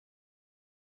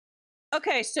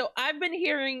Okay, so I've been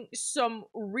hearing some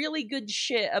really good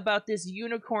shit about this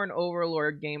Unicorn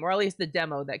Overlord game, or at least the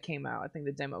demo that came out. I think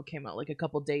the demo came out like a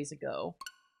couple days ago.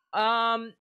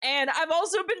 And I've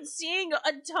also been seeing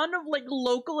a ton of like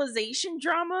localization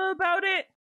drama about it.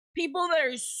 People that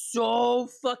are so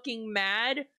fucking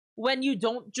mad when you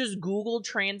don't just Google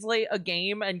translate a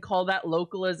game and call that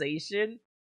localization.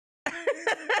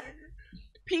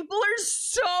 People are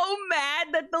so mad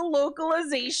that the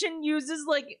localization uses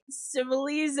like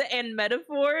similes and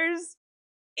metaphors.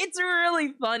 It's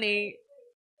really funny.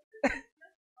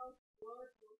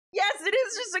 Yes, it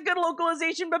is just a good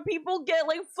localization, but people get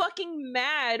like fucking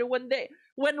mad when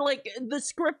like the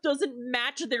script doesn't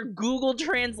match their Google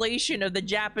translation of the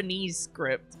Japanese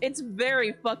script. It's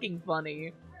very fucking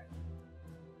funny.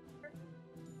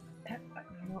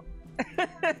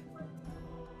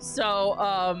 So,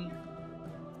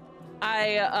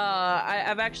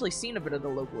 I've actually seen a bit of the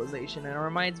localization, and it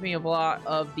reminds me a lot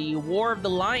of the War of the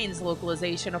Lions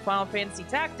localization of Final Fantasy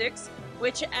Tactics,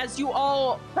 which, as you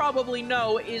all probably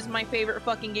know, is my favorite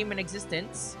fucking game in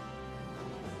existence.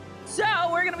 So,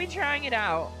 we're gonna be trying it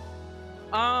out.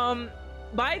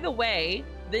 By the way,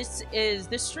 this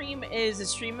stream is a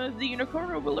stream of the Unicorn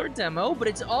Overlord demo, but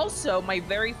it's also my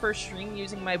very first stream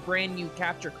using my brand new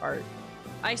capture card.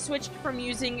 I switched from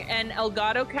using an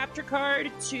Elgato capture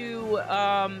card to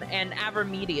an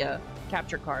Avermedia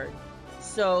capture card.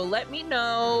 So let me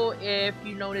know if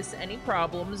you notice any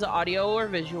problems, audio or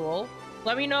visual.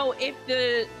 Let me know if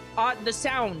the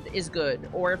sound is good,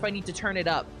 or if I need to turn it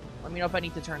up. Let me know if I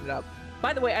need to turn it up.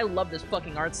 By the way, I love this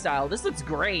fucking art style. This looks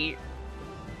great.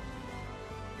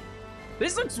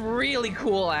 This looks really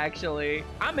cool, actually.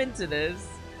 I'm into this.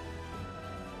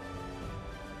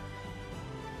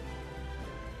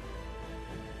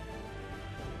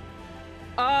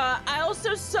 I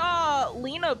also saw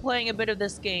Lena playing a bit of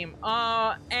this game.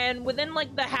 And within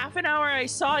like the half an hour I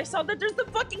saw that there's the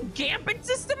fucking gambit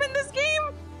system in this game.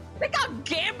 They got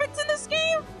gambits in this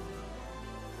game.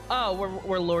 Oh,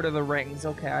 we're Lord of the Rings.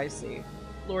 Okay, I see.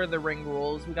 Lord of the Ring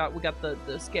rules. We got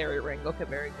the scary ring. Okay,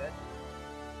 very good.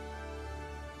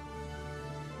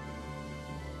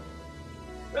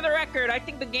 For the record, I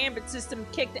think the gambit system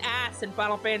kicked ass in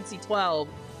Final Fantasy 12.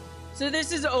 So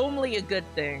this is only a good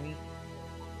thing.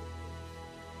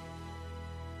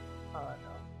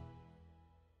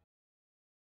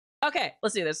 Okay,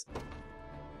 let's do this.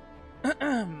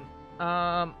 I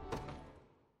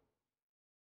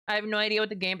have no idea what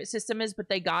the gambit system is, but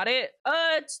they got it.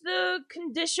 It's the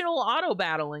conditional auto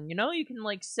battling, you know? You can,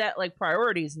 like, set, like,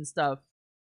 priorities and stuff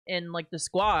in, like, the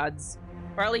squads.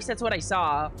 Or at least that's what I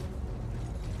saw.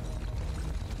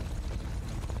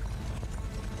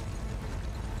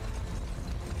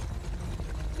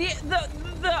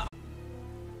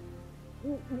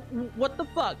 What the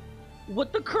fuck?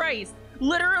 What the Christ?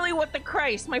 Literally, what the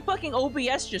Christ? My fucking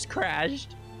OBS just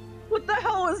crashed. What the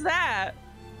hell was that?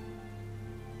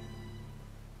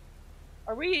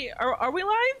 Are we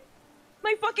live?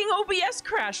 My fucking OBS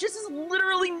crashed. This has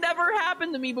literally never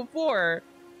happened to me before.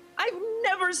 I've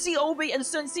never seen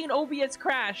OBS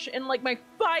crash in like my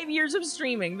 5 years of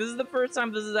streaming. This is the first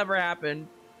time this has ever happened.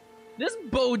 This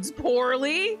bodes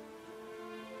poorly.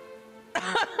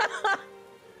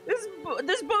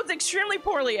 This bodes extremely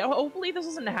poorly. Hopefully this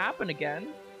doesn't happen again.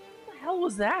 What the hell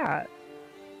was that?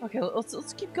 Okay,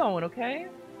 let's keep going, okay?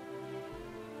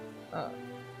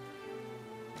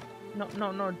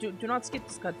 No, do not skip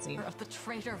this cutscene. Of the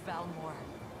traitor Valmor.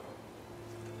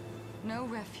 No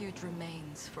refuge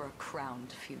remains for a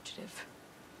crowned fugitive.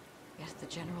 Yet the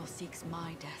general seeks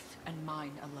my death and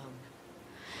mine alone.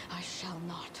 I shall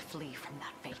not flee from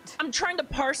that fate. I'm trying to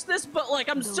parse this, but like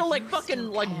I'm still like fucking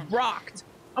like rocked.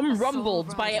 I'm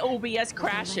rumbled by OBS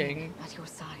crashing. At your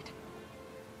side.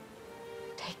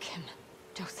 Take him,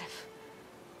 Joseph.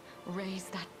 Raise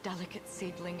that delicate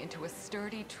seedling into a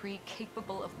sturdy tree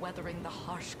capable of weathering the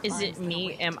harsh climes. Is it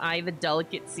me? Am I the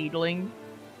delicate seedling?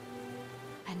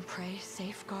 And pray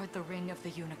safeguard the ring of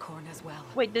the unicorn as well.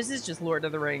 Wait, this is just Lord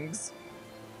of the Rings.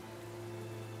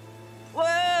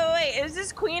 Wait, is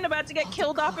this queen about to get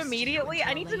killed off immediately?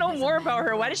 I need to know more about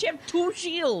her. Why does she have 2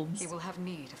 shields? He will have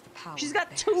need of the power. She's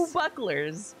got 2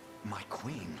 bucklers. My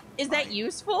queen. Is that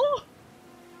useful?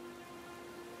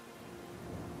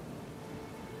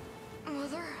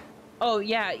 Mother? Oh,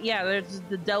 yeah, there's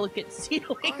the delicate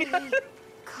seedling. Are you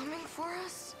coming for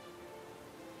us?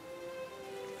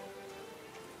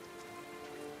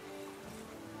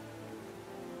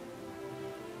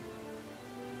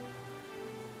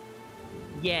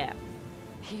 Yeah.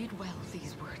 Heed well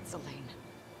these words, Elaine.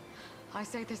 I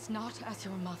say this not as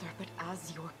your mother, but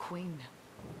as your queen.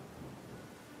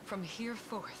 From here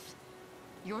forth,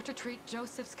 You're to treat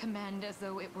Joseph's command as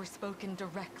though it were spoken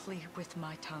directly with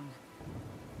my tongue.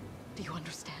 Do you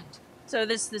understand? So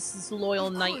this loyal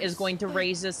knight is going to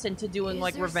raise us into doing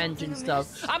like revenge and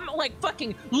stuff. I'm like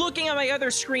fucking looking at my other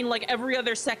screen like every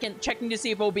other second, checking to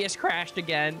see if OBS crashed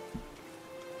again.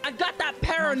 I got that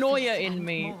paranoia in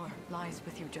me. More lies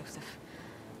with you, Joseph.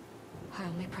 I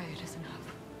only pray it is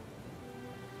enough.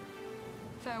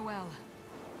 Farewell,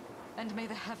 and may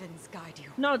the heavens guide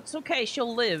you. No, it's okay.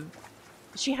 She'll live.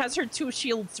 She has her 2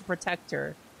 shields to protect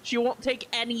her. She won't take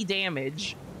any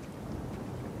damage.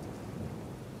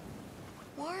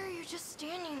 Why are you just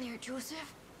standing there,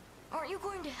 Joseph? Aren't you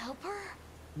going to help her?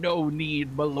 No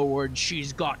need, my lord.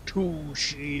 She's got 2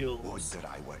 shields. Would that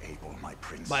I were able, my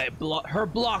prince. Her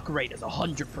block rate is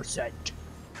 100%.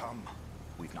 Come,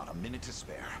 we've not a minute to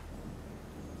spare.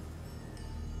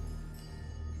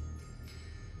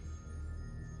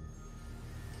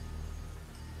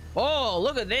 Oh,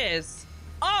 look at this.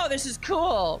 Oh, this is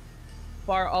cool.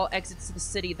 Bar all exits to the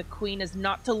city. The queen is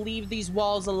not to leave these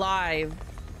walls alive.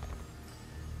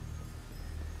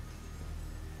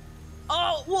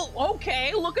 Oh, well,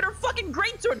 okay. Look at her fucking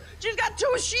greatsword. She's got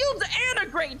 2 shields and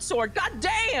a greatsword. God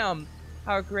damn.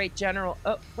 Our great general.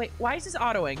 Oh, wait. Why is this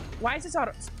autoing? Why is this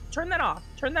auto? Turn that off.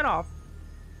 Turn that off.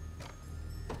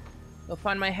 You'll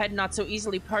find my head not so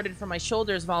easily parted from my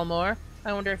shoulders, Valmor.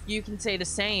 I wonder if you can say the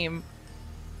same.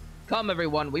 Come,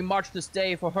 everyone. We march this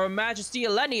day for Her Majesty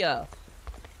Elenia.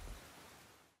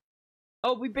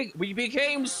 Oh, we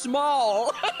became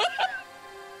small.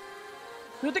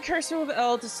 Move the cursor of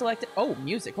L to select... Oh,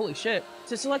 music. Holy shit.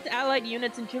 To select allied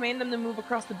units and command them to move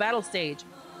across the battle stage.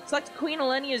 Select Queen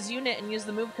Elenia's unit and use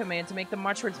the move command to make them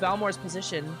march towards Valmor's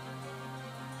position.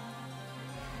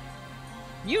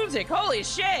 Music. Holy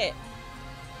shit.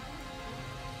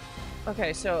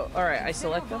 Okay, so... Alright, I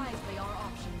select them.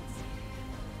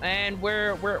 And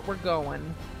we're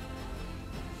going.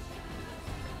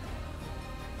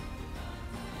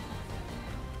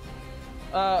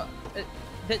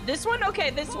 This one? Okay,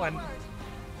 this one.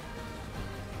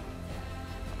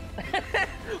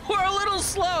 We're a little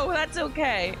slow. That's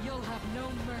okay. You'll have no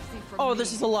mercy from oh,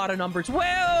 this is a lot of numbers.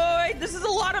 Wait. This is a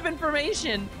lot of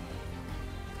information.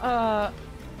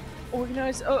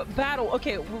 Organize. Oh, battle.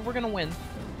 Okay, we're gonna win.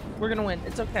 We're gonna win.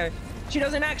 It's okay. She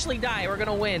doesn't actually die. We're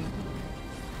gonna win.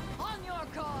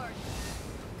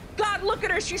 God, look at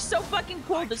her. She's so fucking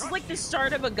cool. This is like the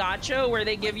start of a gacha where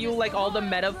they give you like all the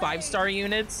meta 5-star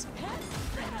units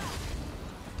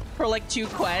for like 2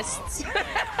 quests.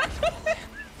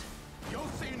 You'll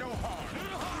see no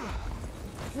harm.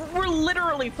 We're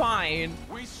literally fine.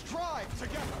 We strive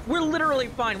together. We're literally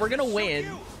fine. We're gonna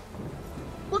win.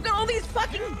 Look at all these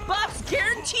fucking buffs.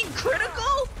 Guaranteed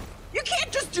critical? You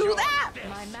can't just do that.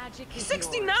 My magic is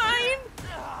 69?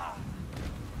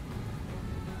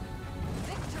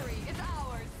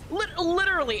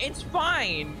 Literally, it's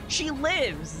fine. She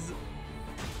lives.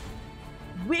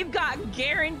 We've got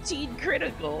guaranteed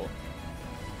critical.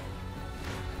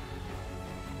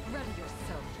 Ready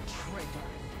yourself, traitor.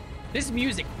 This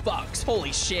music fucks.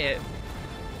 Holy shit.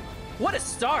 What a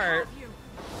start.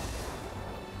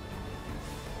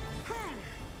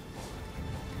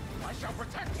 I shall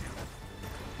protect you.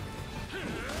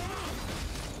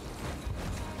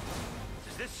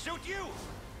 Does this suit you?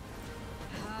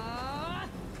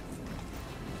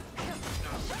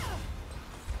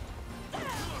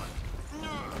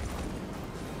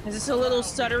 Is this a little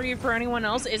stuttery for anyone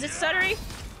else? Is it stuttery?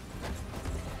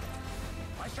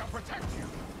 I shall protect you.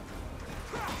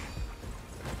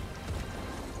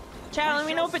 Chat, let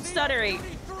me know if it's stuttery.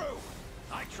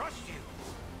 I trust you.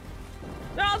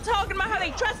 They're all talking about how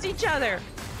they trust each other.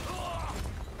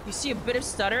 You see a bit of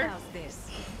stutter? How's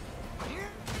this?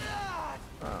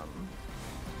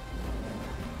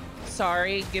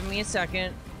 Sorry, give me a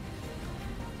second.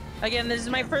 Again, this is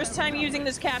my first time using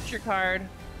this capture card.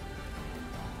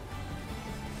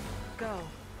 Go.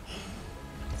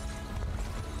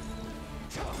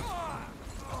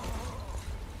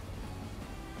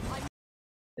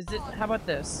 Is it? How about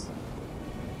this?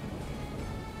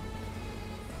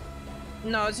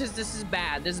 No, it's just this is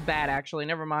bad. This is bad, actually.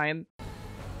 Never mind.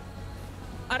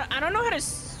 I don't know how to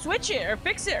switch it or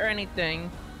fix it or anything.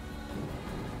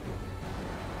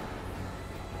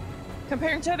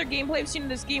 Comparing to other gameplay I've seen in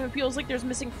this game, it feels like there's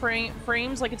missing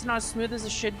frames, like it's not as smooth as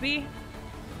it should be.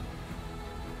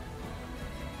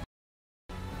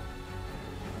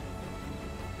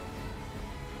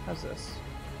 How's this?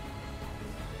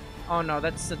 Oh no,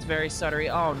 that's very stuttery.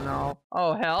 Oh no.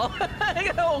 Oh hell.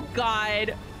 Oh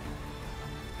god.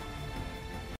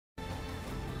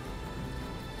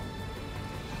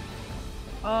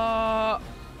 How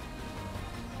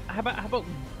about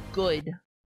good?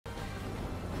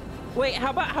 Wait, how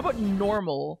about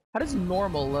normal? How does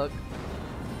normal look?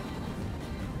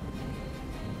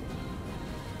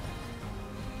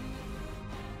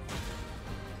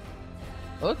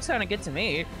 Looks kind of good to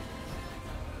me.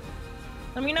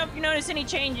 Let me know if you notice any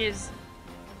changes.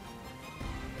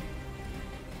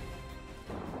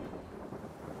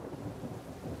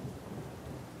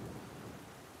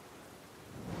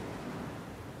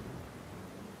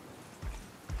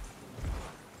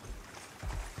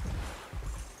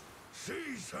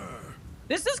 Caesar!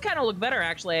 This does kind of look better,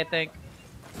 actually, I think.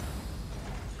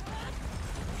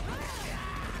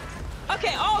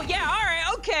 Okay, oh yeah,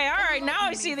 alright, okay, alright, now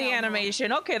I see the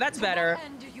animation. Okay, that's better. To what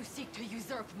end do you seek to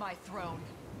usurp my throne?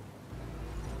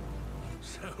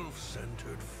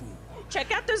 Self-centered fool.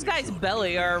 Check out this guy's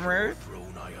belly armor.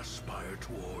 Throne I aspire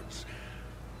towards.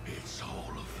 It's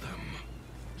all of them.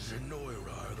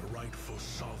 Zenoira are the rightful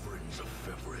sovereigns of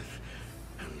Fevrith,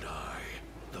 and I,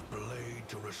 the blade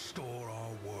to restore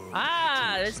our world.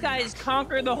 Ah, this guy's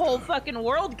conquered the whole fucking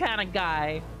world kind of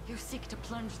guy. You seek to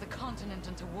plunge the continent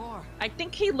into war. I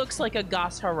think he looks like a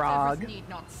Gas Fevrith Harag. need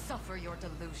not suffer your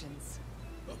delusions.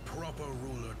 A proper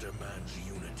ruler demands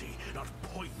unity, not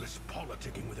pointless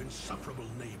politicking with insufferable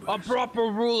neighbors. A proper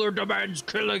ruler demands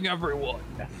killing everyone.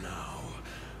 Now,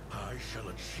 I shall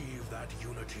achieve that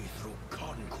unity through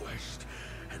conquest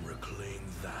and reclaim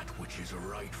that which is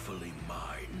rightfully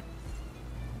mine.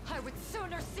 I would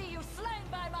sooner see you slain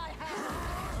by my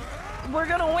hand. We're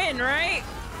gonna win, right?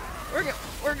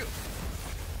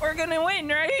 We're gonna win,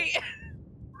 right?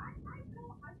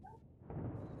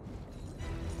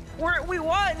 We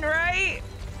won, right?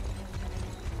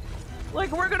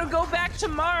 Like, we're gonna go back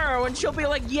tomorrow and she'll be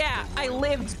like, yeah, I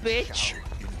lived, bitch.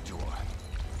 Endure.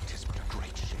 'Tis but a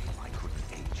great shame I couldn't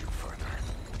aid you further.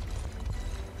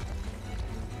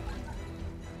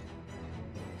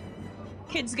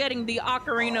 Kid's getting the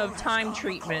Ocarina of Time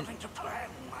treatment.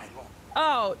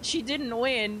 Oh, she didn't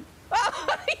win.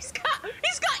 Oh, he's got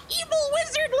evil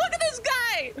wizard. Look at this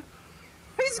guy.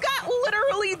 He's got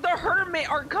literally the Hermit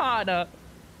Arcana.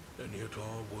 And yet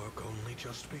our work only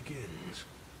just begins.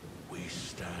 We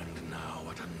stand now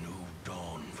at a new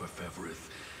dawn for Fevrith,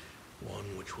 one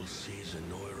which will see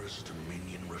Zenoira's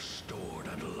dominion restored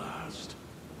at last.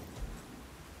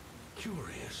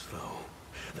 Curious, though,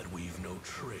 that we've no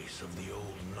trace of the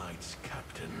old knight's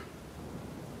captain.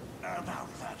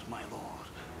 About that, my lord.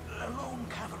 A lone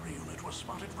cavalry unit was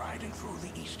spotted riding through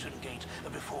the eastern gate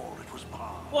before it was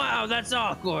barred. Wow, that's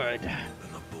awkward.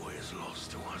 And the boy is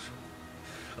lost to us.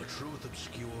 A truth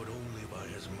obscured only by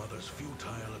his mother's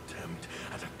futile attempt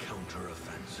at a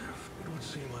counter-offensive. It would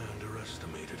seem I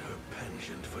underestimated her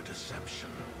penchant for deception.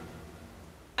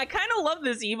 I kind of love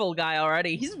this evil guy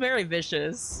already. He's very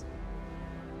vicious.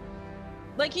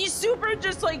 Like, he's super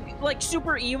just like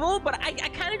super evil, but I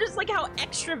kind of just like how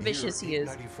extra vicious he is.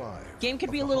 Game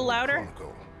could be a little louder.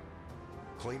 Chronicle,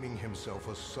 claiming himself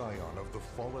a scion of the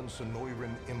fallen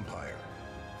Zenoiran Empire,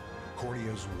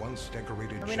 Cordia's once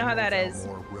decorated We know how that is.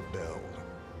 Valmor rebelled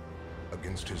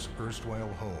against his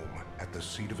erstwhile home at the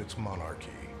seat of its monarchy,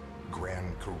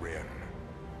 Gran Corinne.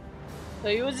 So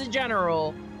he was a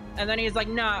general, and then he's like,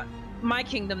 nah, my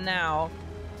kingdom now.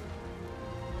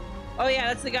 Oh yeah,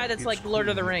 that's the guy that's like Lord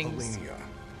of the Rings. Elenia,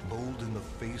 bold in the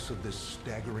face of this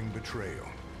staggering betrayal,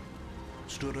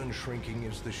 stood unshrinking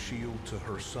as the shield to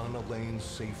her son Elaine's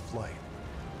safe flight,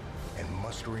 and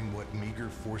mustering what meager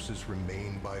forces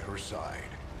remained by her side.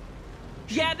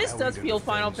 Yeah, this does feel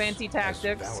Final Fantasy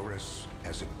Tactics. As valorous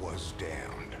as it was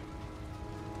damned.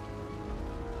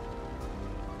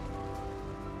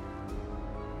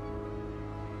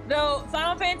 Though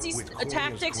Final Fantasy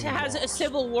Tactics has a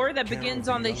civil war that begins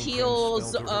on the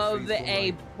heels of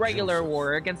a regular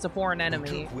war against a foreign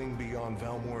enemy. Took wing beyond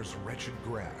Valmor's wretched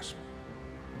grasp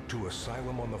to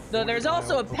asylum on the Though there's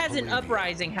also a fortified peasant Palladia,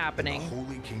 uprising happening in the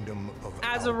holy kingdom of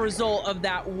as a Albion. result of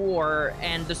that war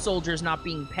and the soldiers not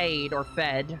being paid or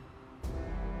fed.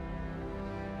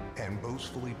 And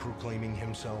boastfully proclaiming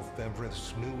himself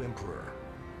Fevrith's new emperor,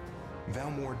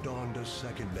 Valmor donned a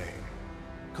second name,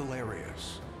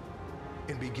 Calarius,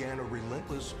 and began a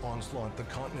relentless onslaught the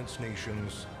continent's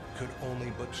nations could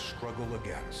only but struggle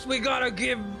against. We gotta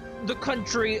give the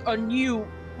country a new,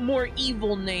 more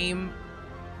evil name.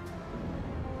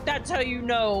 That's how you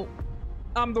know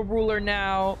I'm the ruler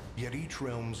now. Yet each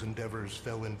realm's endeavors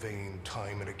fell in vain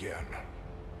time and again.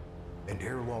 And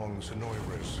ere long,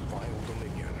 Zenoira's vile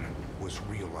dominion was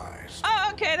realized. Oh,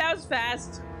 okay, that was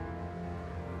fast.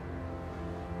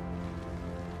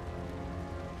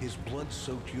 His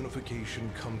blood-soaked unification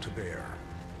come to bear.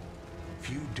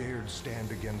 Few dared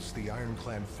stand against the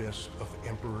ironclad fist of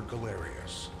Emperor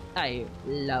Galerius. I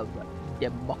love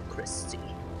democracy.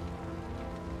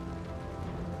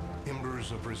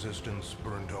 embers of resistance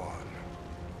burned on.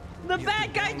 The Yet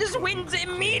bad guy just downtrodden wins could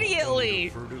cling immediately.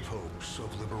 to the furtive hopes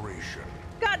of liberation.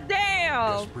 God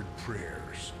damn! Desperate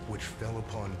prayers which fell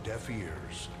upon deaf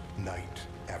ears night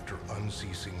after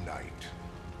unceasing night.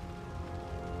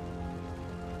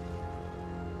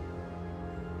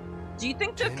 Do you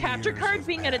think the 10 capture years card have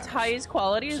being at its passed highest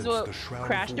quality is since what the Shroud of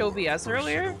crashed War OBS burst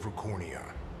earlier? over Cornea.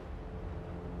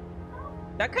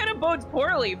 That kind of bodes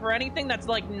poorly for anything that's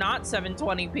like not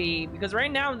 720p, because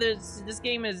right now this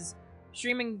game is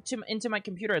streaming into my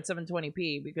computer at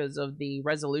 720p because of the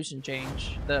resolution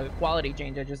change, the quality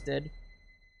change I just did.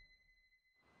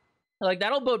 Like,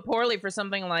 that'll bode poorly for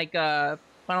something like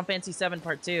Final Fantasy VII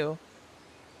Part 2.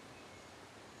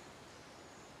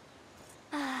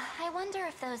 I wonder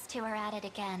if those two are at it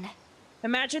again.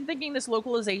 Imagine thinking this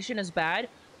localization is bad.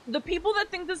 The people that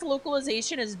think this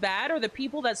localization is bad are the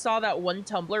people that saw that one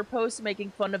Tumblr post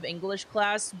making fun of English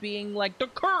class being like, the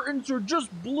curtains are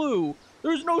just blue.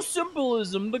 There's no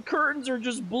symbolism. The curtains are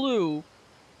just blue.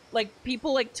 Like,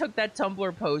 people like took that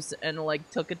Tumblr post and like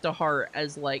took it to heart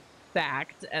as like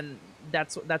fact, and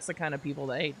that's the kind of people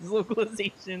that hate this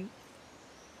localization.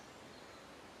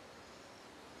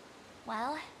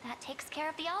 Well, that takes care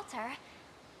of the altar.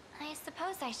 I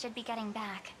suppose I should be getting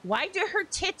back. Why do her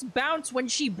tits bounce when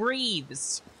she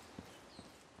breathes?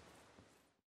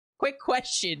 Quick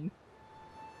question.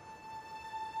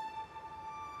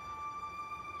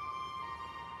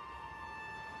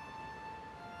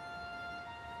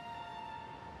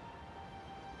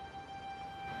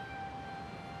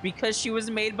 Because she was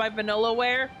made by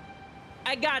Vanillaware?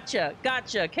 I gotcha,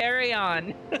 carry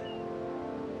on.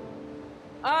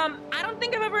 I don't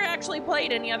think I've ever actually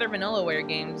played any other Vanillaware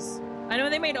games. I know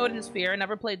they made Odin Sphere, I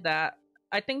never played that.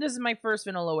 I think this is my first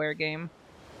Vanillaware game.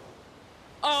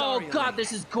 Oh Sorry, god, Ellie.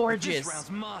 this is gorgeous! This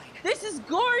round's mine. This is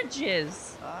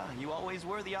gorgeous! Ah, you always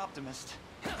were the optimist.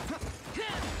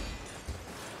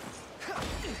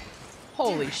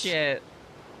 Holy shit.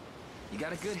 You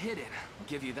got a good hit in, I'll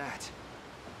give you that.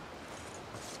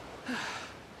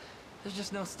 There's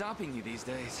just no stopping you these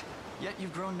days. Yet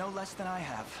you've grown no less than I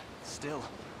have. Still,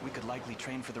 we could likely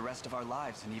train for the rest of our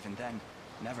lives, and even then,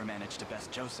 never manage to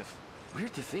best Joseph.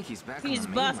 Weird to think he's back He's on the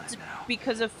mainland buffed now.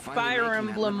 because of Finally Fire making that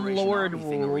Emblem Liberation Lord Army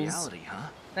thing a rules. reality, huh?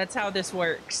 That's how this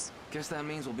works. Guess that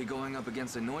means we'll be going up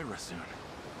against a Lyra soon.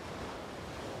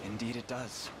 Indeed it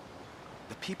does.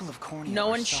 The people of Cornea No are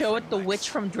one show it suffering, the Lex. witch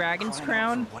from Dragon's Crying out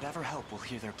Crown? for whatever help will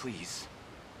hear their pleas.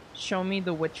 Show me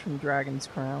the witch from Dragon's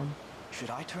Crown. Should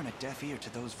I turn a deaf ear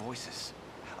to those voices,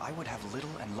 I would have little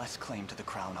and less claim to the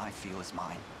crown I feel is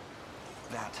mine.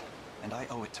 That, and I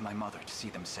owe it to my mother to see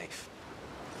them safe.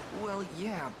 Well,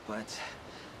 yeah, but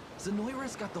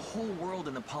Zenoira's got the whole world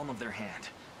in the palm of their hand.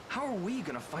 How are we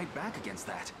gonna fight back against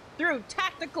that? Through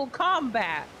tactical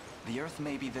combat! The earth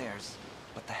may be theirs,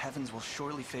 but the heavens will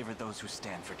surely favor those who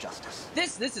stand for justice.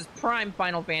 This is prime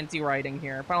Final Fantasy writing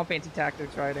here. Final Fantasy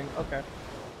Tactics writing. Okay.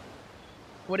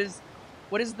 What is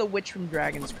the witch from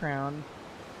Dragon's Crown?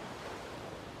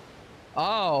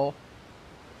 Oh.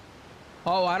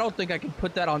 Oh, I don't think I can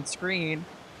put that on screen.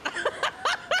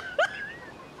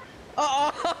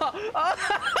 Oh.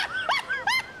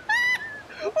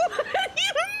 What do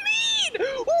you mean?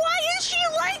 Why is she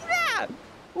like that?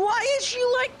 Why is she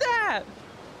like that?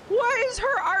 Why is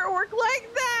her artwork like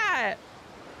that?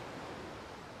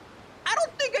 I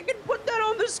don't think I can put that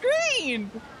on the screen.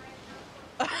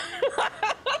 I'm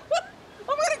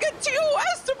gonna get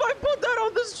TOS if I put that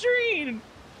on the screen.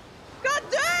 God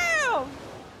damn!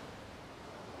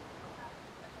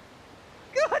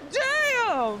 God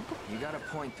damn! You got a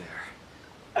point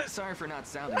there. Sorry for not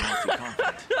sounding all too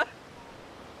confident.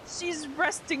 She's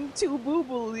resting too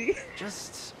boobily.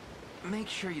 Just make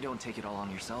sure you don't take it all on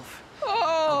yourself. Oh!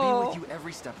 I'll be with you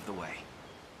every step of the way.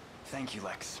 Thank you,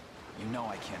 Lex. You know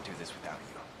I can't do this without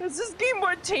you. Is this game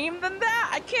more tame than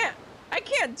that? I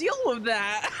can't deal with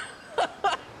that.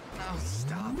 Oh,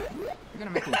 stop it. You're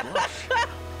gonna make me blush.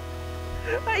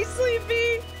 Hi,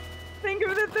 Sleepy. Thank you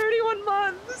for the 31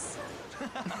 months.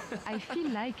 I feel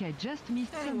like I just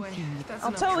missed something. that's I'll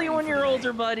enough tell you training when for you're today.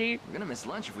 older, buddy. We're gonna miss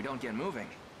lunch if we don't get moving.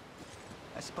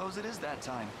 I suppose it is that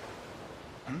time.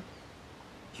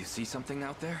 You see something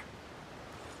out there?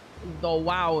 The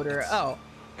Wouter. Oh,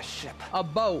 A ship. a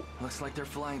boat. Looks like they're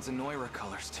flying Zenoira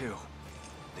colors too.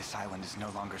 This island is no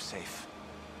longer safe.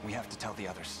 We have to tell the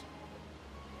others.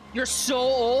 You're so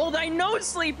old. I know,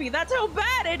 Sleepy. That's how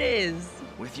bad it is.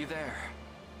 With you there.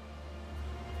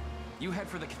 You head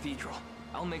for the cathedral.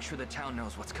 I'll make sure the town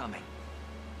knows what's coming.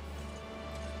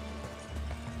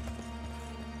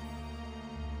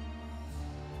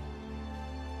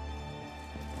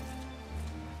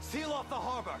 Seal off the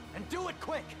harbor, and do it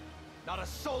quick! Not a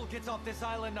soul gets off this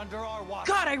island under our watch.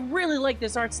 God, I really like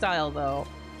this art style, though.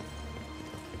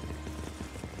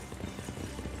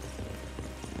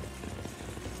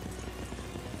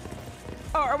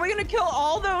 Oh, are we gonna kill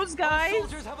all those guys? Our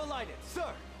soldiers have alighted, sir.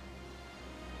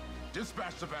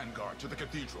 Dispatch the vanguard to the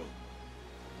cathedral.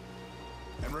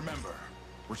 And remember,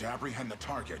 we're to apprehend the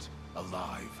target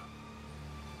alive.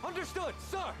 Understood,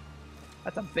 sir.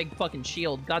 That's a big fucking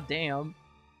shield. God damn.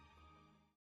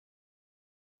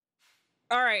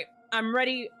 All right, I'm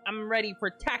ready. I'm ready for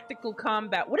tactical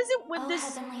combat. What is it with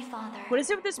this? Heavenly Father, What is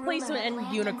it with this place ruler of and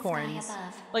land unicorns? sky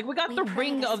above, Like we got the pray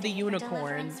ring this of the day for unicorn.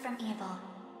 deliverance from evil.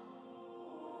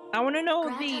 I want to know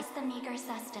Grant the. us the meager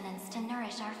sustenance to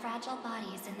nourish our fragile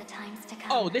bodies in the times to come.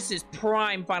 Oh, this is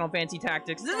prime Final Fantasy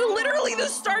Tactics. This is Guide literally our the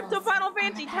lost start to souls Final on the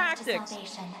Fantasy path to Tactics.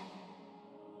 salvation.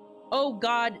 Oh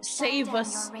God, save Shine down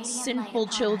us, your radiant sinful light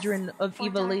upon children us, of for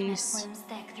darkness Ivalice. looms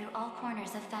thick through all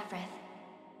corners of Fevrith.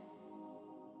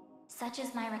 Such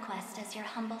is my request as your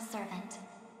humble servant.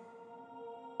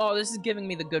 Oh, this is giving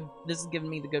me the good. This is giving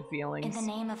me the good In feelings. the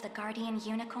name of the guardian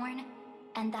unicorn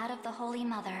and that of the Holy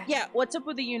Mother. Yeah, what's up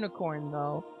with the unicorn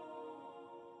though?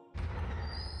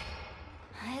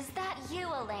 Is that you,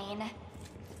 Elaine?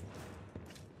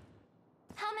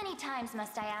 How many times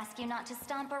must I ask you not to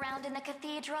stomp around in the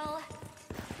cathedral?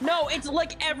 No, it's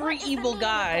like every What is the evil meaning of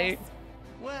guy. this?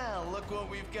 Well, look what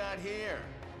we've got here.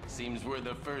 Seems we're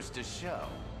the first to show.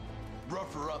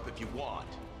 Rough her up if you want,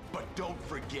 but don't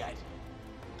forget,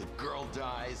 the girl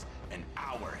dies and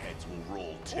our heads will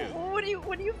roll too. What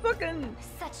do you fucking?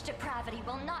 Such depravity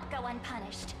will not go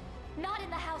unpunished. Not in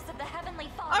the house of the Heavenly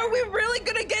Father. Are we really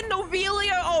gonna get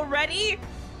Novelia already?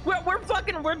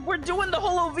 We're doing the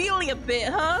whole Ovelia bit,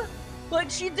 huh? Like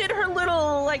she did her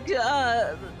little like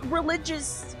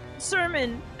religious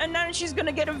sermon, and now she's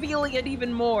gonna get Ovelia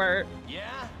even more. Yeah?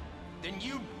 Then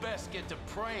you'd best get to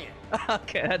praying.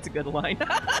 Okay, that's a good line.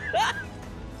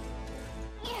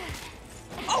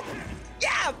 Oh,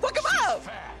 yeah, fuck him up!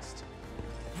 Fast.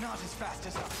 Not as fast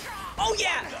as us. Oh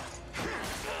yeah!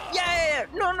 Yeah.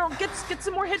 No, get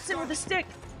some more hits in with the stick.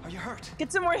 Are you hurt?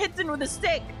 Get some more hits in with the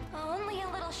stick. Only a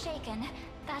little shaken,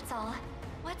 that's all.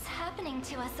 What's happening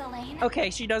to us, Elaine?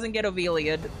 Okay, she doesn't get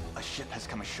Ovelia'd. A ship has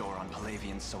come ashore on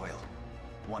Palavian soil.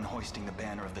 One hoisting the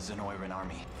banner of the Zenoiran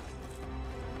army.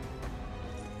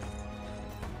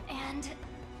 And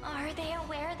are they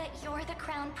aware that you're the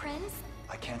crown prince?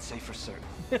 I can't say for certain,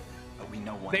 but we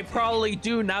know one They thing. probably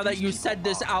do now that These you people said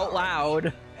this are out our loud.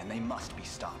 enemy, and they must be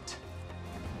stopped.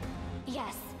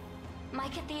 Yes. My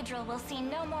cathedral will see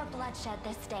no more bloodshed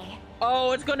this day.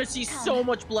 Oh, it's gonna see Come, so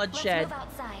much bloodshed. Let's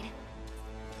move outside.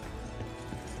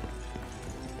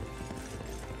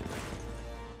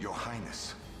 Your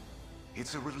Highness,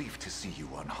 it's a relief to see you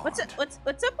unharmed. What's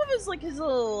up with his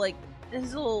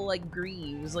little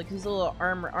greaves, like his little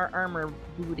armor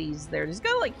booties there? He's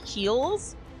got like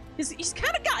heels. He's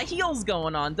kind of got heels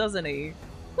going on, doesn't he?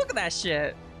 Look at that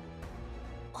shit.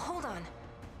 Hold on.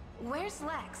 Where's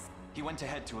Lex? He went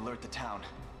ahead to alert the town.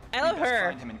 I love We best her.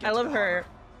 find him and get I to love the her. harbor.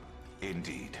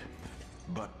 Indeed.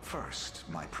 But first,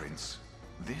 my prince,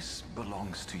 this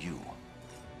belongs to you.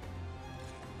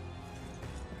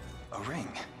 A ring.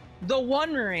 The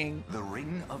One Ring. The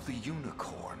Ring of the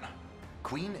Unicorn.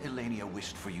 Queen Elenia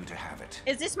wished for you to have it.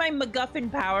 Is this my MacGuffin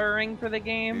power ring for the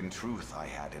game? In truth, I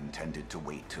had intended to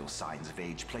wait till signs of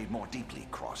age played more deeply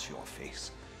across your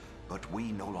face. But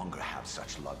we no longer have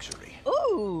such luxury.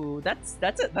 Ooh, that's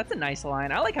a nice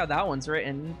line. I like how that one's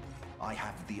written. I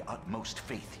have the utmost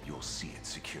faith you'll see it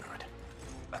secured.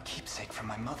 A keepsake from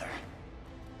my mother.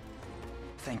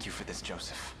 Thank you for this,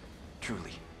 Joseph.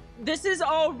 Truly. This is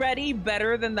already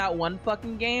better than that one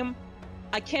fucking game.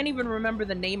 I can't even remember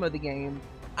the name of the game.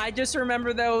 I just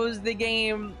remember that was the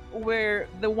game where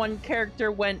the one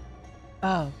character went,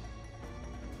 oh.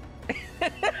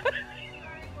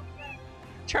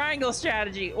 Triangle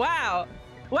strategy. Wow.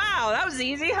 Wow, that was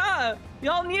easy, huh?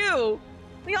 Y'all knew.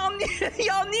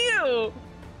 Y'all knew.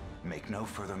 Make no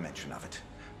further mention of it.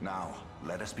 Now,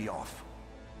 let us be off.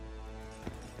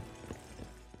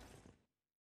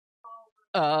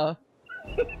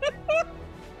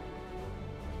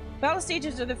 Battle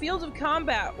stages are the fields of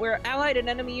combat where allied and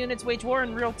enemy units wage war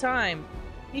in real time.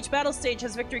 Each battle stage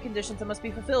has victory conditions that must be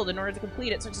fulfilled in order to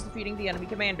complete it, such as defeating the enemy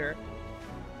commander.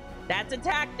 That's a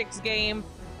tactics game.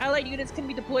 Allied units can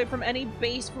be deployed from any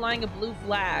base flying a blue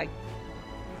flag.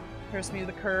 Press me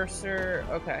with the cursor.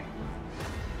 Okay.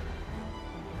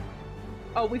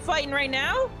 Oh, we fighting right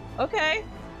now? Okay.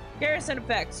 Garrison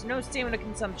effects. No stamina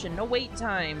consumption. No wait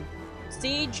time.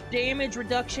 Stage damage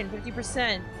reduction,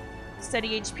 50%.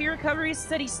 Steady HP recovery,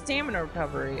 steady stamina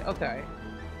recovery. Okay.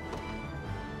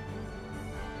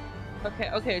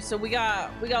 Okay, so we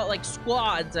got like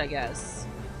squads, I guess.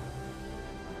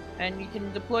 And you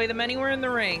can deploy them anywhere in the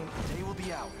ring. They will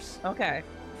be ours. Okay.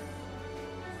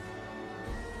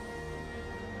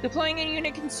 Deploying a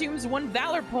unit consumes 1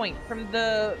 valor point from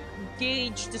the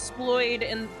gauge displayed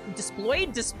in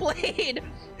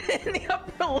the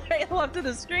upper right left of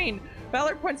the screen.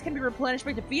 Valor points can be replenished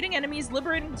by defeating enemies,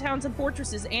 liberating towns and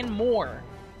fortresses, and more.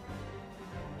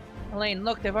 Elaine,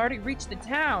 look, they've already reached the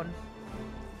town.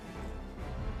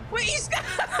 Wait, he's got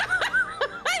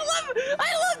I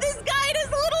love this guy,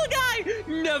 this little guy!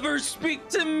 Never speak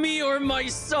to me or my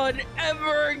son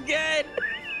ever again!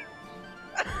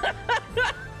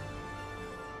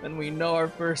 Then we know our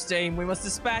first aim. We must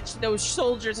dispatch those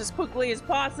soldiers as quickly as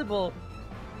possible.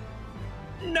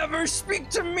 Never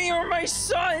speak to me or my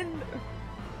son!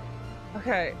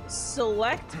 Okay,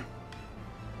 select,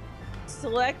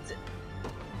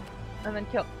 and then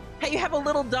kill. Hey, you have a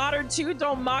little daughter too?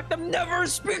 Don't mock them. Never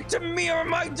speak to me or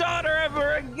my daughter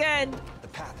ever again! The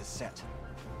path is set.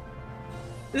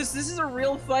 This is a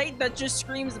real fight that just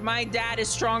screams, my dad is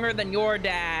stronger than your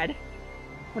dad.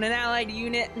 When an allied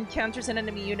unit encounters an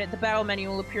enemy unit, the battle menu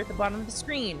will appear at the bottom of the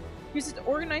screen. Use it to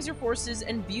organize your forces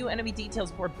and view enemy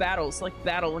details before battle. Select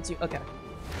battle once you... Okay.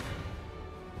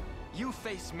 You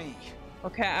face me.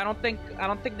 Okay, I don't think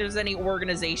there's any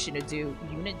organization to do.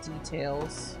 Unit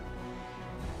details.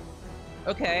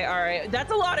 Okay, alright.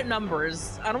 That's a lot of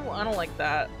numbers. I don't like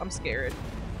that. I'm scared.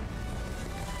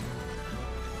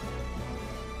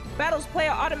 Battles play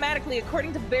out automatically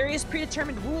according to various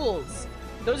predetermined rules.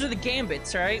 Those are the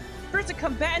gambits, right? First, a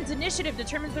combatant's initiative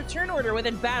determines their turn order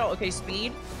within battle. Okay,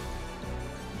 speed.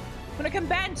 When a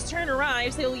combatant's turn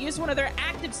arrives, they will use one of their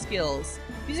active skills.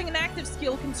 Using an active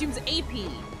skill consumes AP.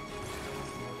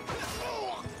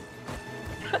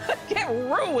 Get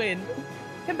ruined!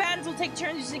 Combatants will take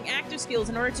turns using active skills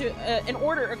in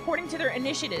order according to their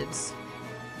initiatives.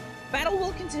 Battle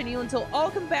will continue until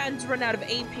all combatants run out of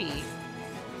AP.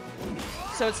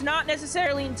 So it's not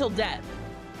necessarily until death.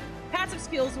 Passive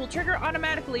skills will trigger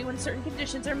automatically when certain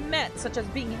conditions are met, such as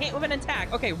being hit with an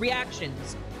attack. Okay,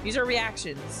 reactions. These are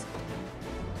reactions.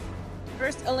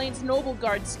 First, Elaine's Noble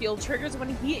Guard skill triggers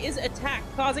when he is attacked,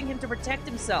 causing him to protect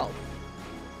himself.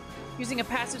 Using a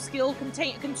passive skill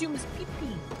consumes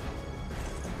PP.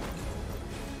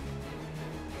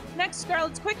 Next,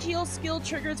 Scarlet's Quick Heal skill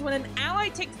triggers when an ally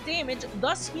takes damage,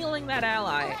 thus healing that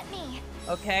ally. Let me.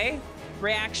 Okay.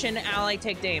 Reaction, ally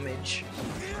take damage.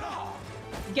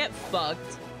 Get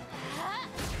fucked.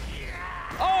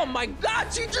 Oh my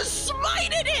god, she just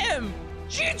smited him!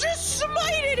 She just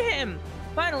smited him!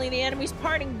 Finally, the enemy's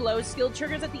parting blow skill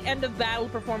triggers at the end of battle,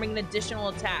 performing an additional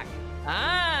attack.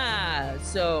 Ah,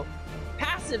 so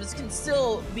passives can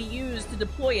still be used to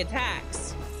deploy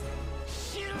attacks.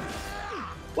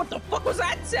 What the fuck was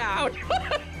that sound?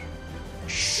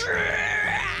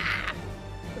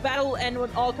 The battle will end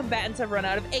when all combatants have run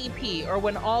out of AP, or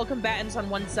when all combatants on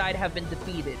one side have been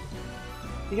defeated.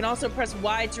 You can also press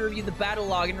Y to review the battle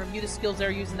log and review the skills that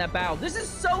are used in that battle. This is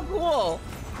so cool!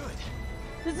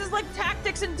 Good. This is like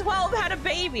Tactics in 12 had a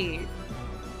baby!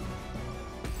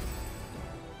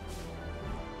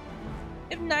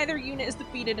 If neither unit is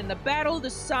defeated in the battle, the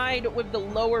side with the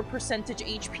lower percentage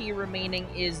HP remaining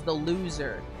is the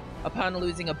loser. Upon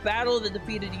losing a battle, the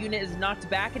defeated unit is knocked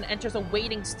back and enters a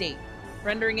waiting state,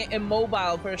 rendering it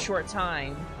immobile for a short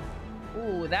time.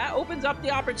 Ooh, that opens up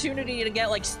the opportunity to get,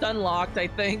 like, stun locked, I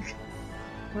think.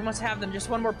 We must have them. Just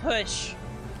one more push.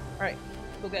 Alright,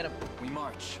 go get him. We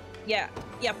march. Yeah,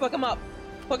 fuck him up.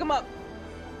 Fuck him up.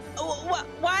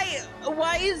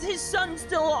 Why is his son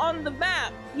still on the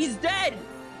map? He's dead.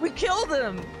 We killed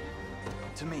him.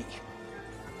 To me.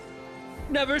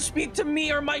 Never speak to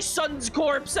me or my son's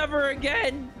corpse ever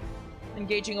again.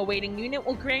 Engaging a waiting unit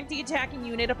will grant the attacking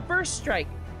unit a first strike.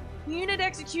 The unit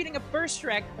executing a first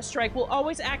strike will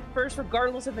always act first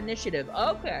regardless of initiative.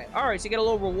 Okay, alright, so you get a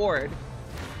little reward.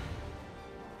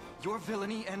 Your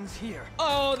villainy ends here.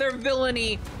 Oh, their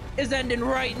villainy is ending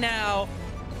right now.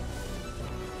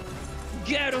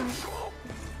 Get him.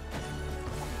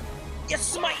 You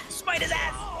smite his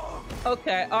ass.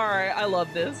 Okay, alright, I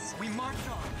love this. We march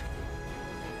on.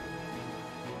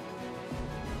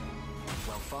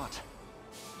 Well fought.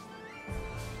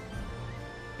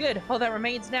 Good. All that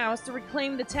remains now is to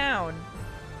reclaim the town.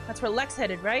 That's where Lex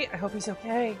headed, right? I hope he's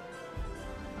okay.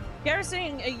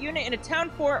 Garrisoning a unit in a town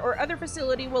fort or other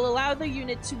facility will allow the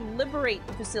unit to liberate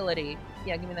the facility.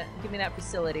 Yeah, give me that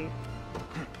facility.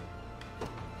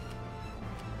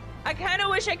 I kind of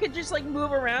wish I could just, like,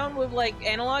 move around with, like,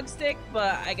 analog stick,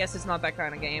 but I guess it's not that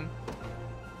kind of game.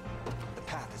 The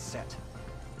path is set.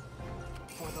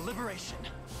 For the liberation.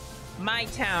 My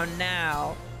town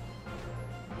now.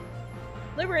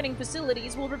 Liberating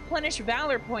facilities will replenish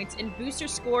Valor points and boost your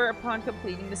score upon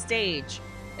completing the stage.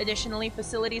 Additionally,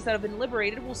 facilities that have been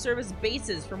liberated will serve as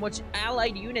bases from which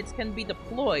allied units can be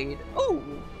deployed. Oh!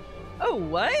 Oh,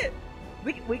 what?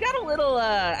 We got a little,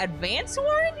 advance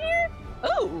war in here?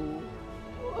 Oh!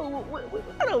 We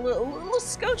got a little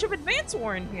scotch of advance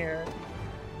war in here.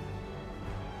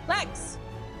 Lex!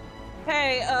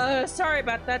 Hey, sorry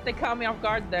about that. They caught me off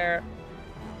guard there.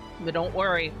 But don't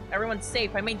worry. Everyone's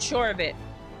safe. I made sure of it.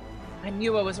 I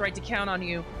knew I was right to count on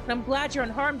you. And I'm glad you're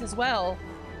unharmed as well.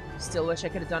 Still wish I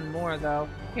could have done more, though.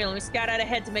 Here, let me scout out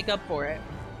ahead to make up for it.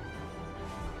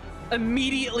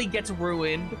 Immediately gets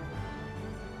ruined.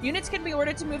 Units can be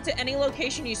ordered to move to any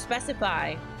location you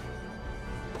specify.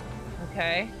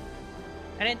 Okay.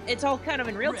 And it's all kind of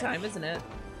in real time, isn't it?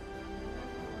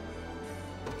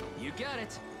 You got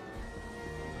it.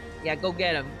 Yeah, go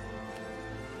get him.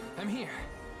 I'm here.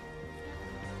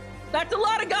 That's a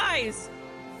lot of guys!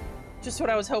 Just what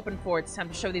I was hoping for. It's time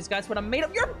to show these guys what I'm made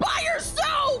of. You're by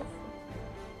yourself!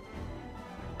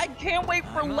 I can't wait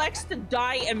for Lex to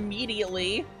die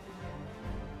immediately.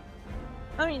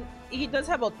 I mean, he does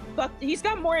have a he's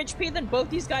got more HP than both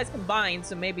these guys combined,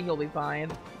 so maybe he'll be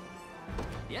fine.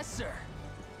 Yes, sir.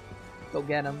 Go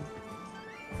get him.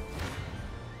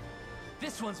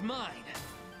 This one's mine.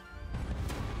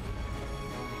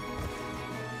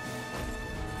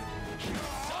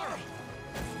 Sorry.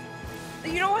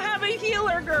 You don't have a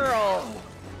healer, girl.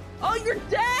 Oh, you're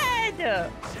dead.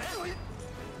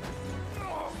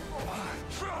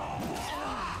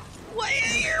 What?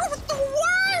 You're the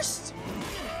worst.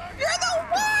 You're the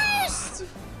worst.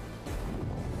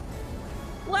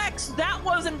 Lex, that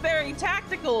wasn't very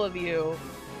tactical of you.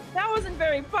 That wasn't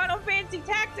very Final Fantasy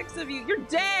Tactics of you. You're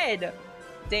dead.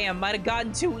 Damn, might have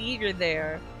gotten too eager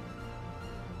there.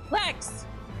 Lex!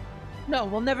 No,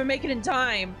 we'll never make it in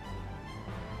time.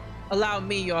 Allow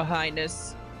me, your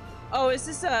highness. Oh, is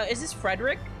this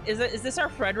Frederick? Is this our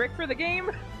Frederick for the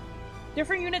game?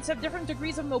 Different units have different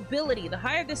degrees of mobility. The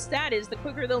higher the stat is, the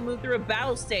quicker they'll move through a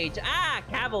battle stage. Ah,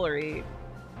 cavalry.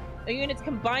 A unit's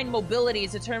combined mobility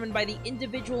is determined by the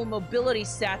individual mobility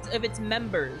stats of its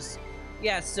members.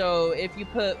 Yeah, so if you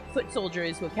put foot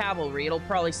soldiers with cavalry, it'll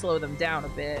probably slow them down a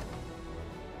bit.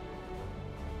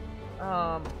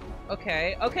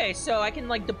 Okay. Okay, so I can,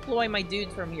 like, deploy my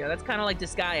dudes from here. That's kind of like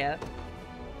Disgaea.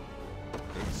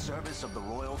 In service of the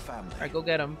royal family. Alright, go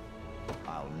get him.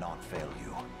 I'll not fail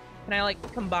you. Can I,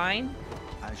 like, combine?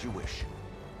 As you wish.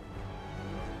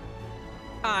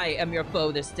 I am your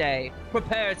foe this day.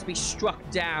 Prepare to be struck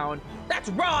down. That's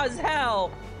raw as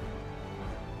hell!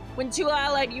 When two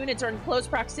allied units are in close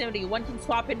proximity, one can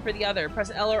swap in for the other.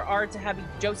 Press L or R to have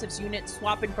Joseph's unit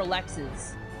swap in for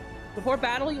Lex's. Before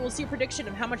battle, you will see a prediction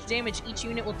of how much damage each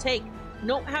unit will take.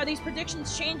 Note how these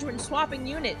predictions change when swapping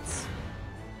units.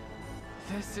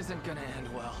 This isn't gonna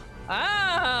end well.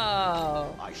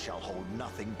 Oh! I shall hold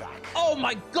nothing back. Oh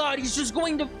my god, he's just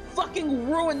going to fucking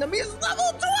ruin them. He's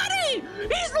level 20!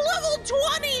 He's level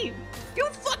 20! You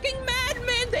fucking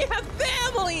madman! They have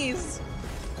families!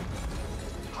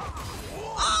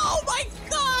 Oh my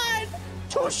god!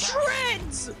 To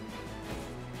shreds!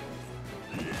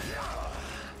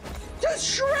 To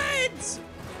shreds!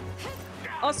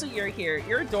 Also, you're here.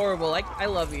 You're adorable. I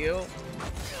love you.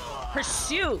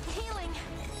 Pursuit!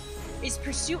 Is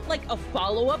Pursuit like a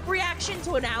follow-up reaction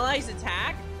to an ally's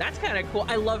attack? That's kind of cool.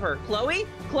 I love her. Chloe?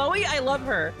 Chloe, I love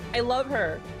her. I love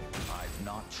her. I've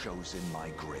not chosen my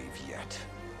grave yet.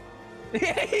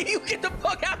 You get the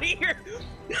fuck out of here!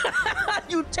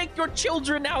 You take your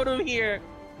children out of here!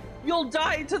 You'll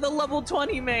die to the level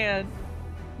 20 man!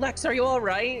 Lex, are you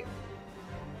alright?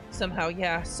 Somehow,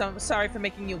 yeah. Sorry for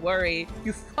making you worry.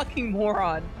 You fucking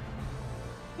moron.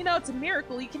 You know, it's a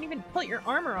miracle you can even put your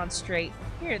armor on straight.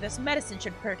 Here, this medicine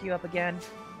should perk you up again.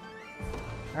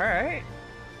 Alright.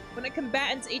 When a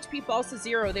combatant's HP falls to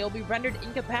 0, they will be rendered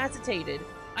incapacitated.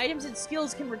 Items and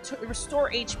skills can restore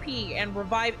HP and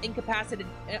revive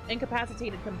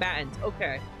incapacitated combatants.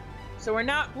 Okay. So we're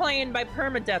not playing by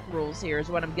permadeath rules here, is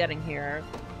what I'm getting here.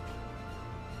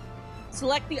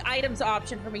 Select the items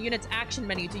option from a unit's action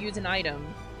menu to use an item.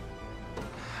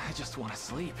 I just want to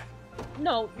sleep.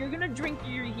 No, you're gonna drink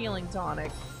your healing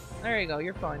tonic. There you go,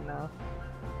 you're fine now.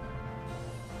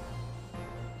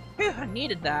 Phew, I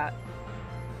needed that.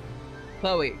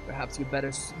 Chloe, perhaps you'd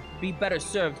be better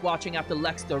served watching after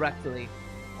Lex directly.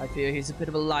 I fear he's a bit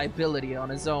of a liability on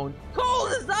his own.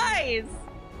 Cold as ice!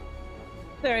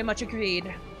 Very much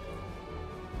agreed.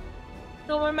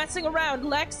 No more messing around,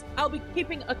 Lex. I'll be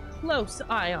keeping a close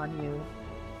eye on you.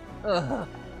 Ugh.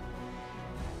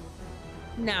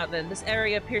 Now then, this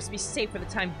area appears to be safe for the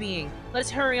time being. Let's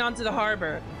hurry on to the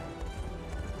harbor.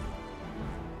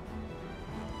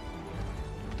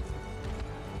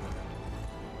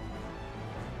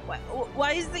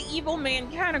 Why is the evil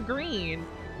man kind of green?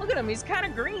 Look at him, he's kind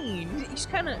of green. He's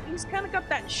kind of got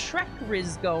that Shrek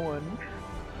riz going.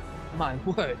 My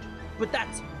word, but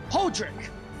that's Holdrick.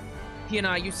 He and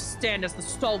I used to stand as the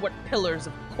stalwart pillars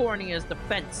of Cornea's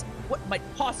defense. What might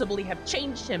possibly have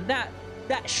changed him? That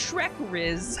Shrek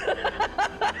riz.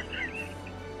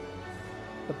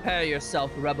 Prepare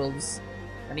yourself, rebels.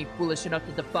 Any foolish enough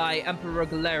to defy Emperor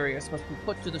Galerius must be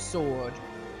put to the sword.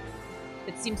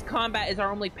 It seems combat is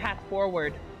our only path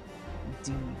forward.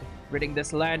 Indeed, ridding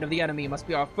this land of the enemy must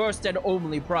be our first and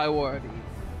only priority.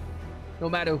 No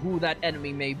matter who that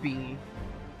enemy may be.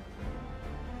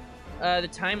 The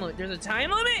time limit. There's a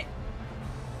time limit?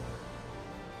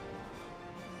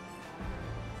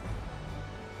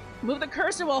 Move the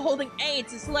cursor while holding A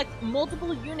to select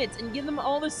multiple units and give them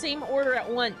all the same order at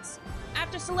once.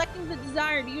 After selecting the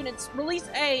desired units, release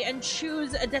A and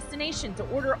choose a destination to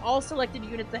order all selected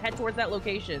units to head towards that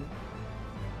location.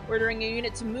 Ordering a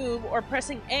unit to move or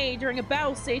pressing A during a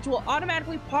battle stage will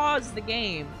automatically pause the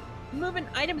game. Move and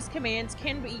items commands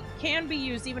can be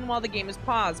used even while the game is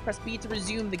paused. Press B to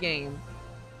resume the game.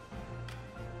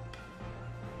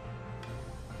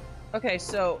 Okay,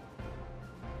 so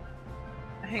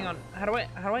hang on. How do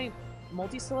I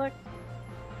multi-select?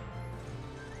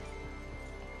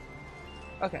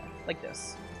 Okay, like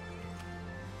this.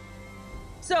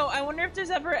 So, I wonder if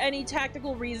there's ever any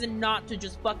tactical reason not to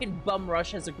just fucking bum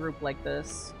rush as a group like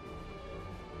this.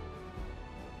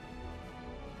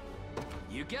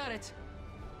 You got it.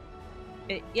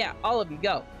 Yeah, all of you,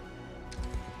 go.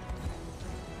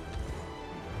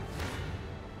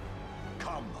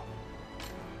 Come.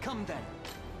 Come then.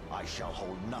 I shall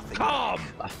hold nothing. Come!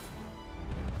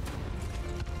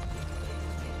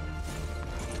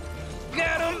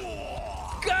 Get him!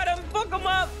 Got him! Fuck him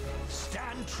up!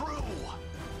 Stand true!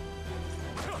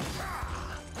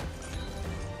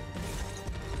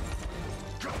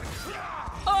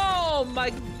 Oh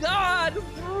my god!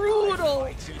 Brutal!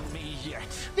 Me yet.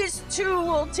 This too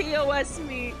will TOS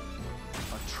me.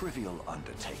 A trivial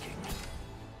undertaking.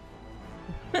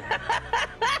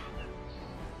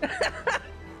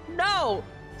 No!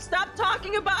 Stop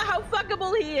talking about how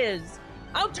fuckable he is!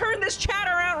 I'll turn this chat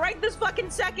around right this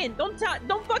fucking second!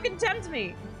 Don't fucking tempt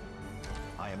me!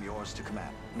 I am yours to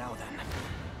command. Now then.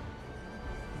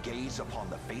 Gaze upon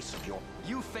the face of your...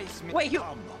 You face me. Wait,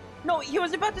 Come. No, he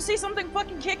was about to say something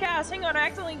fucking kick-ass. Hang on, I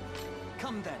accidentally...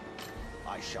 Come then.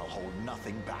 I shall hold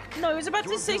nothing back. No, he was about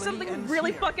to say something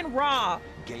really fucking raw.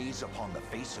 Gaze upon the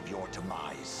face of your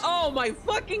demise. Oh my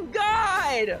fucking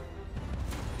god!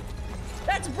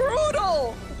 That's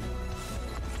brutal!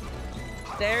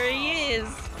 There he is.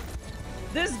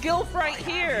 This gilf right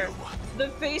here. The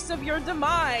face of your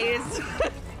demise.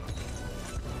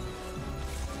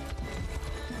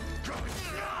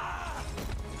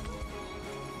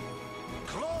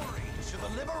 Glory to the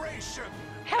liberation.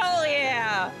 Hell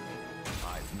yeah!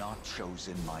 I've not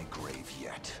chosen my grave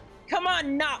yet. Come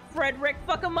on, not Frederick.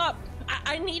 Fuck him up.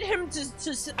 I need him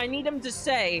to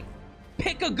say,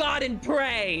 pick a god and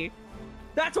pray.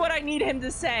 That's what I need him to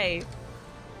say.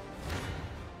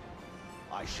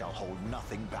 I shall hold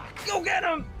nothing back. Go get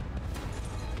him!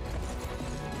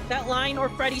 That line or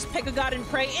Freddy's pick a god and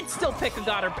pray, it's still pick a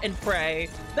god and pray.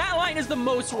 That line is the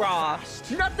most raw.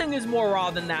 Nothing is more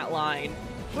raw than that line.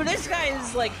 But this guy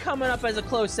is like coming up as a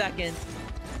close second.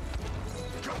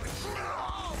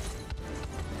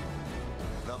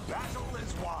 The battle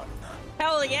is won.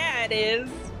 Hell yeah, it is.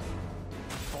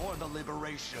 For the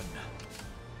liberation.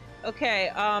 Okay,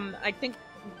 I think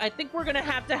we're gonna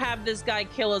have to have this guy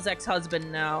kill his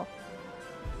ex-husband now.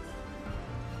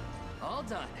 All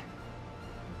done.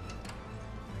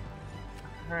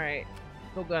 Alright,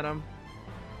 go get him.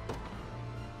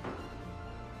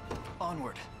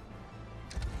 Onward.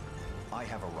 I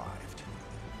have arrived.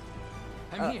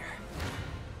 I'm here.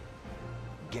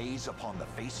 Gaze upon the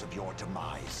face of your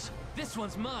demise. This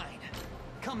one's mine.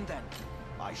 Come then.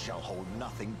 I shall hold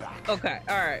nothing back. Okay,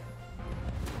 alright.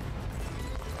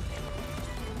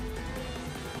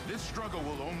 This struggle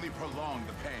will only prolong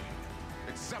the pain.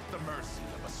 Accept the mercy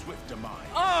of a swift demise.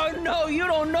 Oh no, you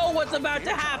don't know what's about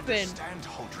to happen. Understand,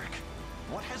 Holdrick.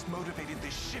 What has motivated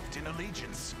this shift in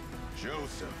allegiance?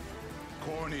 Joseph,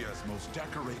 Cornea's most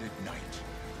decorated knight.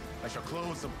 I shall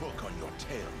close the book on your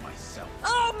tale myself.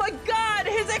 Oh my god,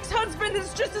 his ex-husband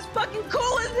is just as fucking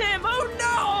cool as him. Oh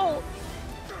no!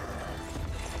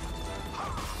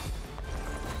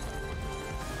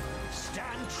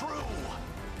 Stand true.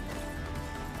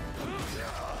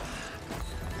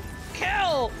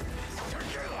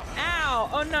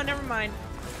 now. Oh no, never mind.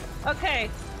 Okay.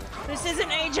 This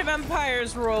isn't Age of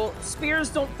Empires rule. Spears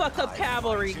don't fuck up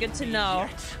cavalry. Good to know.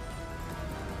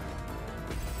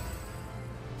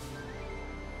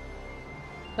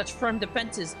 Such firm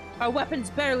defenses. Our weapons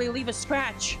barely leave a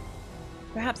scratch.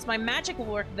 Perhaps my magic will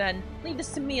work then. Leave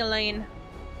this to me, Elaine.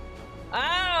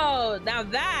 Oh, now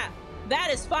that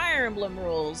is Fire Emblem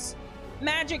rules.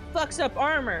 Magic fucks up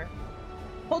armor.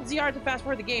 Hold ZR to fast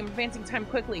forward the game, advancing time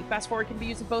quickly. Fast forward can be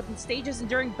used both in stages and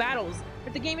during battles.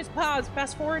 If the game is paused,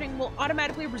 fast forwarding will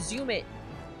automatically resume it.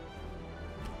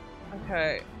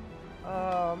 Okay.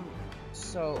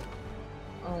 So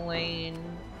Elaine,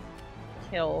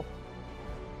 kill.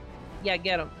 Yeah,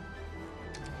 get him.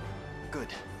 Good.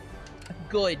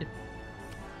 Good.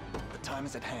 The time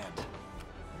is at hand.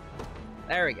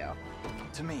 There we go.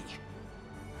 To me.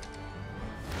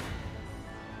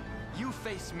 You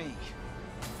face me.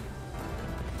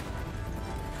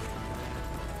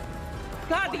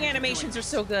 God, the animations are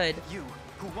so good. You,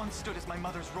 who once stood as my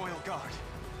mother's royal guard.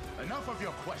 Enough of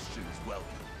your questions, Welp.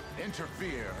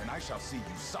 Interfere, and I shall see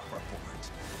you suffer for it.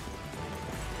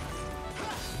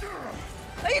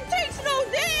 He takes no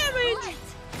damage!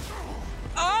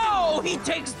 Oh, he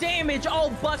takes damage, all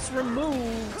butts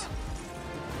removed.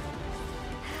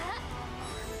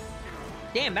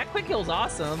 Damn, that quick kill's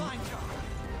awesome.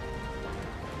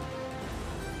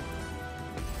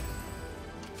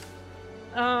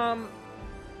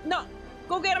 No,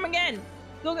 go get him again.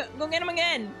 Go get him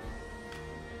again.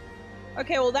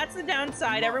 Okay, well that's the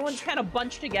downside. Everyone's kind of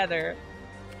bunched together.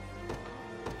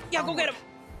 Yeah, go get him.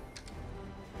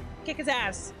 Kick his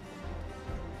ass.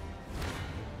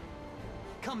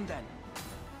 Come then.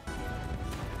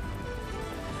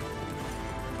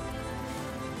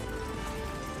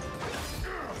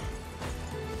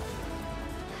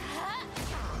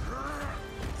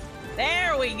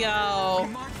 There we go.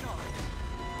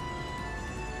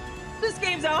 This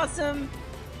game's awesome.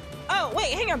 Oh,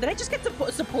 wait, hang on. Did I just get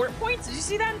support points? Did you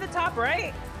see that in the top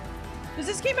right? Does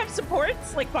this game have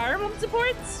supports? Like Fire Emblem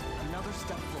supports? Another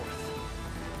step forward.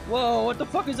 Whoa, what the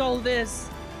fuck is all of this?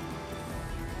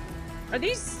 Are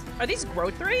these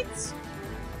growth rates?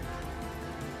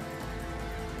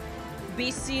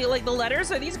 BC, like the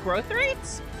letters, are these growth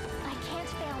rates? I can't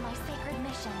fail my sacred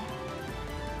mission.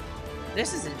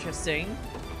 This is interesting.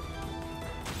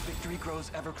 Victory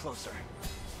grows ever closer.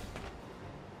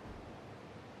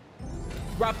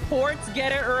 Reports,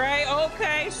 get it right?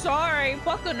 Okay, sorry.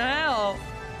 Fucking hell.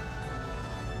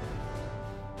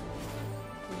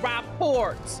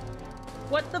 Reports.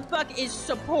 What the fuck is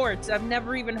supports? I've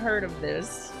never even heard of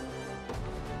this.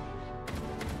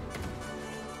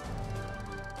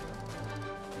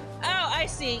 Oh, I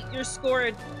see. Your score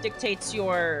dictates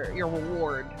your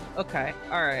reward. Okay,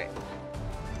 alright.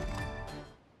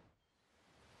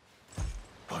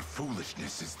 What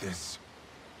foolishness is this?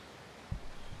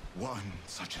 One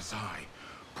such as I,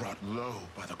 brought low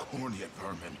by the cornea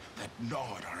vermin that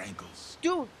gnawed our ankles.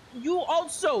 Dude, you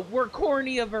also were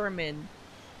cornea vermin.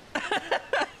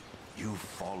 You've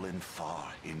fallen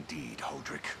far indeed,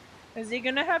 Hodrick. Is he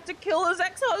gonna have to kill his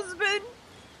ex-husband?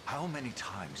 How many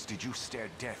times did you stare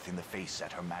death in the face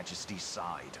at Her Majesty's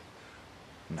side?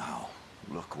 Now,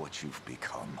 look what you've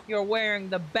become. You're wearing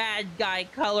the bad guy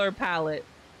color palette.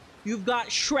 You've got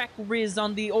Shrek Riz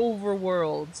on the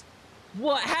overworld.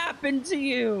 What happened to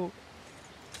you?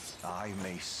 I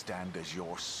may stand as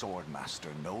your swordmaster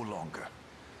no longer,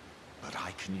 but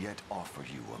I can yet offer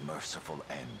you a merciful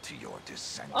end to your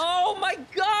descent. Oh my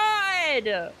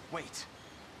god! Wait.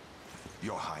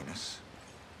 Your Highness.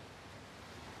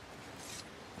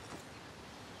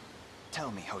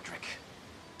 Tell me, Hodrick,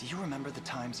 do you remember the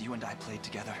times you and I played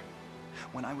together?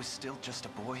 When I was still just a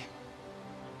boy?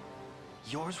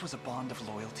 Yours was a bond of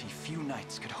loyalty few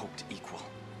knights could hope to equal.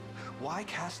 Why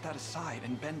cast that aside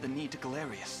and bend the knee to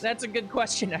Galerius? That's a good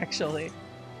question, actually.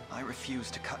 I refuse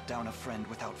to cut down a friend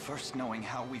without first knowing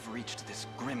how we've reached this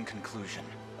grim conclusion.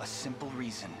 A simple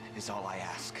reason is all I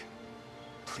ask.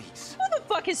 Please. Who the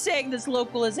fuck is saying this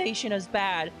localization is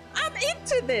bad? I'm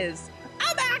into this!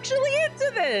 I'm actually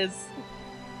into this!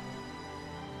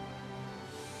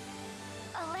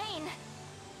 Elaine!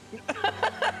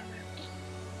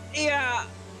 Yeah.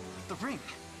 The ring.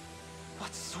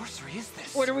 What sorcery is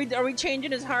this? What are we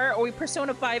changing his heart? Are we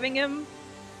Persona 5ing him?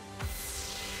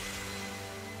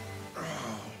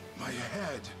 Oh, my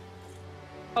head.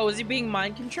 Oh, is he being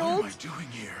mind controlled? What am I doing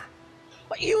here?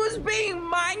 He was being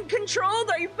mind controlled?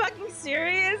 Are you fucking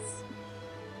serious?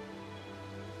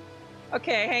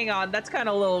 Okay, hang on. That's kind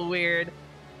of a little weird.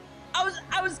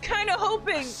 I was kind of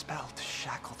hoping. A spell to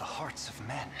shackle the hearts of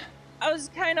men. I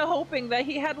was kind of hoping that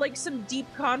he had like some deep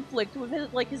conflict with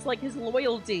his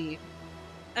loyalty.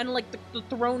 and like the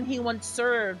throne he once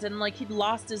served, and like he'd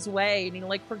lost his way, and he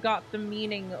like forgot the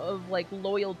meaning of like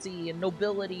loyalty and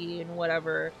nobility and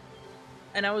whatever.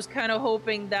 And I was kind of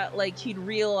hoping that like he'd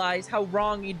realize how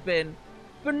wrong he'd been,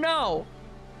 but no,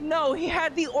 he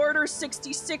had the Order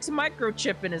 66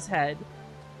 microchip in his head.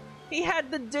 He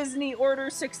had the Disney Order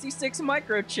 66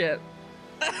 microchip.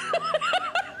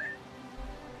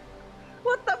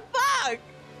 What the fuck?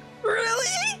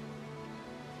 Really?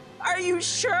 Are you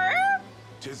sure?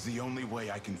 'Tis the only way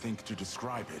I can think to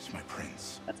describe it, my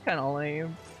prince. That's kind of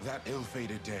lame. That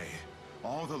ill-fated day,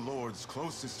 all the lords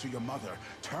closest to your mother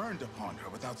turned upon her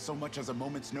without so much as a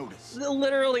moment's notice.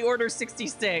 Literally Order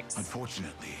 66.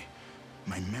 Unfortunately,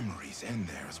 my memories end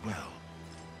there as well.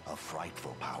 A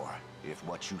frightful power, if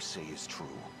what you say is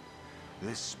true.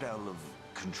 This spell of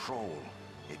control,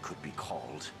 it could be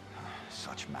called.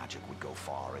 Such magic would go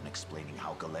far in explaining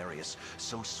how Galerius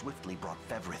so swiftly brought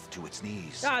Fevrith to its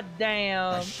knees. God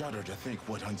damn. I shudder to think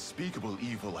what unspeakable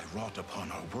evil I wrought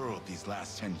upon our world these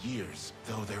last 10 years,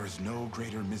 though there is no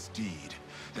greater misdeed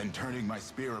than turning my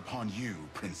spear upon you,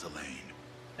 Prince Elaine.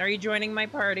 Are you joining my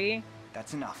party?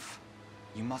 That's enough.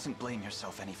 You mustn't blame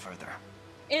yourself any further.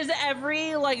 Is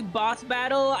every, like, boss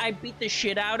battle I beat the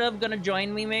shit out of gonna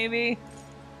join me, maybe?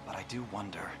 But I do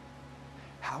wonder,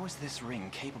 how is this ring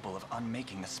capable of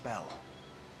unmaking the spell?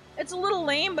 It's a little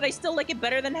lame, but I still like it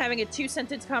better than having a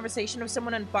 2-sentence conversation with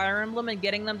someone on Fire Emblem and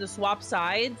getting them to swap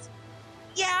sides.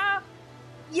 Yeah,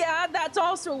 that's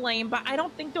also lame, but I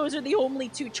don't think those are the only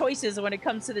two choices when it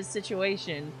comes to this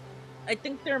situation. I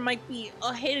think there might be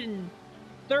a hidden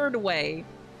third way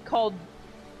called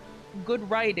good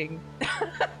writing.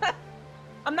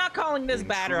 I'm not calling this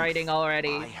bad writing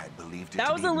already. I had believed it that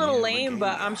to was be a little mere lame, but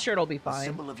regalia, I'm sure it'll be a fine.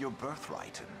 symbol of your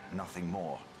birthright and nothing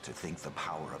more. To think the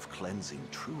power of cleansing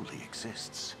truly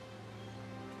exists.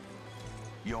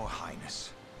 Your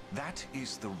Highness, that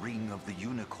is the ring of the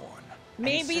unicorn.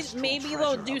 Maybe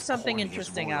they'll do something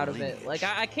interesting out of it. Like,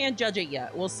 I can't judge it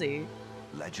yet. We'll see.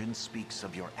 Legend speaks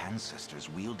of your ancestors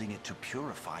wielding it to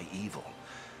purify evil,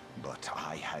 but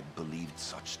I had believed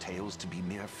such tales to be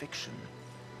mere fiction.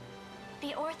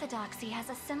 The Orthodoxy has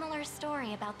a similar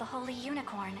story about the Holy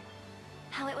Unicorn.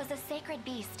 How it was a sacred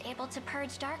beast able to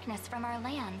purge darkness from our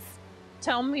lands.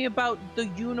 Tell me about the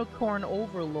Unicorn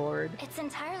Overlord. It's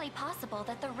entirely possible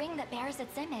that the ring that bears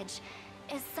its image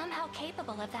is somehow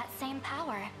capable of that same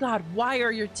power. God, why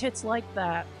are your tits like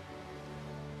that?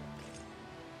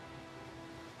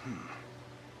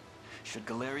 Should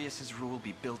Galerius's rule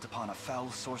be built upon a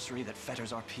foul sorcery that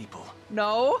fetters our people?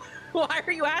 No? Why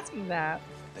are you asking that?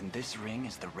 Then this ring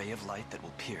is the ray of light that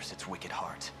will pierce its wicked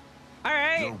heart.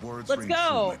 Alright, Your words let's ring go.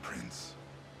 true, my prince.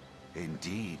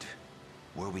 Indeed.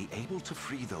 Were we able to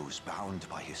free those bound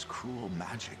by his cruel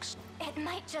magics? It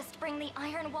might just bring the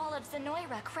iron wall of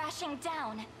TiraLyra crashing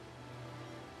down.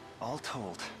 All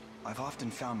told, I've often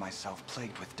found myself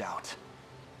plagued with doubt.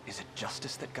 Is it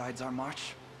justice that guides our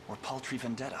march, or paltry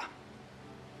vendetta?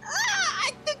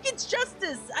 I think it's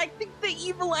justice. I think the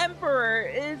evil emperor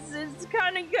is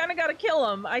kind of gotta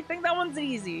kill him. I think that one's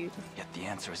easy. Yet the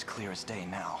answer is clear as day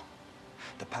now.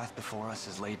 The path before us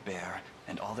is laid bare,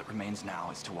 and all that remains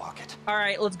now is to walk it. All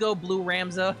right, let's go, Blue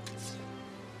Ramza.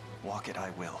 Walk it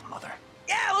I will, Mother.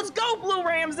 Yeah, let's go, Blue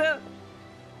Ramza.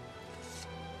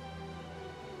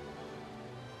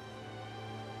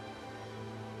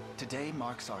 Today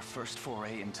marks our first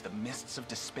foray into the mists of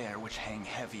despair which hang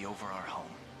heavy over our home.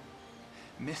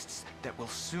 Mists that will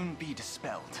soon be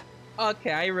dispelled.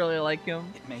 Okay, I really like him.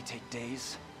 It may take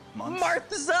days, months,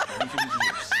 Martha! or even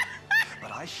years,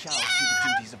 but I shall see the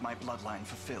duties of my bloodline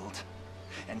fulfilled,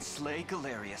 and slay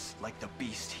Galerius like the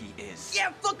beast he is.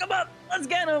 Yeah, fuck him up! Let's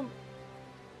get him!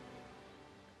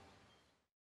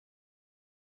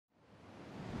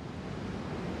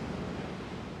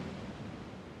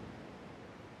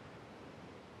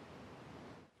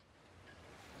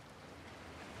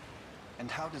 And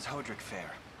how does Hodrick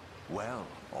fare? Well,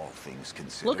 all things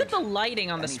considered. Look at the lighting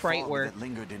on the any sprite fog work. that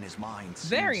lingered in his mind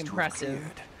Very seems to impressive. have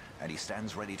cleared, and he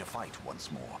stands ready to fight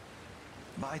once more.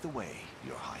 By the way,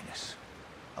 Your Highness,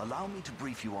 allow me to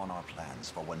brief you on our plans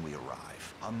for when we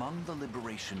arrive. Among the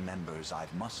Liberation members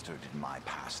I've mustered in my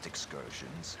past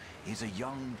excursions is a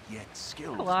young yet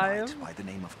skilled knight by the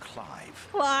name of Clive.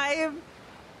 Clive?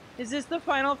 Is this the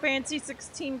Final Fantasy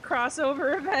 16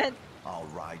 crossover event? I'll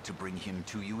ride to bring him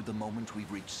to you the moment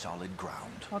we've reached solid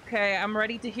ground. Okay, I'm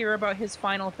ready to hear about his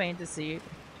Final Fantasy.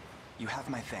 You have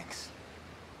my thanks.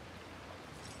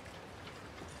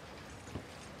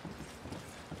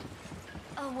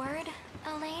 A word,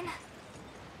 Elaine?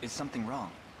 Is something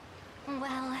wrong?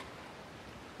 Well...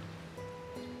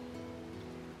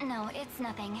 no, it's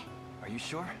nothing. Are you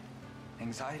sure?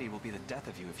 Anxiety will be the death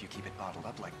of you if you keep it bottled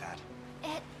up like that.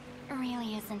 It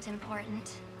really isn't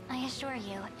important. I assure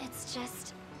you, it's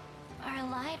just... our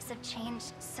lives have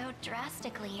changed so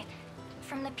drastically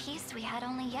from the peace we had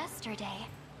only yesterday.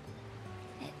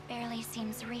 It barely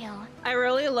seems real. I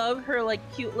really love her, like,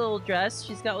 cute little dress.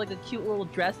 She's got, like, a cute little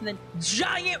dress and then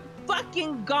giant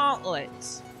fucking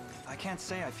gauntlets! I can't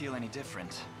say I feel any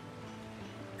different.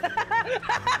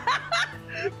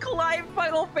 Clive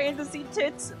Final Fantasy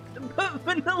tits, but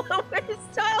vanilla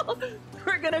style.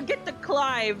 We're gonna get to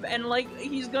Clive, and, like,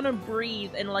 he's gonna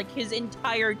breathe, and, like, his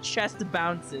entire chest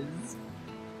bounces.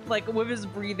 Like, with his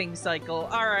breathing cycle.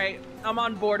 Alright, I'm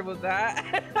on board with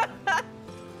that.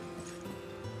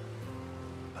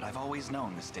 But I've always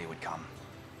known this day would come.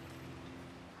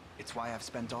 It's why I've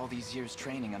spent all these years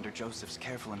training under Joseph's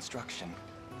careful instruction.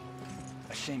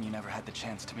 A shame you never had the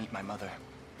chance to meet my mother.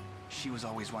 She was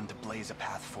always one to blaze a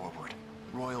path forward,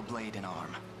 royal blade in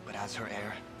arm. But as her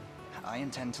heir, I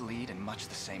intend to lead in much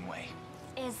the same way.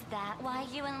 Is that why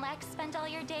you and Lex spent all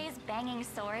your days banging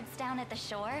swords down at the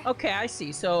shore? Okay, I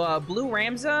see. So, Blue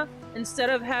Ramza, instead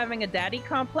of having a daddy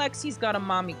complex, he's got a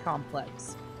mommy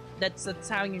complex. That's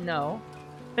how you know.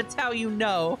 That's how you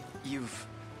know. You've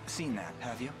seen that,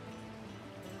 have you?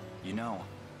 You know,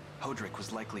 Hodrick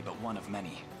was likely but one of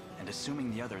many, and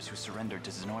assuming the others who surrendered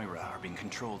to Zenoira are being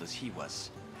controlled as he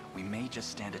was, we may just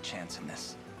stand a chance in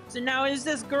this. So now is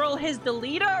this girl his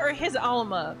Delita or his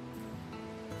Alma?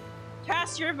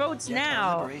 Cast your votes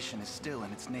now. Our liberation is still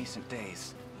in its nascent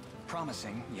days.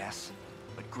 Promising, yes,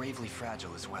 but gravely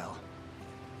fragile as well.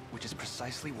 Which is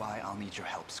precisely why I'll need your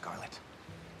help, Scarlet.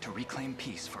 To reclaim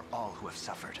peace for all who have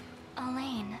suffered.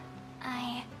 Elaine,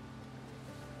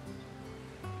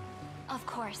 Of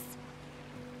course.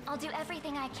 I'll do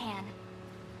everything I can.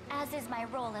 As is my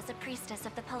role as a priestess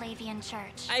of the Palavian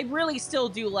Church. I really still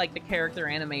do like the character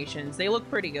animations. They look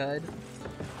pretty good.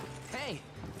 Hey,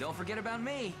 don't forget about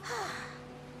me.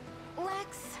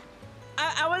 Lex?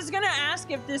 I was gonna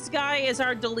ask if this guy is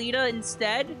our Delita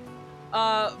instead,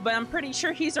 but I'm pretty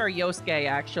sure he's our Yosuke,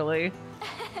 actually.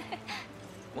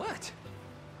 What?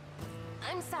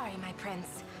 I'm sorry, my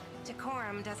prince.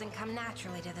 Decorum doesn't come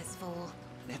naturally to this fool.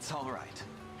 It's all right.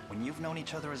 When you've known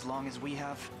each other as long as we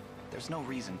have, there's no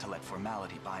reason to let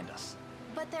formality bind us.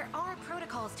 But there are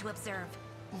protocols to observe.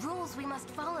 Rules we must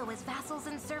follow as vassals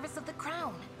in service of the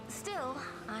crown. Still,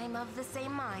 I'm of the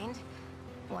same mind.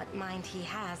 What mind he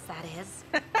has, that is.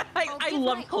 I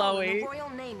love Chloe. In the royal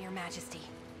name, Your Majesty.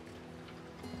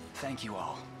 Thank you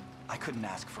all. I couldn't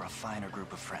ask for a finer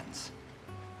group of friends.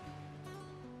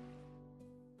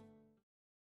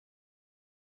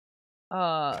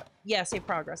 Yeah, save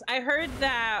progress. I heard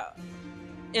that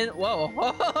whoa,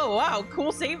 wow,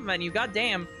 cool save menu,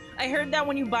 goddamn. I heard that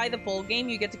when you buy the full game,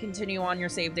 you get to continue on your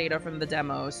save data from the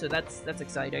demo, so that's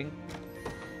exciting.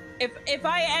 If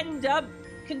I end up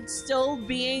still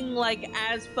being, like,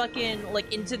 as fucking,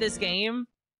 like, into this game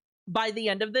by the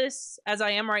end of this, as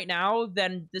I am right now,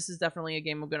 then this is definitely a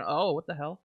game I'm gonna... Oh, what the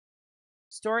hell?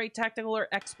 Story, tactical, or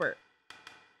expert?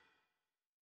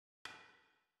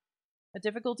 A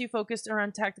difficulty focused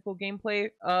around tactical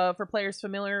gameplay for players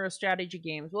familiar with strategy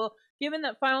games. Well, given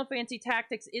that Final Fantasy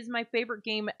Tactics is my favorite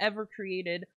game ever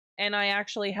created, and I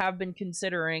actually have been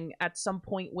considering at some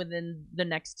point within the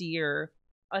next year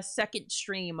a second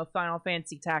stream of Final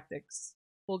Fantasy Tactics,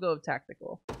 we'll go with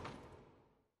tactical.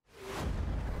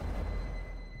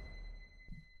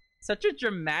 Such a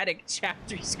dramatic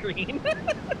chapter screen.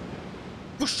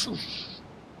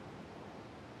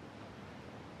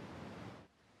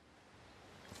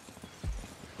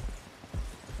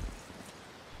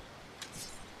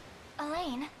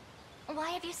 Elaine, why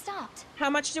have you stopped? How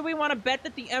much do we want to bet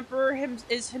that the Emperor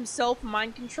is himself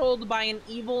mind-controlled by an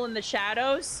evil in the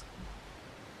shadows?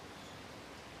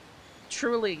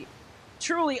 Truly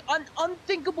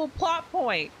unthinkable plot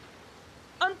point.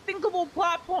 Unthinkable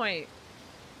plot point.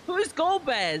 Who's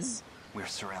Golbez? We're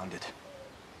surrounded.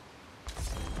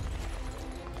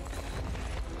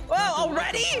 Whoa,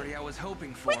 already? I was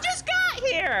hoping for. We just got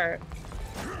here.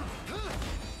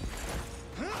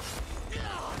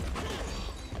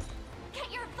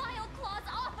 Get your vile claws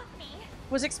off of me!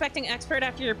 Was expecting expert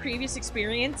after your previous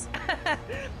experience?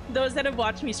 Those that have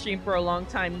watched me stream for a long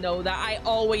time know that I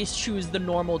always choose the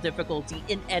normal difficulty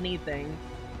in anything.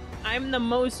 I'm the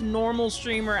most normal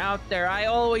streamer out there. I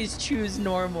always choose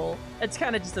normal. It's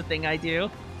kind of just a thing I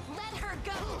do. Let her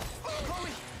go!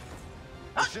 Chloe!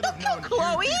 I should have known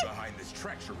Chloe? you'd be behind this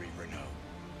treachery, Renault.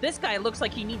 This guy looks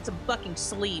like he needs some fucking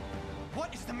sleep.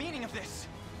 What is the meaning of this?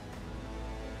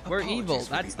 We're evil, Apologies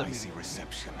for that's the icy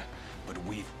reception, but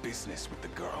we've business with the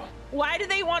girl. Why do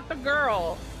they want the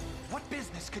girl? What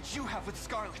business could you have with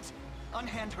Scarlet?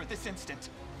 Unhand her this instant.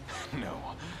 No,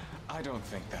 I don't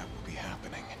think that will be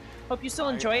happening. Hope you still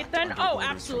enjoy it then. Oh,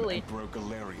 absolutely.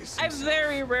 I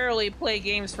very rarely play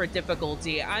games for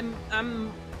difficulty.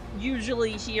 I'm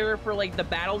usually here for like the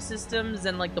battle systems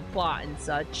and like the plot and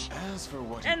such. As for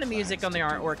what and the music on the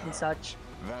artwork and such.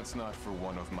 That's not for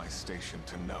one of my station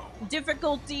to know.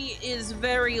 Difficulty is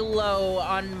very low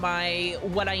on my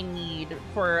what I need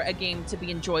for a game to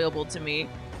be enjoyable to me.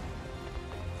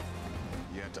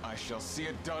 Yet I shall see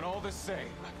it done all the same.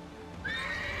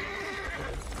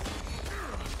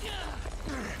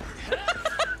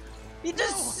 He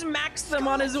just smacks them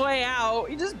on his way out.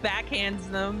 He just backhands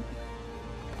them.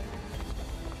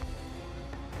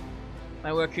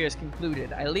 My work here is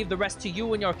concluded. I leave the rest to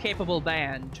you and your capable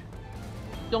band.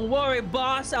 Don't worry,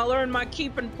 boss. I'll earn my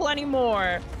keep and plenty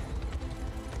more.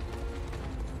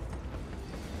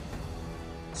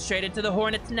 Straight into the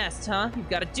hornet's nest, huh? You've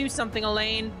got to do something,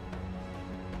 Elaine.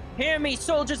 Hear me,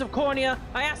 soldiers of Cornea.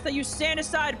 I ask that you stand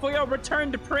aside for your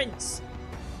return to Prince.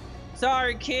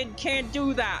 Sorry, kid. Can't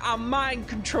do that. I'm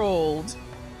mind-controlled.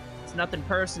 It's nothing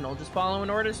personal. Just following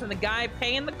orders from the guy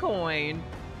paying the coin.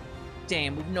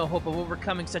 Damn, we've no hope of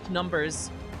overcoming such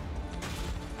numbers.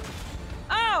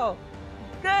 Oh!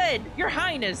 Good! Your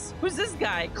Highness! Who's this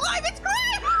guy? Clive, it's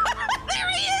Clive! There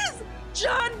he is!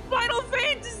 John Final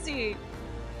Fantasy!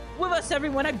 With us,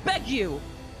 everyone, I beg you!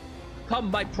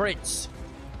 Come, my prince!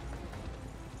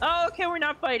 Oh, okay, we're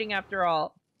not fighting after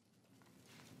all.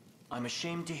 I'm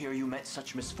ashamed to hear you met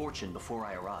such misfortune before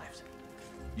I arrived.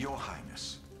 Your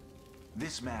Highness,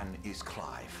 this man is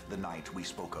Clive, the knight we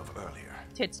spoke of earlier.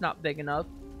 Tit's not big enough.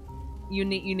 You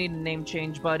need a name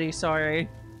change, buddy. Sorry.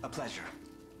 A pleasure.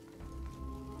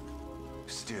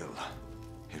 Still,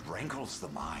 it rankles the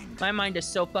mind. My mind is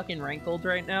so fucking rankled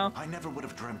right now. I never would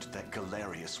have dreamt that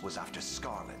Galerius was after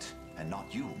Scarlet, and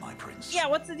not you, my prince. Yeah,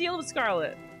 what's the deal with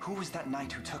Scarlet? Who was that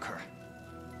knight who took her?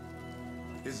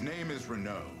 His name is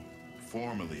Renaud,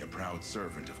 formerly a proud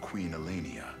servant of Queen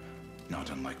Elenia, not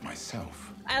unlike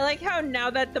myself. I like how now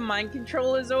that the mind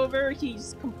control is over,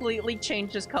 he's completely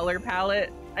changed his color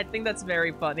palette. I think that's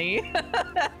very funny.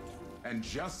 And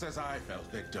just as I fell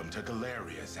victim to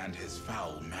Galerius and his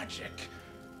foul magic,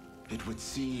 it would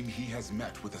seem he has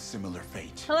met with a similar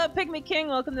fate. Hello, Pygmy King.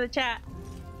 Welcome to the chat.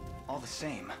 All the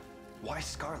same, why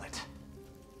Scarlet?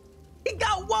 He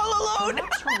got Wool alone!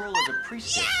 Perhaps her role as a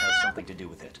priestess has something to do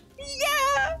with it.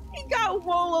 Yeah! He got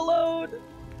Wool alone!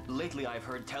 Lately, I've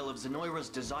heard tell of Zenoira's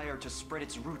desire to spread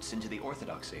its roots into the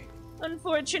Orthodoxy.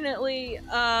 Unfortunately,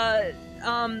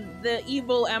 the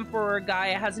evil Emperor guy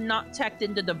has not teched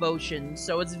into devotion,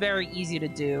 so it's very easy to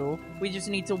do. We just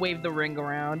need to wave the ring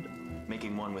around.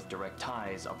 Making one with direct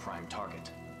ties a prime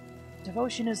target.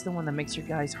 Devotion is the one that makes your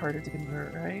guys harder to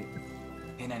convert, right?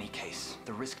 In any case,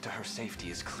 the risk to her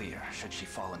safety is clear should she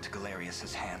fall into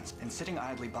Galerius's hands, and sitting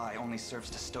idly by only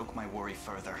serves to stoke my worry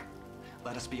further.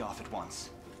 Let us be off at once.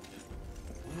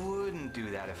 Wouldn't do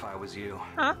that if I was you.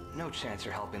 Huh? No chance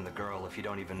you're helping the girl if you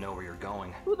don't even know where you're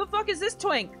going. Who the fuck is this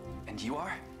twink? And you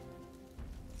are?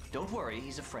 Don't worry,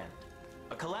 he's a friend.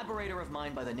 A collaborator of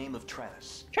mine by the name of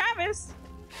Travis. Travis?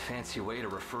 Fancy way to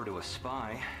refer to a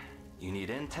spy. You need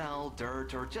intel,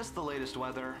 dirt, or just the latest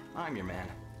weather, I'm your man.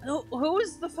 Who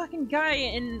was the fucking guy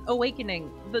in Awakening?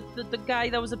 The guy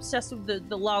that was obsessed with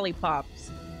the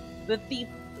lollipops. The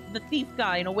thief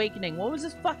guy in Awakening. What was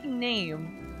his fucking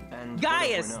name? And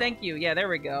Gaius, thank you. Yeah, there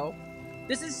we go.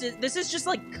 This is just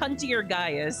like cuntier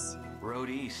Gaius. Road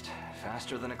east,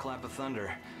 faster than a clap of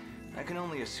thunder. I can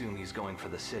only assume he's going for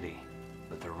the city.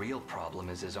 But the real problem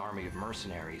is his army of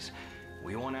mercenaries.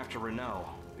 We went after Renaud.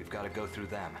 We've got to go through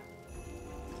them.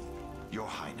 Your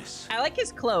Highness. I like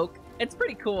his cloak. It's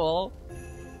pretty cool.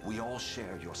 We all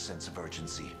share your sense of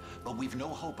urgency, but we've no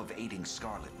hope of aiding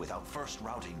Scarlet without first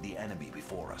routing the enemy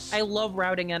before us. I love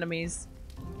routing enemies.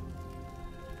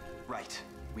 Right.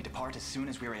 We depart as soon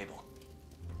as we're able.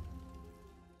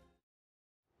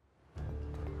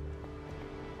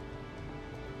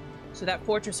 So that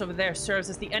fortress over there serves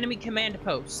as the enemy command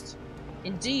post.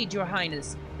 Indeed, Your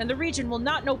Highness, and the region will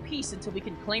not know peace until we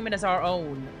can claim it as our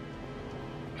own.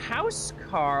 House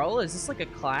Carl? Is this like a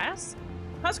class?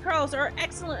 House Carls are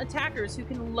excellent attackers who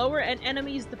can lower an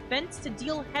enemy's defense to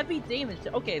deal heavy damage.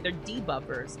 Okay, they're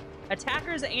debuffers.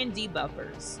 Attackers and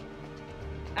debuffers.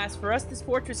 As for us, this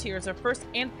fortress here is our first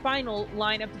and final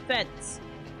line of defense.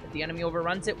 If the enemy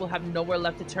overruns it, we'll have nowhere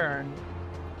left to turn.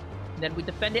 Then we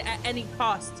defend it at any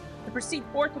cost and proceed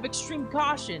forth with extreme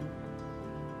caution.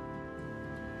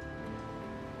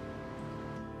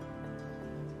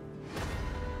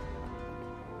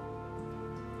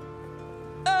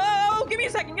 Oh, give me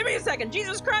a second,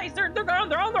 Jesus Christ, they're on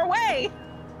their way!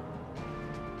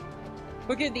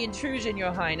 Forgive the intrusion,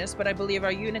 Your Highness, but I believe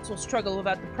our units will struggle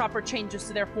without the proper changes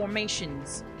to their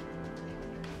formations.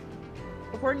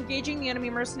 Before engaging the enemy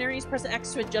mercenaries, press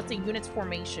X to adjust a unit's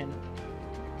formation.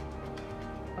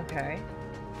 Okay.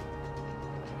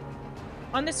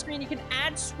 On this screen, you can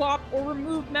add, swap, or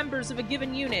remove members of a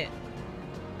given unit.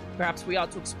 Perhaps we ought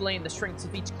to explain the strengths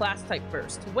of each class type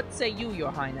first. What say you,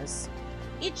 Your Highness?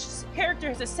 Each character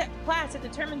has a set class that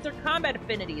determines their combat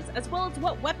affinities, as well as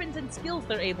what weapons and skills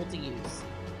they're able to use.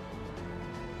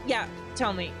 Yeah,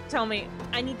 tell me.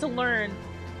 I need to learn.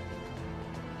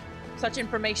 Such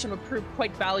information would prove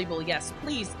quite valuable, yes.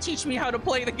 Please, teach me how to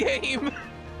play the game.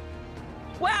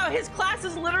 Wow, his class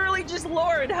is literally just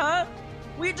Lord, huh?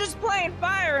 We're just playing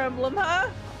Fire Emblem,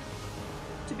 huh?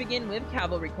 To begin with,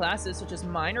 cavalry classes such as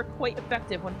mine are quite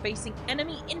effective when facing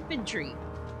enemy infantry.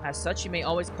 As such, you may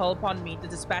always call upon me to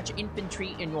dispatch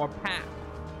infantry in your path.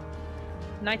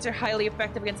 Knights are highly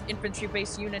effective against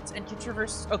infantry-based units and can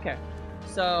traverse... Okay,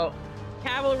 so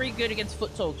cavalry good against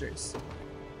foot soldiers.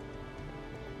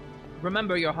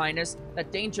 Remember, Your Highness,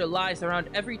 that danger lies around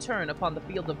every turn upon the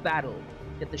field of battle.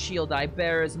 Yet the shield I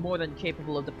bear is more than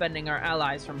capable of defending our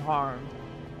allies from harm.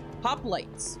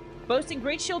 Hoplites. Boasting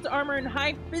great shield armor and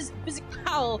high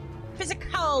physical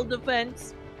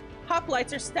defense,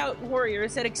 hoplites are stout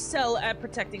warriors that excel at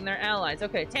protecting their allies.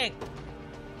 Okay, tank.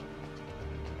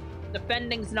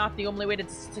 Defending's not the only way to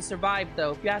survive,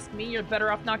 though. If you ask me, you're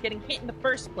better off not getting hit in the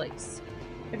first place.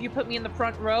 If you put me in the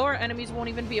front row, our enemies won't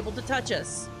even be able to touch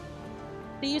us.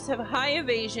 Thieves have high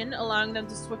evasion, allowing them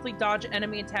to swiftly dodge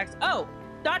enemy attacks. Oh!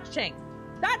 Dodge tank!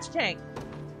 Dodge tank!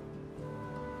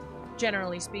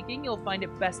 Generally speaking, you'll find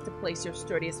it best to place your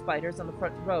sturdiest fighters on the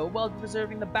front row while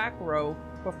reserving the back row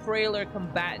for frailer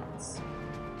combatants.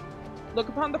 Look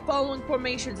upon the following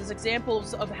formations as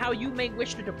examples of how you may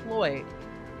wish to deploy.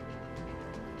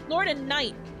 Lord and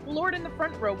Knight. The Lord in the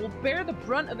front row will bear the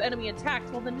brunt of enemy attacks,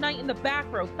 while the Knight in the back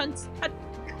row cuts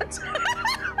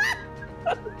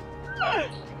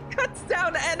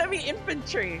down enemy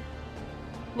infantry.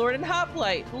 Lord and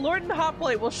Hoplite. The Lord and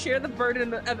Hoplite will share the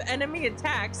burden of enemy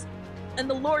attacks, and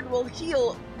the Lord will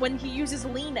heal when he uses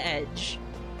Lean Edge.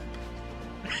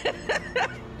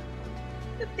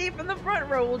 The Thief in the front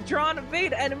row will draw and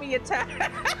evade enemy attack.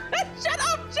 Shut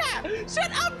up, chat!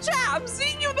 Shut up, chat! I'm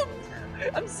seeing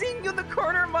you in the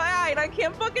corner of my eye, and I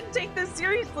can't fucking take this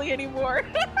seriously anymore.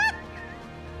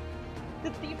 The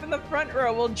Thief in the front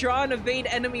row will draw and evade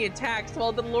enemy attacks,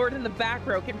 while the Lord in the back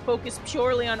row can focus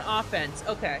purely on offense.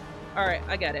 Okay. Alright,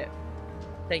 I get it.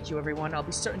 Thank you, everyone. I'll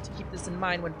be certain to keep this in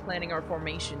mind when planning our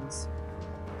formations.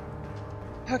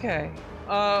 Okay.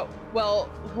 Well,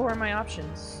 who are my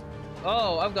options?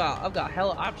 Oh, I've got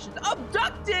hella options.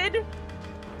 Abducted!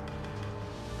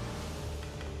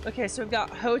 Okay, so we've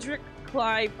got Hodrick,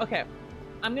 Clive. Okay.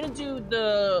 I'm gonna do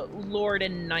the Lord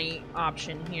and Knight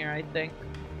option here, I think.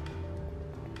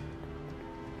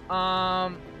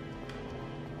 I'm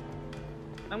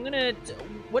gonna...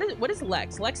 What is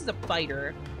Lex? Lex is a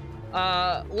fighter.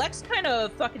 Lex kind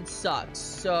of fucking sucks,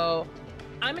 so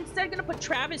I'm instead gonna put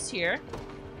Travis here.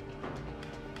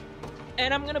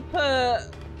 And I'm gonna put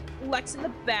Lex in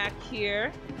the back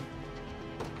here.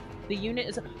 The unit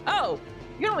is... Oh!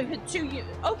 You can only put 2 units.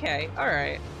 Okay,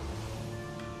 alright.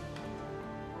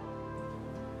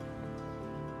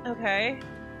 Okay.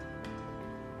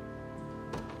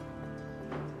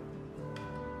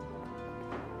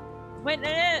 Wait,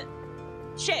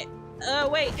 shit.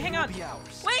 Wait, hang on. Wait,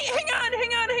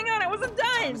 hang on. I wasn't done.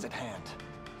 Time is at hand.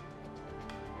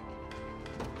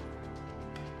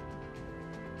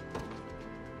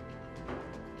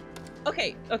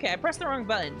 Okay, I pressed the wrong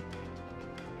button.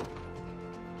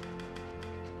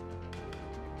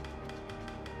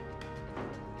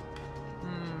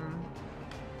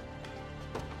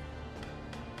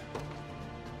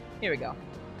 Here we go.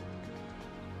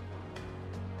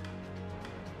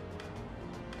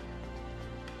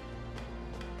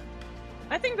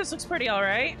 I think this looks pretty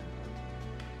alright.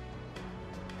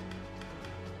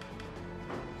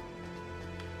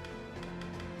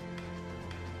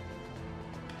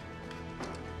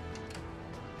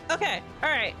 Okay,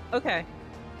 alright, okay.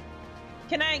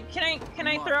 Can I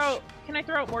throw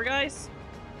out more guys?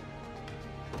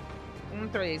 I'm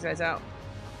gonna throw these guys out.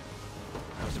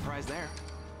 No surprise there.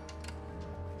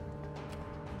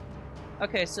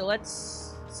 Okay, so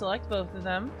let's select both of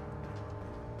them.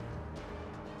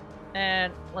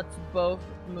 And let's both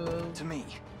move. To me.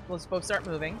 Let's both start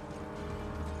moving.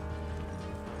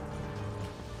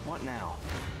 What now?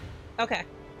 Okay.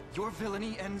 Your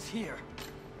villainy ends here.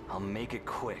 I'll make it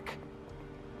quick.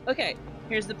 Okay,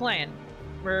 here's the plan.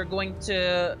 We're going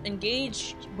to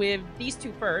engage with these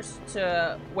two first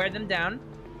to wear them down.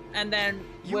 and then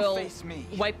You we'll face me.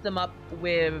 wipe them up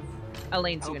with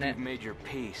Elaine's Hope unit. you've made your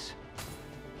peace.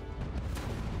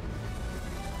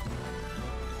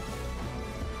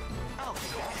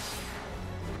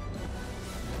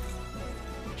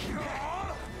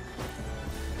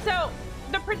 So,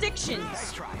 the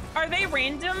predictions, are they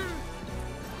random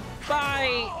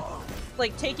by,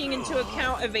 like, taking into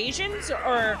account evasions,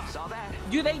 or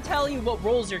do they tell you what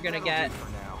rolls you're gonna get?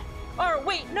 Or,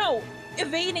 wait, no,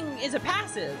 evading is a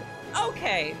passive.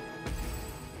 Okay.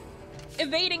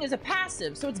 Evading is a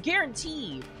passive, so it's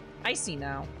guaranteed. I see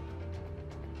now.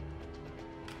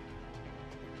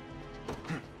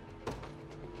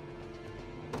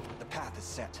 The path is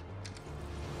set.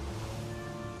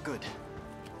 Good.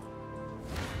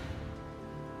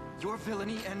 Your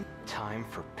villainy and time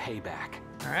for payback.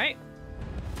 All right.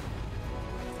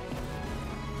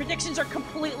 Predictions are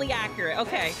completely accurate.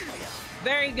 Okay.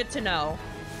 Very good to know.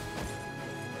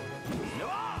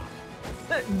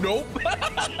 Nope.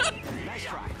 Nice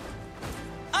try.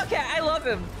 Okay, I love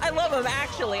him. I love him,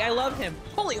 actually. I love him.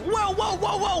 Holy, whoa, whoa,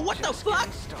 whoa, whoa. What the fuck?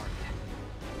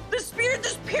 The spear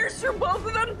just pierced through both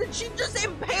of them? Did she just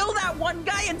impale that one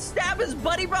guy and stab his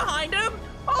buddy behind him?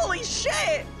 Holy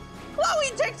shit!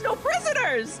 Chloe takes no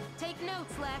prisoners! Take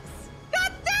notes, Lex.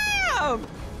 God damn!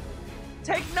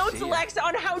 Take notes, Lex,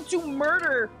 on how to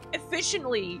murder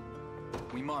efficiently.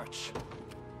 We march.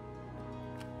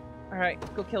 All right,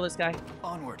 go kill this guy.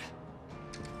 Onward.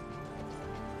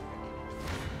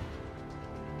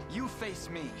 You face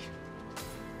me.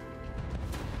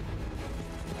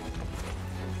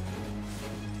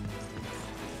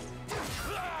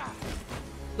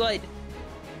 Good.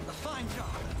 A fine job.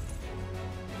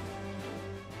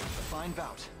 A fine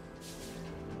bout.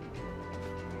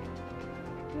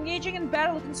 Engaging in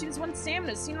battle consumes 1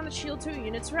 stamina, seen on the shield 2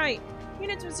 units right.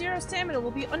 Units with 0 stamina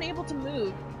will be unable to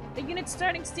move. The unit's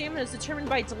starting stamina is determined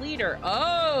by its leader.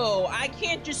 Oh, I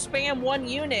can't just spam 1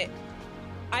 unit.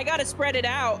 I gotta spread it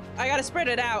out.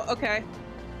 Okay.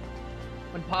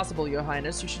 When possible, Your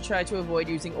Highness, you should try to avoid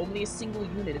using only a single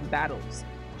unit in battles.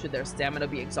 Should their stamina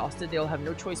be exhausted, they'll have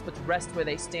no choice but to rest where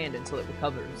they stand until it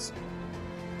recovers.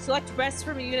 Select Rest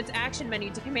from a unit's action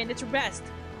menu to command it to rest.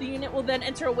 The unit will then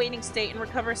enter a waiting state and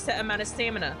recover a set amount of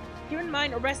stamina. Keep in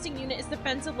mind, a resting unit is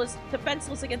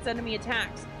defenseless against enemy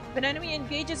attacks. If an enemy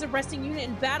engages a resting unit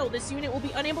in battle, this unit will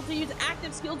be unable to use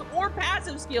active skills or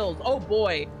passive skills. Oh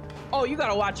boy. Oh, you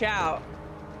gotta watch out.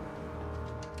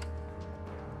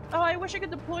 Oh, I wish I could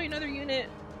deploy another unit,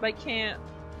 but I can't.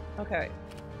 Okay.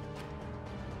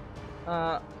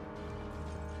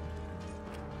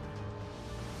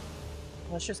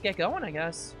 Let's just get going, I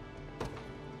guess.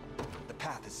 The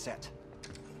path is set.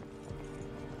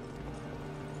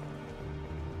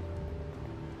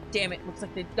 Damn it, looks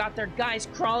like they've got their guys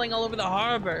crawling all over the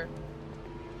harbor.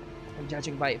 And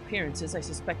judging by appearances, I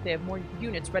suspect they have more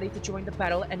units ready to join the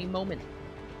battle at any moment.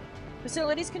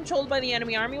 Facilities controlled by the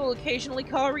enemy army will occasionally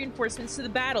call reinforcements to the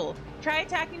battle. Try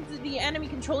attacking the enemy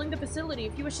controlling the facility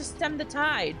if you wish to stem the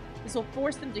tide. This will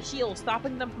force them to heal,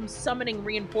 stopping them from summoning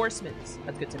reinforcements.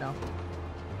 That's good to know.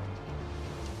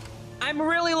 I'm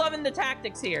really loving the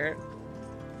tactics here.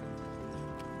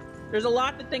 There's a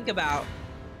lot to think about.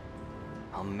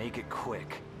 I'll make it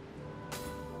quick.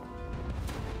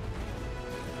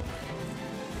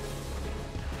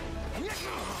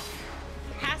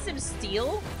 Passive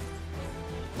steal?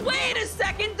 Wait a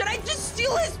second, did I just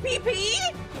steal his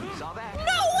PPE? Saw that?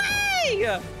 No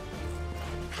way!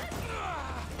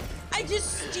 I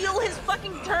just steal his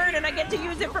fucking turn and I get to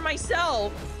use it for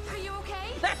myself. Are you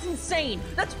okay? That's insane.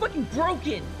 That's fucking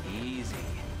broken. Easy.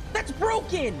 That's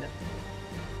broken.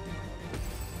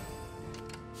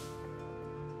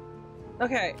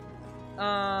 Okay.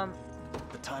 The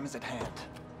time is at hand.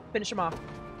 Finish him off.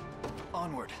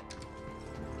 Onward.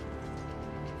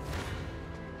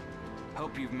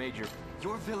 Hope you've made your...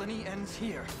 Your villainy ends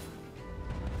here.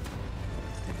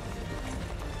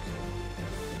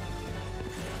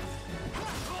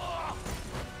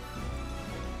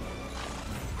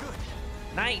 Good.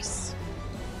 Nice.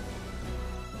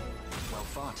 Well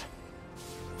fought.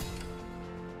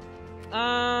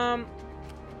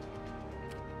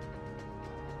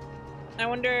 I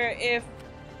wonder if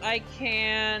I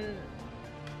can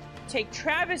take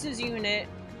Travis's unit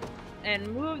and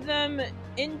move them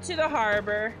into the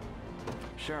harbor.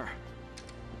 Sure.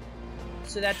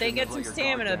 So that they get some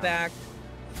stamina back.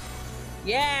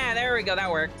 Yeah, there we go.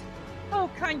 That worked. Oh,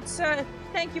 kind sir,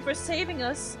 thank you for saving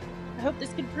us. I hope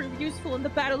this can prove useful in the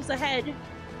battles ahead.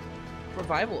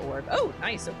 Revival orb. Oh,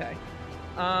 nice. Okay.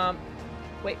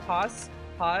 Wait. Pause.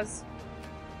 Pause.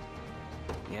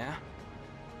 Yeah?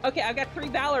 Okay, I've got 3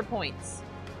 valor points.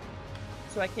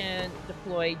 So I can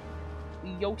deploy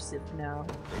Joseph now.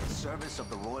 In service of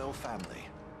the royal family.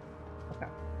 Okay.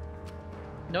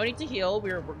 No need to heal.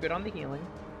 We're good on the healing.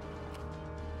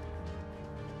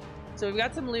 So we've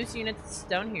got some loose units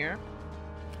down here.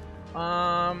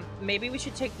 Maybe we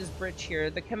should take this bridge here.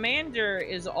 The commander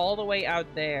is all the way out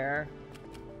there.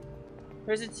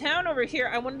 There's a town over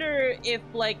here. I wonder if,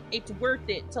 like, it's worth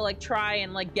it to, like, try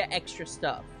and, like, get extra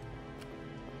stuff.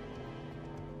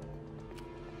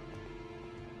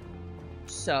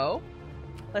 So,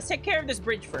 let's take care of this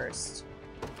bridge first.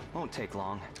 Won't take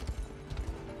long.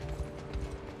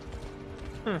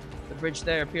 The bridge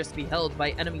there appears to be held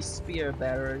by enemy spear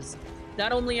bearers.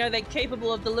 Not only are they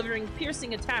capable of delivering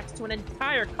piercing attacks to an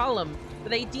entire column,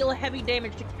 but they deal heavy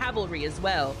damage to cavalry as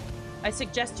well. I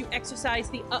suggest you exercise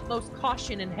the utmost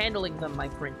caution in handling them, my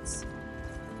prince.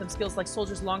 Some skills like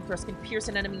Soldier's Long Thrust can pierce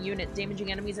an enemy unit,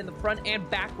 damaging enemies in the front and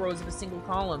back rows of a single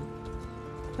column.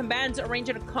 Combatants arranged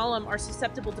in a column are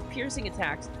susceptible to piercing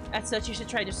attacks. As such, you should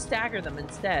try to stagger them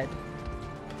instead.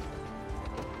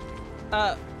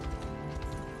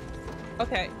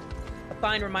 Okay. A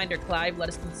fine reminder, Clive. Let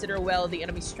us consider well the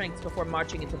enemy's strengths before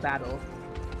marching into battle.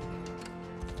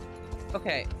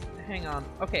 Okay, hang on.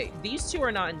 Okay, these two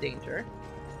are not in danger.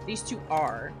 These two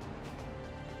are.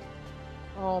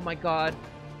 Oh my god.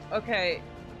 Okay,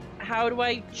 how do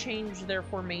I change their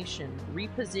formation?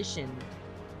 Reposition.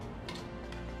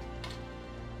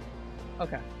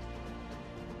 Okay.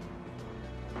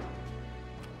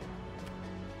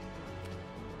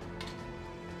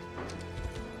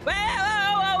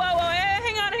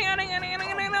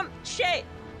 Hang on. Shit!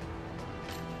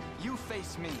 You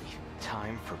face me.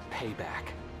 Time for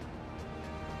payback.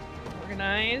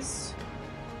 Organize.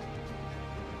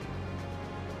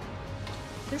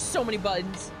 There's so many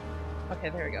buttons. Okay,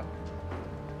 there we go.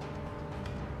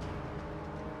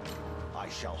 I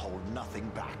shall hold nothing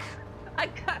back. I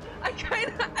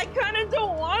kind of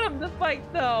don't want him to fight,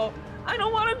 though. I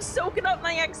don't want him soaking up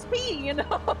my XP, you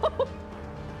know?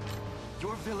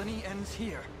 Your villainy ends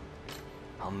here.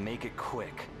 I'll make it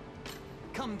quick.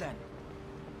 Come then.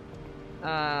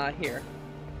 Here.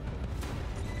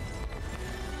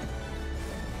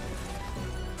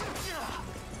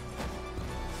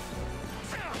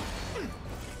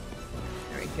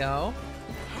 There we go.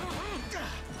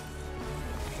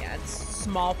 Yeah, it's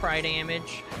small fry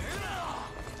damage.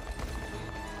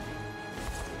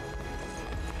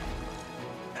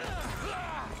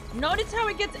 Notice how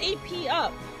it gets AP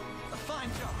up. A fine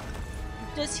job.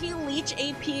 Does he leech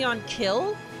AP on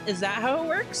kill? Is that how it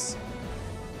works?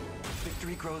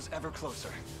 Victory grows ever closer.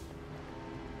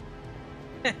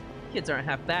 Kids aren't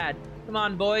half bad. Come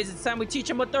on, boys. It's time we teach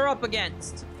them what they're up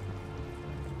against.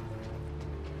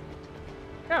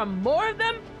 There are more of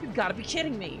them? You've got to be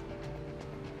kidding me.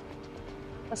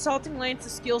 Assaulting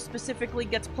Lance's skill specifically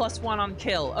gets +1 on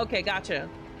kill. Okay, gotcha.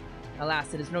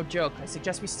 Alas, it is no joke. I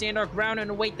suggest we stand our ground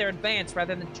and await their advance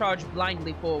rather than charge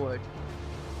blindly forward.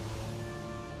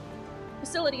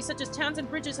 Facilities such as towns and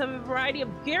bridges have a variety of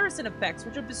garrison effects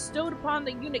which are bestowed upon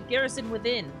the unit garrisoned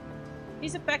within.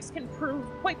 These effects can prove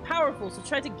quite powerful, so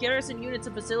try to garrison units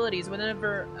of facilities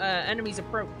whenever enemies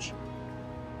approach.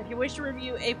 If you wish to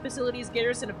review a facility's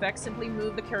garrison effects, simply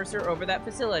move the cursor over that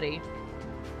facility.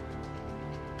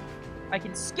 I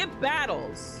can skip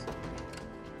battles!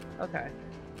 Okay.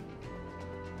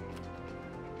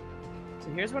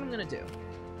 So here's what I'm gonna do.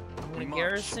 I'm gonna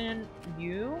garrison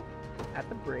you at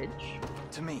the bridge.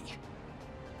 To me.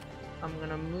 I'm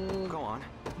gonna move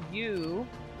you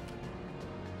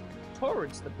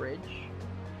towards the bridge.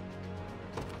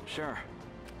 Sure.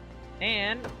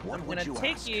 And I'm gonna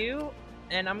take you,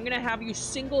 and I'm gonna have you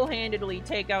single-handedly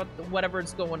take out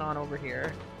whatever's going on over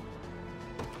here.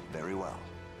 Very well.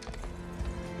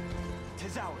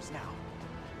 'Tis ours now.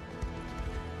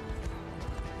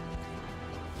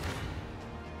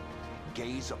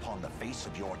 Gaze upon the face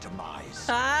of your demise.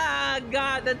 Ah,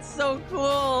 God, that's so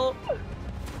cool.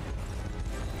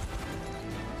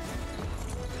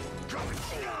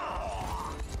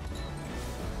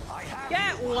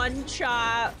 Get one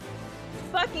shot.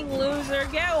 Fucking loser,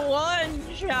 get one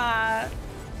shot.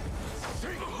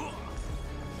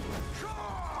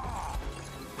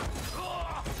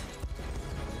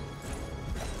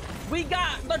 We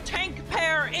got the tank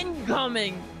pair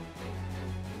incoming.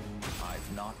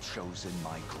 I've not chosen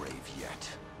my grave yet.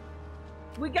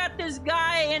 We got this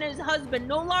guy and his husband,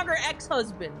 no longer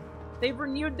ex-husband. They've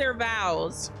renewed their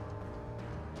vows.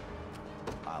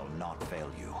 I'll not fail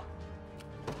you.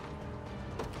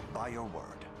 By your word.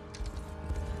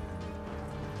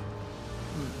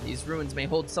 These ruins may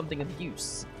hold something of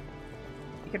use.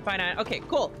 You can find out. Okay,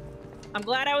 cool. I'm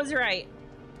glad I was right.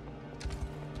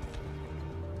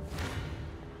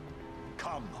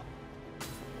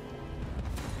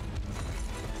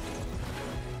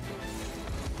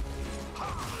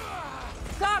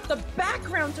 the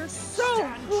backgrounds are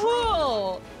so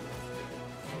cool.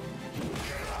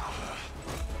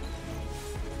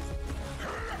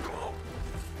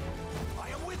 I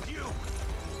am with you.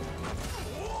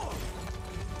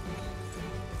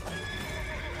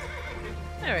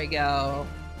 There we go.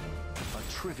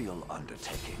 A trivial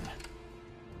undertaking.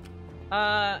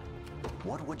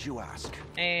 What would you ask?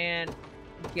 And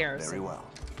Garrison. Very well.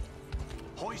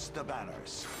 Hoist the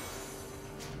banners.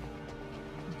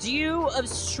 Dew of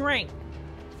Strength.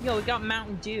 Yo, we got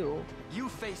Mountain Dew. You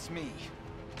face me.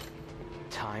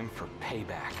 Time for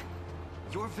payback.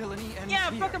 Your villainy ends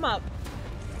Yeah, here. fuck him up.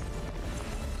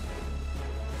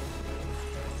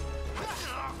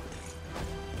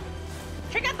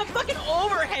 Check out the fucking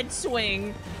overhead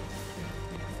swing.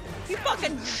 He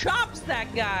fucking chops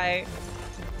that guy.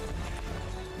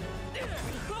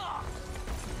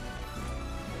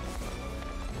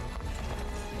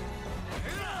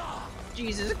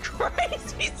 Jesus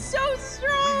Christ, he's so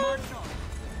strong!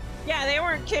 Yeah, they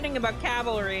weren't kidding about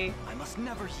cavalry. I must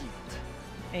never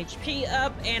yield. HP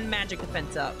up and magic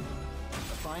defense up. A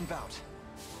fine bout.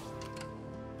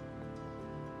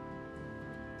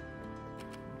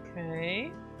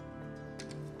 Okay.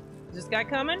 Is this guy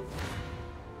coming?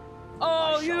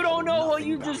 Oh, you don't know what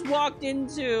you just walked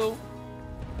into.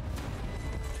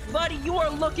 Buddy, you are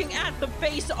looking at the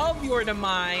face of your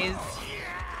demise.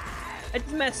 It's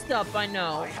messed up, I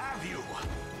know. I have you.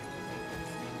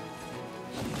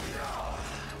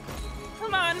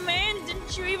 Come on, man.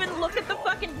 Didn't you even look at the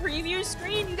fucking preview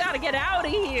screen? You gotta get out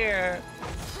of here.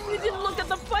 You didn't look at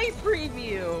the fight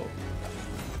preview.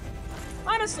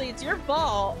 Honestly, it's your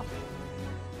fault.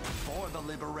 For the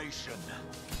liberation.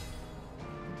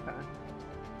 Okay.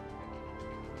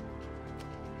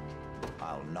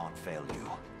 I'll not fail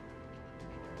you.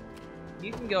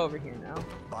 You can go over here now.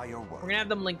 By your word. We're gonna have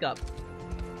them link up.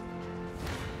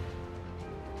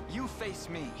 You face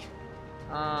me.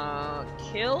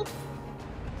 Kill?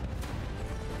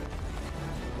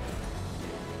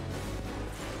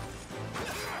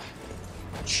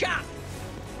 Chop!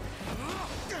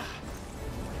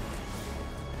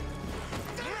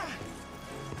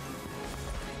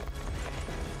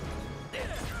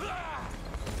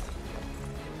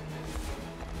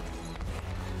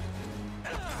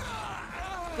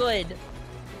 Good.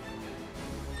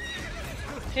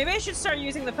 Maybe I should start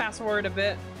using the fast forward a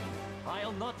bit.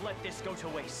 I'll not let this go to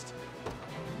waste.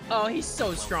 Oh, he's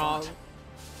so strong.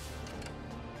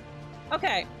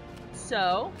 Okay,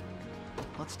 so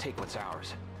Let's take what's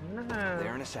ours. I'm gonna have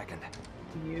There in a second.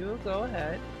 you go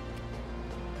ahead.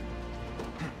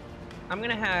 I'm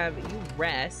gonna have you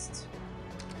rest.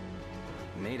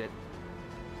 Made it.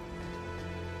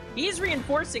 He's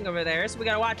reinforcing over there, so we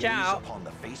gotta watch Gaze out. upon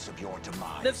the face of your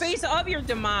demise. The face of your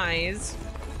demise.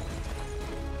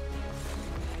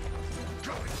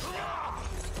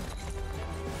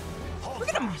 Look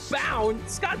at him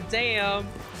bounce! God damn!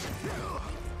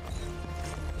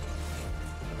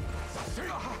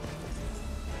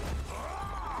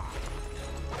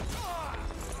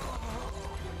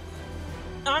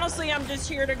 Honestly, I'm just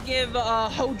here to give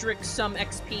Hodrick some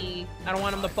XP. I don't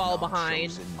want him to fall behind.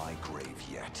 Chosen my grave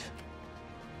yet.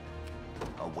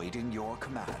 Awaiting your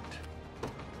command.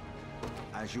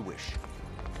 As you wish.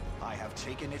 I have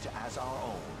taken it as our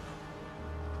own.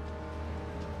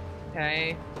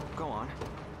 Okay. Go on.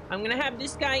 I'm gonna have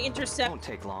this guy intercept Won't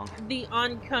take long. the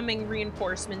oncoming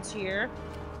reinforcements here.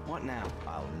 What now?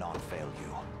 I'll not fail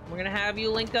you. We're gonna have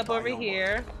you link up over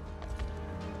here.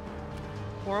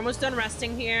 We're almost done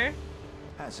resting here.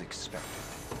 As expected.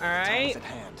 All right. Time is at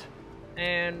hand.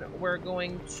 And we're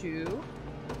going to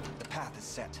The path is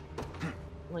set.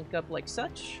 link up like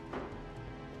such.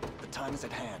 The time is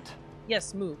at hand.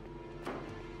 Yes, move.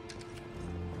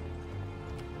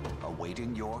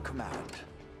 Awaiting your command.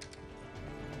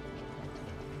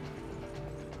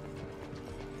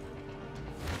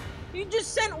 You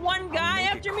just sent one guy make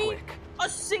it after me? quick. A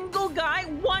single guy?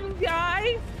 One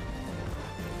guy?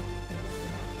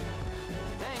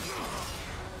 Thanks.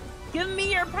 Give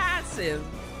me your passive.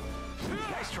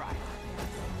 Nice try.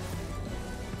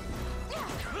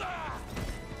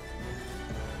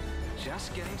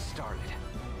 Just getting started.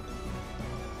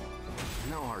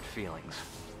 No hard feelings.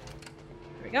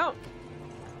 There we go.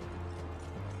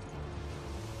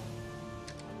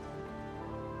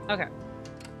 Okay.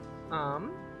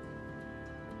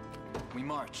 We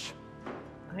march.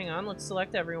 Hang on, let's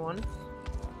select everyone.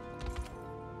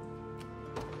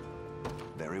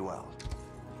 Very well.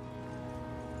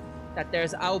 That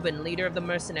there's Albin, leader of the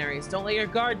mercenaries. Don't let your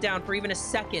guard down for even a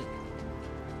second.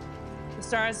 The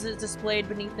stars displayed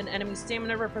beneath an enemy's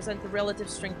stamina represent the relative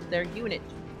strength of their unit.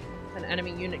 An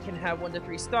enemy unit can have 1 to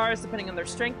 3 stars, depending on their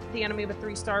strength. The enemy with a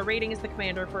 3-star rating is the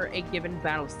commander for a given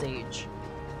battle stage.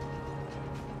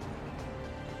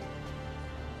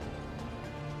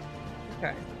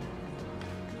 Okay.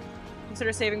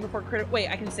 Consider saving before critical. Wait,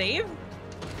 I can save?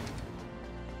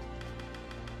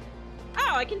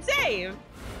 Oh, I can save!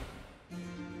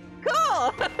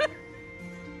 Cool!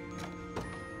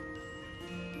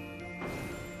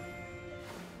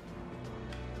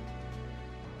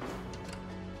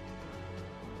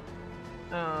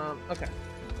 Okay.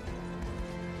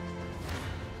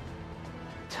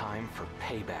 Time for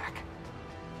payback.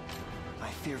 I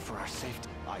fear for our safety.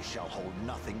 I shall hold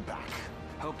nothing back.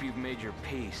 Hope you've made your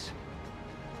peace.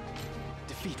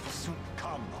 Defeat will soon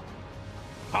come.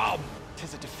 Come.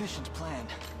 'Tis a deficient plan.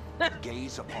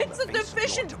 Gaze upon It's a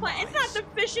deficient plan. It's not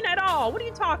deficient at all. What are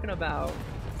you talking about?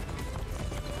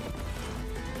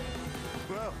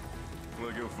 Well,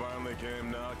 look who finally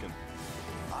came knocking.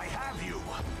 I have you.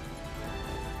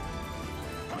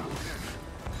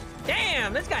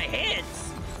 Damn, this guy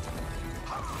hits.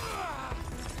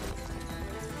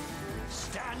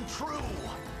 Stand true.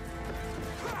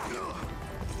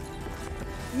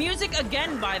 Music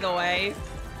again, by the way.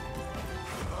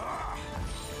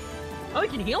 Oh, he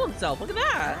can heal himself. Look at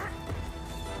that.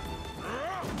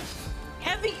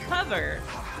 Heavy cover.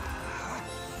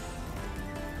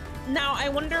 Now, I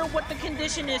wonder what the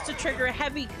condition is to trigger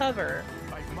heavy cover.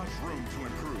 I've much room to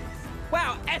improve.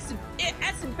 Wow, S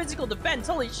in physical defense.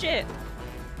 Holy shit.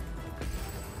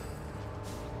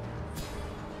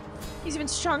 He's even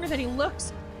stronger than he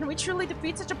looks. Can we truly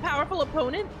defeat such a powerful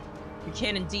opponent? We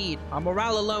can indeed. Our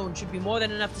morale alone should be more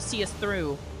than enough to see us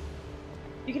through.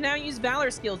 You can now use Valor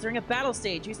skills during a battle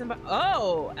stage. Use them by—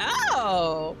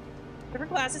 Oh!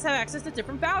 Different classes have access to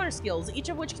different Valor skills, each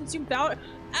of which consume Valor—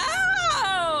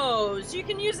 Oh! So you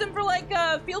can use them for, like,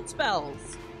 field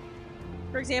spells.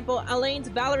 For example, Elaine's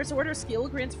Valorous Order skill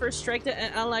grants first strike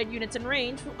to allied units in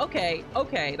range. Okay,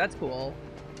 that's cool.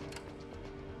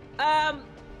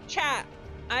 Chat,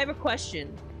 I have a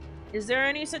question. Is there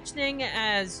any such thing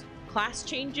as class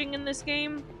changing in this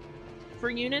game for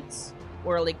units?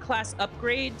 Or like class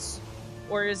upgrades?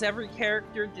 Or is every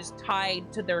character just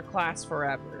tied to their class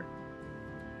forever?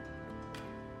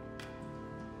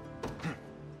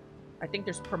 I think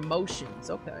there's promotions,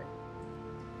 okay.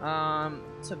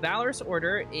 So Valorous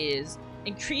Order is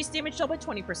increase damage dealt by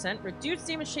 20%, reduce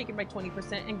damage taken by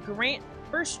 20%, and grant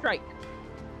first strike.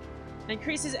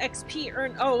 Increases XP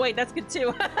earned— Oh wait, that's good too.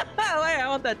 Wait, I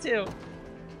want that too.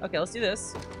 Okay, let's do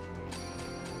this.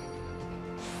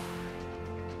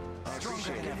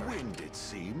 Stronger than ever. Wind, it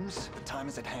seems. The time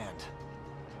is at hand.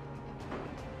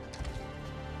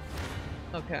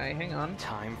 Okay, hang on.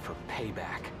 Time for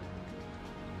payback.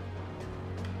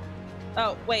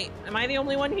 Oh, wait. Am I the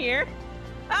only one here?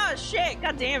 Oh, shit.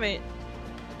 God damn it.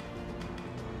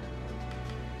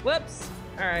 Whoops.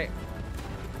 Alright.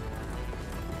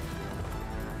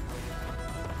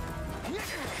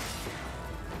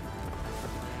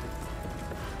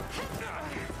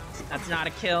 That's not a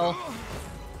kill.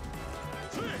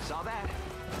 Saw that.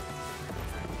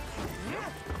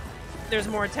 There's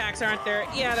more attacks, aren't there?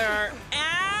 Yeah, there are.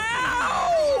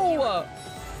 Ow!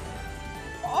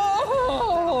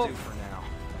 Oh! That'll do for now.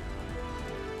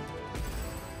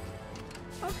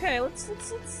 Okay, let's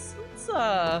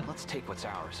Let's take what's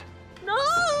ours. No,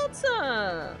 let's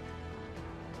There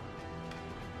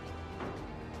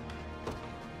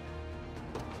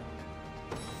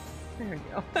we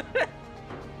go.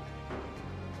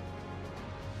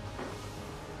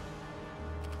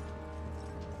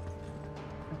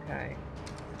 Okay.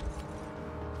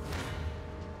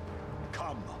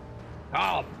 Come.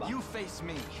 Come. You face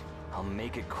me. I'll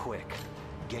make it quick.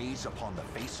 Gaze upon the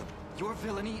face of— Your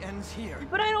villainy ends here.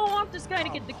 But I don't want this guy to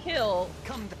get the kill.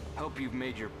 Come. Hope you've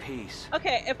made your peace.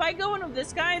 Okay, if I go in with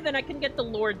this guy, then I can get the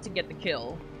Lord to get the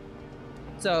kill.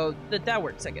 So that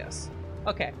works, I guess.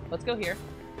 Okay, let's go here.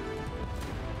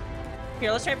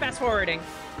 Here, let's try fast forwarding.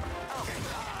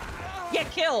 Yeah,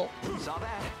 kill. Saw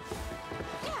that.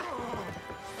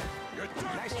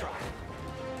 Nice try.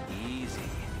 Easy.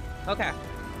 Okay.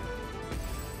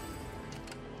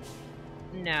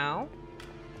 Now,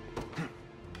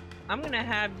 I'm gonna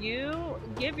have you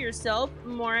give yourself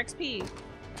more XP.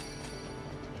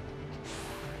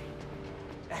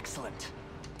 Excellent.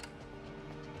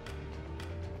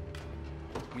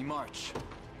 We march.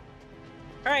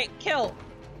 All right, kill.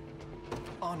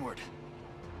 Onward.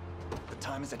 The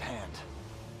time is at hand.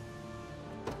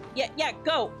 Yeah,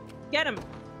 go. Get him.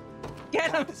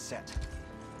 Get him. Is set.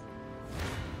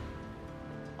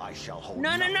 I shall hold—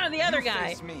 No, the other guy.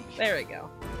 Face me. There we go.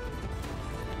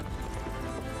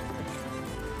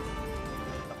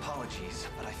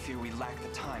 but I fear we lack the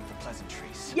time for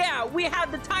pleasantries. Yeah, we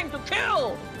have the time to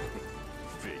kill!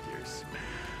 Figures.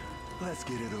 Let's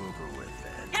get it over with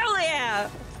then. Hell yeah!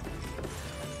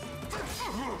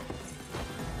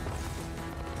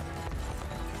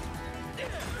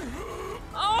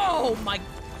 Oh my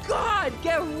god,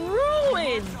 get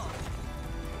ruined!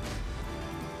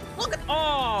 Look at,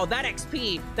 oh, that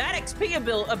XP. That XP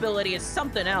ability is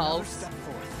something else.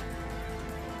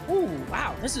 Ooh,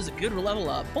 wow, this is a good level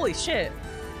up. Holy shit.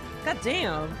 God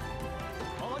damn.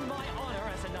 On my honor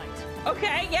as a knight.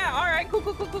 Okay, yeah, alright,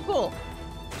 cool.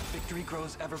 Victory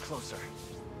grows ever closer.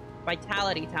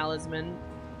 Vitality talisman.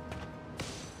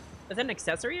 Is that an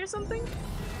accessory or something?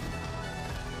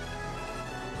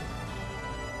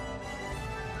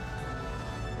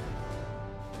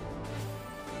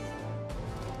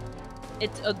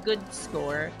 It's a good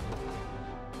score.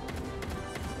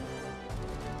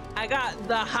 I got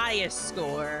the highest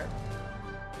score.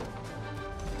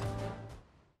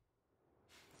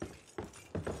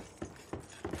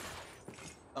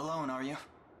 Alone, are you?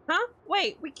 Huh?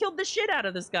 Wait, we killed the shit out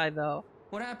of this guy, though.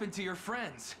 What happened to your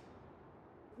friends?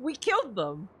 We killed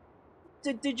them.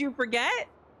 Did you forget?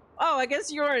 Oh, I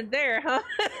guess you weren't there, huh?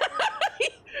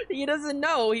 He doesn't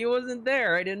know. He wasn't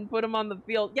there. I didn't put him on the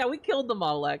field. Yeah, we killed them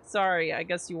all, Lex. Sorry, I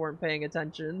guess you weren't paying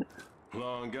attention.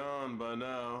 Long gone by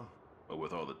now. But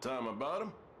with all the time about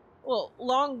them. Well,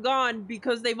 long gone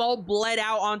because they've all bled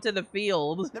out onto the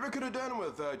field. Never could have done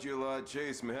without you lot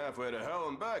chasing me halfway to hell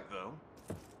and back, though.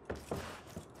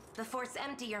 The fort's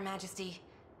empty, Your Majesty.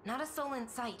 Not a soul in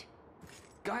sight.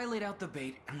 Guy laid out the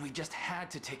bait, and we just had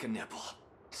to take a nibble.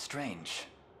 Strange.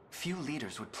 Few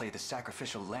leaders would play the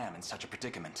sacrificial lamb in such a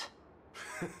predicament.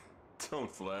 Don't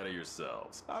flatter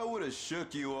yourselves. I would have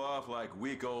shook you off like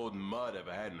weak old mud if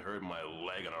I hadn't hurt my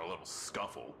leg in our little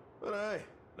scuffle. But hey,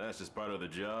 that's just part of the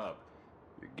job.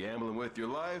 You're gambling with your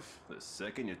life the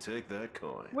second you take that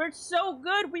coin. We're so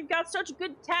good. We've got such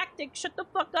good tactics. Shut the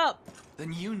fuck up.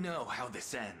 Then you know how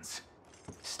this ends.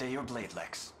 Stay your blade,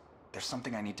 Lex. There's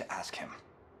something I need to ask him.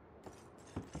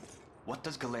 What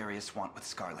does Galerius want with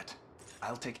Scarlet?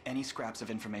 I'll take any scraps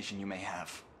of information you may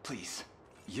have. Please.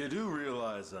 You do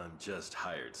realize I'm just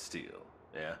hired steel,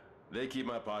 yeah? They keep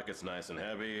my pockets nice and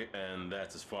heavy, and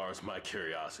that's as far as my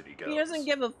curiosity goes. He doesn't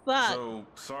give a fuck. So,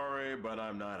 sorry, but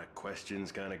I'm not a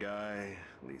questions kind of guy.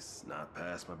 At least not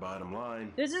past my bottom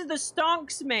line. This is the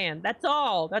Stonks man. That's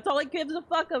all. That's all he gives a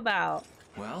fuck about.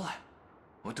 Well,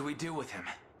 what do we do with him?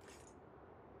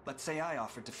 Let's say I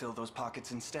offered to fill those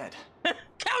pockets instead.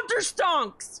 Counter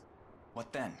Stonks!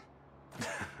 What then?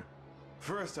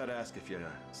 First, I'd ask if you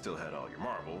still had all your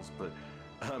marbles, but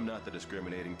I'm not the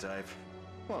discriminating type.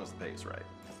 As long as the pay's right.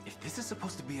 If this is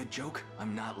supposed to be a joke,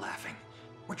 I'm not laughing.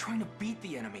 We're trying to beat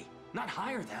the enemy, not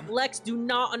hire them. Lex, do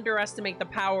not underestimate the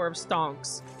power of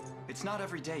Stonks. It's not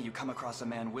every day you come across a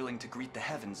man willing to greet the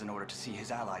heavens in order to see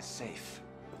his allies safe.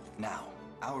 Now,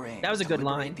 our aim that was a good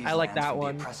line. I like that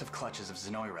one. The oppressive clutches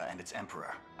of Lyra and its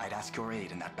emperor. I'd ask your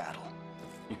aid in that battle.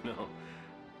 You know,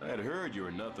 I'd heard you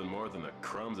were nothing more than the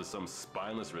crumbs of some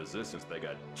spineless resistance that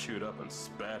got chewed up and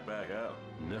spat back out.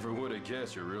 Never would have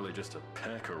guessed you're really just a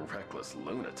pack of reckless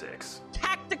lunatics.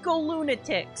 Tactical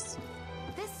lunatics.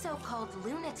 This so-called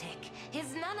lunatic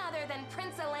is none other than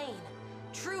Prince Elaine,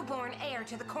 true-born heir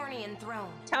to the Cornian throne.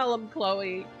 Tell him,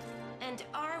 Chloe. And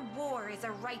our war is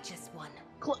a righteous one.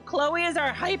 Chloe is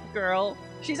our hype girl.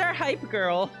 She's our hype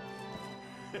girl.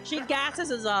 She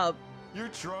gasses us up. You're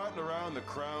trotting around the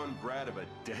crown brat of a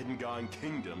dead and gone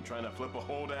kingdom trying to flip a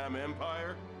whole damn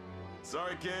empire?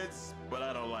 Sorry, kids, but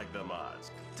I don't like them odds.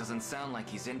 Doesn't sound like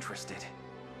he's interested.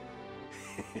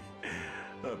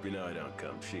 Hope you know I don't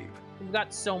come cheap. We've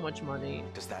got so much money.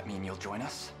 Does that mean you'll join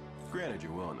us? Granted,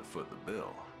 you're willing to foot the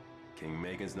bill.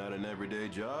 Kingmaking's not an everyday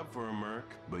job for a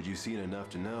merc, but you've seen enough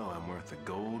to know I'm worth a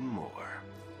gold more.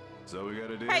 So we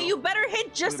got a deal? Hey, you better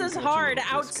hit just as hard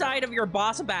outside of your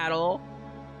boss battle.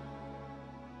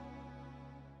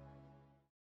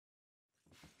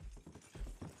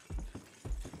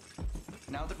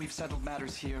 Now that we've settled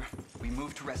matters here, we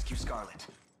move to rescue Scarlet.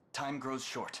 Time grows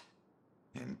short.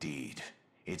 Indeed.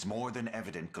 It's more than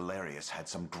evident Galerius had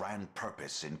some grand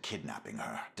purpose in kidnapping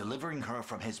her. Delivering her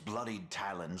from his bloodied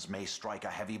talons may strike a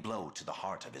heavy blow to the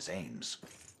heart of his aims.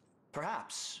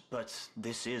 Perhaps, but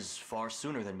this is far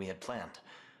sooner than we had planned.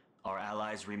 Our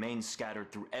allies remain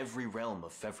scattered through every realm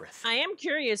of Fevrith. I am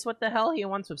curious what the hell he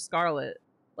wants with Scarlet.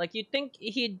 Like, you'd think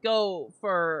he'd go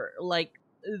for, like,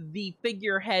 the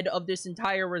figurehead of this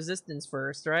entire resistance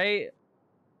first, right?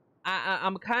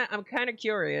 I'm kind of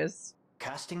curious.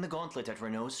 Casting the gauntlet at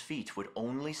Renault's feet would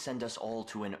only send us all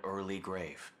to an early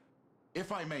grave.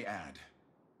 If I may add,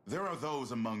 There are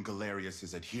those among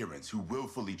Galerius's adherents who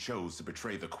willfully chose to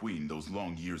betray the Queen those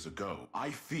long years ago. I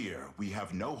fear we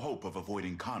have no hope of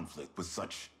avoiding conflict with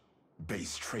such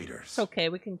base traitors. It's okay,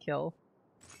 we can kill.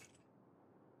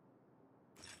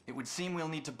 It would seem we'll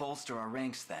need to bolster our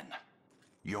ranks then.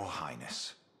 Your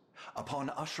Highness,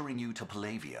 upon ushering you to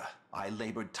Palavia, I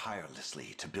labored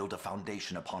tirelessly to build a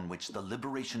foundation upon which the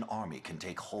Liberation Army can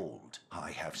take hold.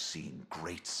 I have seen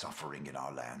great suffering in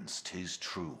our lands, 'tis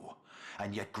true,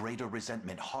 and yet greater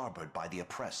resentment harbored by the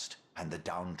oppressed and the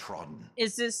downtrodden.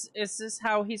 Is this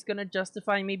how he's gonna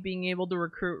justify me being able to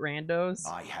recruit randos?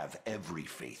 I have every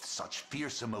faith such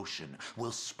fierce emotion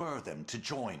will spur them to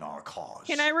join our cause.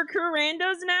 Can I recruit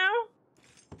randos now?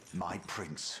 My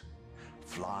prince,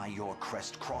 fly your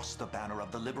crest across the banner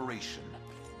of the Liberation.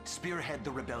 Spearhead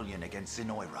the rebellion against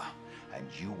Zenoira, and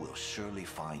you will surely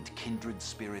find kindred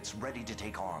spirits ready to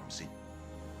take arms.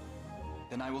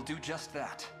 Then I will do just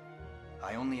that.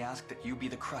 I only ask that you be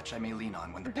the crutch I may lean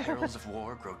on when the perils of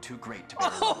war grow too great to bear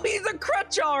alone. Oh, he's a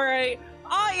crutch, alright!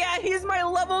 Oh yeah, he's my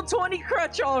level 20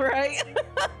 crutch, alright!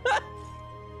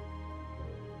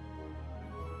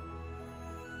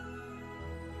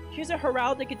 Here's a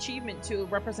heraldic achievement to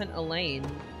represent Elaine.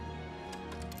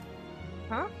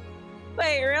 Huh?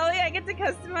 Wait, really? I get to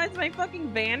customize my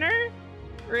fucking banner?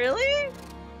 Really?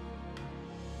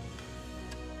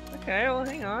 Okay, well,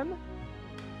 hang on.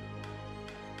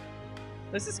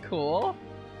 This is cool.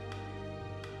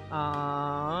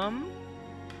 Are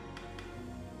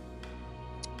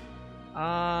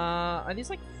these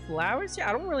like flowers here?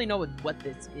 I don't really know what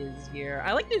this is here.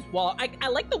 I like these wall. I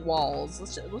like the walls.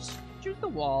 Let's choose the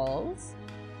walls.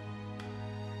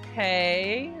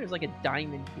 Okay, there's like a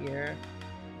diamond here.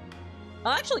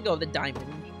 I'll actually go with the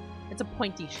diamond. It's a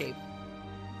pointy shape.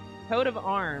 Coat of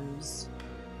arms.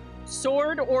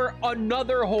 Sword or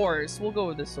another horse. We'll go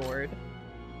with the sword.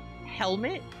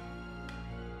 Helmet?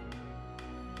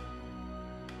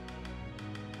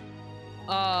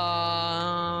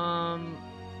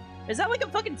 Is that like a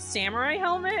fucking samurai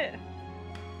helmet?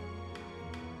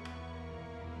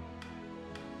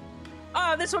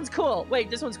 Oh, this one's cool. Wait,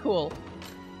 this one's cool.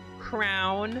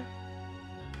 Crown.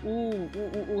 Ooh,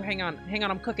 hang on,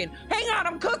 I'm cooking. Hang on,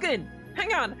 I'm cooking!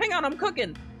 Hang on, I'm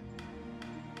cooking!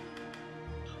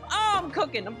 Oh, I'm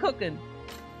cooking.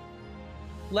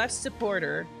 Left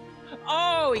supporter.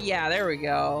 Oh, yeah, there we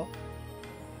go.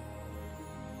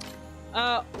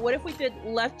 What if we did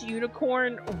left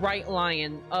unicorn, right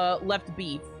lion, left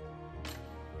beef?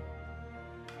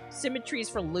 Symmetries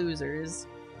for losers.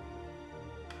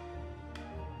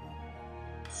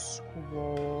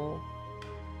 Scroll.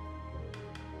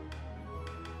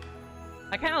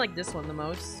 I kind of like this one the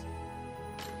most.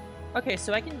 Okay,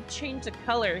 so I can change the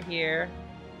color here.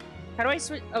 How do I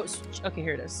switch? Oh, okay,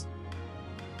 here it is.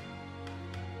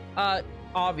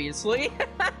 Obviously.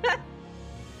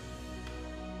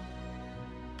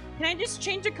 Can I just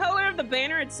change the color of the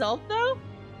banner itself, though?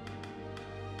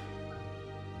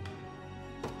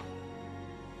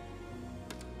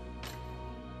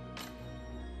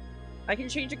 I can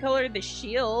change the color of the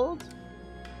shield.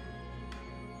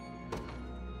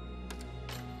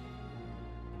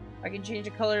 I can change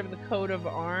the color of the coat of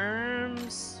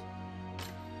arms.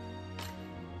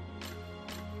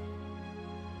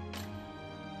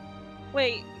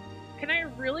 Wait, can I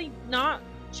really not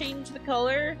change the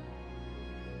color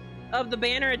of the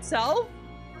banner itself?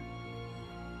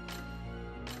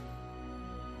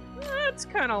 That's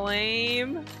kind of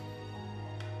lame.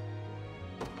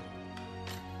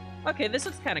 Okay, this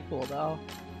looks kind of cool, though.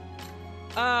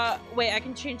 Wait, I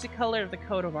can change the color of the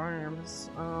coat of arms.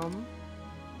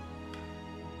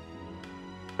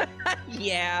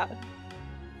 Yeah.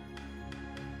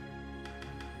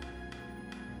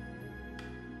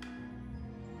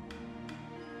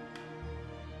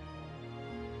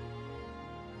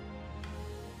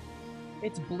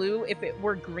 It's blue. If it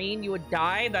were green, you would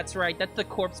die. That's right. That's the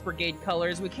Corpse Brigade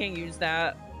colors. We can't use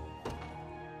that.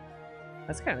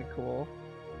 That's kind of cool.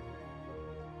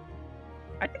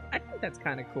 I think that's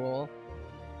kind of cool.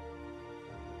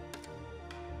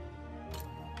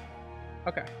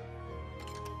 Okay.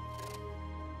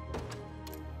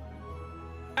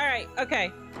 Alright,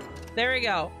 okay. There we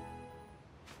go.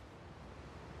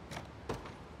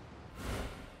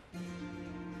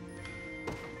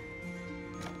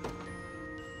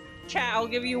 Chat, I'll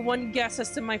give you one guess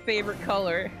as to my favorite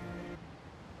color.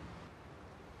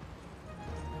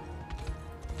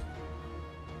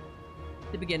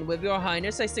 To begin with, Your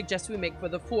Highness, I suggest we make for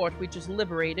the fort we just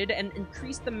liberated and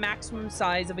increase the maximum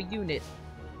size of a unit.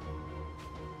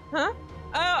 Huh?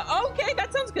 Okay,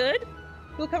 that sounds good.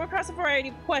 You'll come across a variety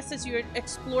of quests as you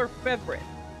explore Fevrit.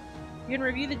 You can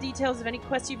review the details of any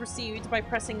quest you've received by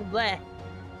pressing bleh.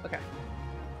 Okay.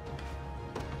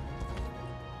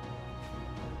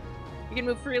 You can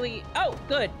move freely. Oh,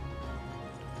 good.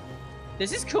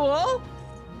 This is cool.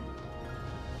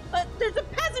 There's a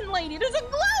peasant lady. There's a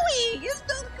Chloe.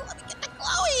 Let me get the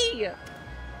Chloe.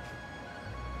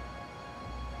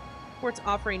 Ports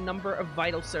offer a number of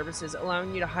vital services,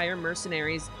 allowing you to hire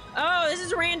mercenaries. Oh, this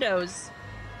is randos.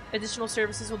 Additional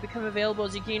services will become available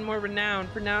as you gain more renown.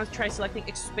 For now, try selecting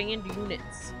expand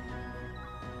units.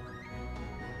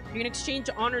 You can exchange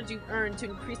honors you've earned to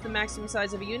increase the maximum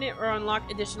size of a unit or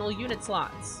unlock additional unit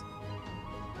slots.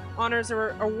 Honors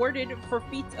are awarded for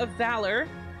feats of valor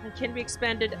and can be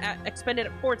expended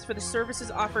at ports for the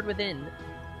services offered within.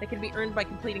 They can be earned by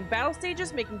completing battle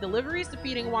stages, making deliveries,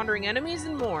 defeating wandering enemies,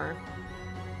 and more.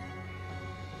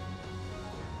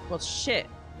 Well, shit.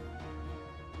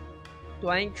 Do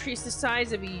I increase the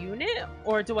size of a unit,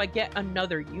 or do I get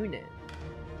another unit?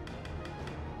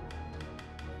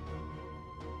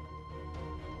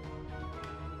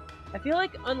 I feel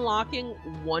like unlocking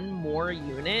one more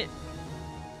unit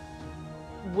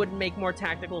would make more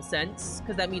tactical sense,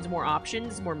 because that means more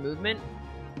options, more movement.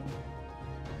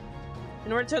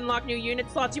 In order to unlock new unit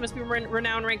slots, you must be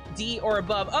renown rank D or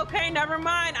above. Okay, never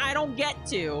mind. I don't get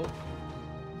to.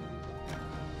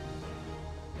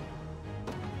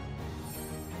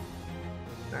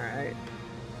 Alright.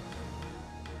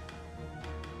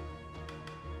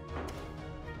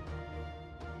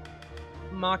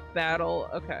 Mock battle.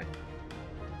 Okay.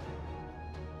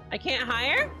 I can't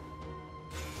hire?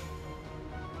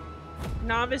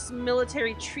 Novice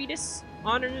military treatise,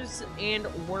 honors, and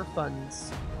war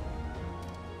funds.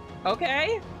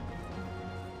 Okay.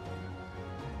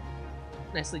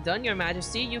 Nicely done, Your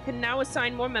Majesty. You can now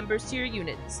assign more members to your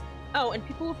units. Oh, and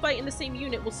people who fight in the same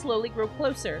unit will slowly grow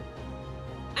closer.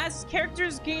 As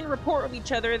characters gain rapport with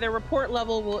each other, their rapport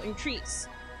level will increase.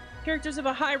 Characters of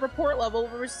a high rapport level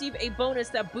will receive a bonus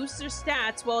that boosts their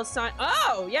stats while assigned.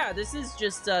 Oh, yeah, this is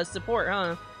just support,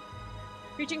 huh?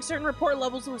 Reaching certain rapport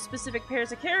levels with specific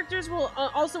pairs of characters will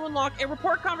also unlock a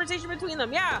rapport conversation between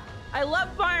them. Yeah, I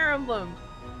love Fire Emblem.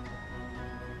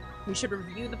 We should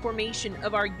review the formation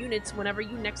of our units whenever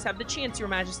you next have the chance, Your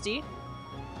Majesty.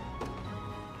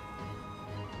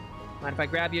 Mind if I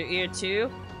grab your ear,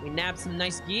 too? We nabbed some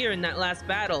nice gear in that last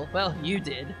battle. Well, you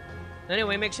did.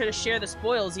 Anyway, make sure to share the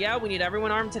spoils, yeah? We need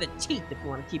everyone armed to the teeth if we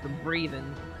want to keep them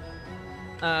breathing.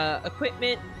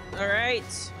 Equipment.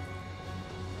 Alright.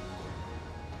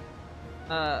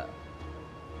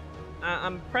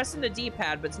 I'm pressing the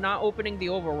D-pad, but it's not opening the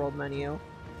Overworld menu.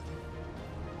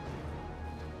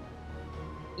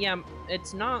 Yeah,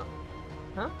 it's not...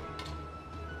 Huh?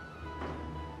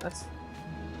 That's...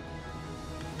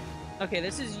 Okay,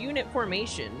 this is unit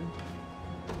formation.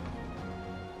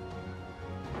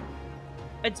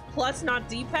 It's plus, not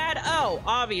D-pad? Oh,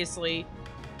 obviously.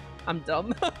 I'm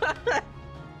dumb.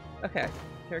 Okay,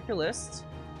 character list.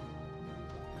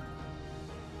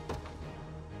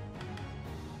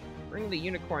 Bring the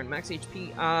unicorn, max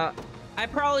HP. I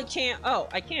probably can't. Oh,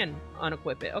 I can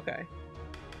unequip it. Okay.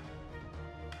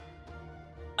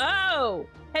 Oh!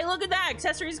 Hey, look at that!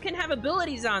 Accessories can have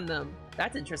abilities on them.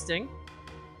 That's interesting.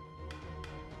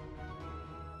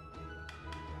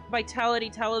 Vitality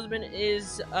Talisman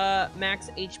is max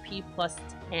HP plus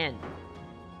 10.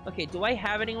 Okay, do I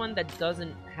have anyone that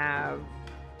doesn't have...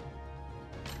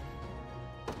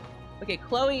 Okay,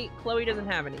 Chloe doesn't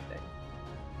have anything.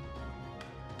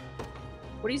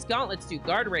 What do these gauntlets do?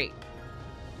 Guard rate.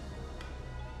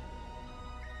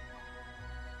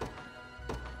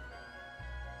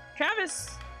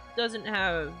 Travis doesn't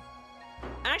have...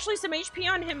 Actually, some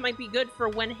HP on him might be good for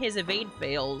when his evade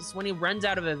fails, when he runs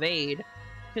out of evade.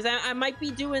 Because I might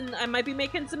be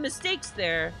making some mistakes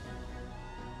there.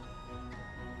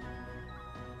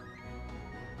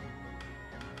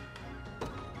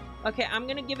 Okay, I'm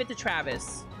gonna give it to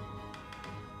Travis.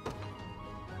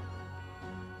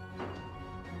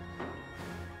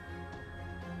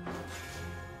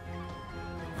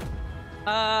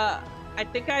 I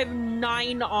think I have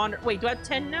 9 on... Wait, do I have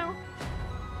 10 now?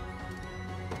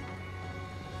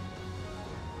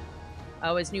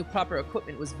 Oh, his new proper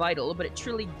equipment was vital, but it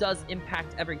truly does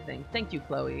impact everything. Thank you,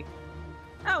 Chloe.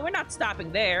 Oh, we're not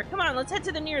stopping there. Come on, let's head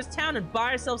to the nearest town and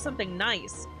buy ourselves something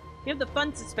nice. We have the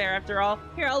funds to spare, after all.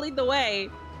 Here, I'll lead the way.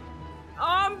 Oh,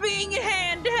 I'm being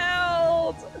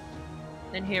handheld!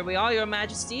 And here we are, Your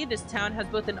Majesty. This town has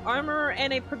both an armorer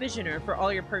and a provisioner for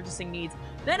all your purchasing needs.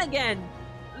 Then again,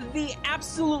 the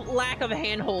absolute lack of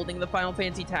hand-holding the Final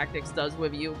Fantasy Tactics does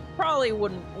with you probably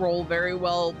wouldn't roll very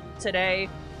well today.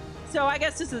 So I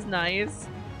guess this is nice.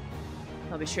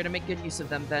 I'll be sure to make good use of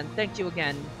them then. Thank you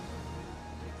again.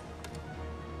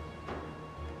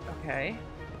 Okay.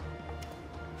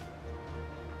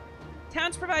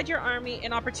 Towns provide your army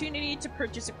an opportunity to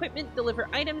purchase equipment, deliver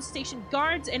items, station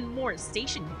guards, and more.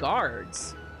 Station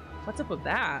guards? What's up with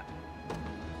that?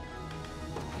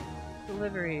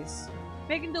 Deliveries.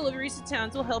 Making deliveries to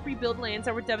towns will help rebuild lands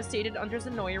that were devastated under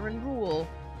Zenoiran rule.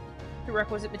 The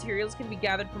requisite materials can be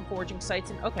gathered from foraging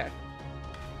sites and... Okay.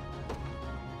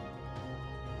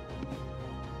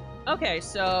 Okay,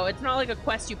 so it's not like a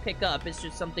quest you pick up, it's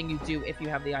just something you do if you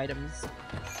have the items.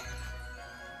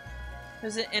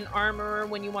 Visit an armorer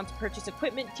when you want to purchase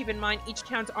equipment. Keep in mind, each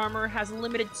town's armorer has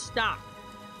limited stock.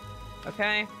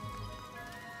 Okay?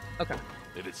 Okay.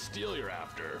 If it's steel you're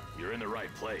after, you're in the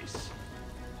right place.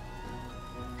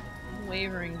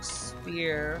 Wavering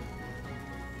spear.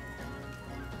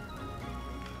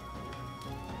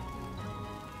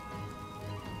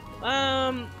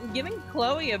 Giving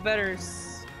Chloe a better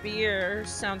spear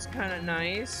sounds kind of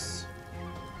nice.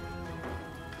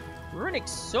 Runic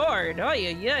sword. Oh,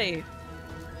 yeah.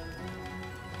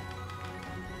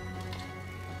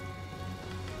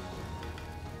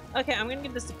 Okay, I'm gonna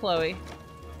give this to Chloe.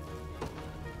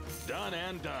 Done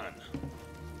and done.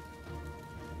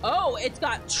 Oh, it's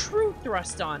got true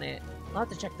thrust on it. I'll have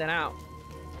to check that out.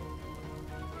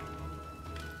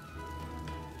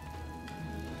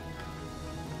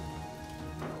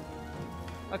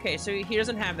 Okay, so he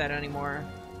doesn't have that anymore.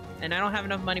 And I don't have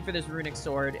enough money for this runic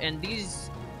sword. And these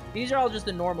are all just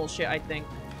the normal shit, I think.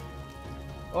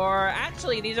 Or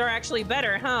actually, these are actually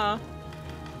better, huh?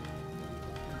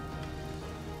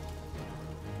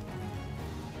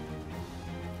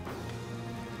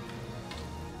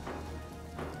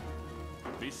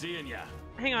 Be seeing ya.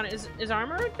 Hang on, is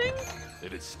armor a thing?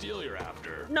 If it's steel you're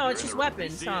after. No, it's just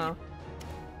weapons, huh?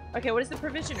 Okay, what does the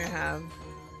provisioner have?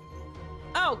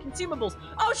 Oh, consumables.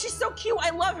 Oh, she's so cute. I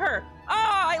love her. Oh,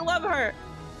 I love her.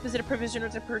 Visit a provisioner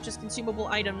to purchase consumable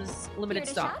items, limited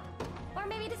stock. Shop? Or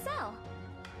maybe to sell.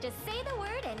 Just say the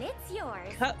word and it's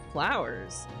yours. Cut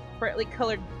flowers. Brightly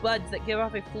colored buds that give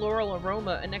off a floral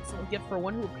aroma. An excellent gift for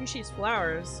one who appreciates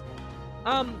flowers.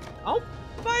 I'll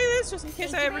buy this just in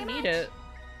case I ever need it.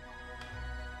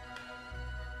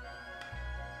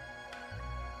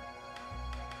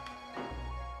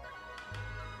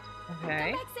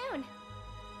 Okay. Come back soon.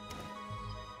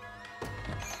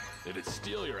 If it's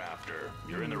steel you're after,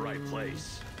 you're in the right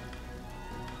place.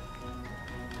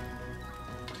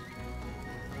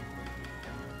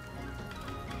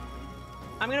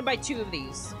 I'm gonna buy 2 of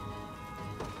these.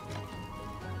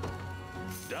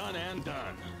 Done and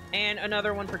done. And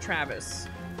another one for Travis.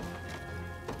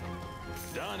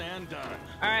 Done and done.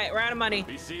 Alright, we're out of money.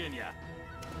 Be seeing ya.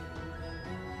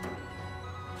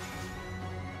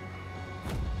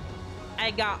 I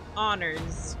got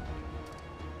honors.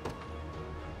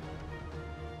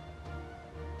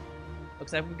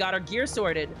 Looks like we got our gear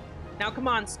sorted. Now come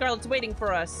on, Scarlet's waiting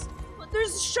for us. But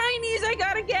there's shinies I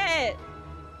gotta get!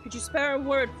 Could you spare a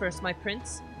word first, my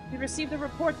prince? We received a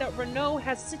report that Renault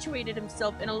has situated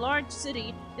himself in a large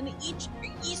city in the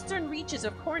eastern reaches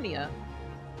of Cornea.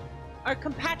 Our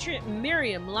compatriot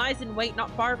Miriam lies in wait not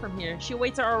far from here. She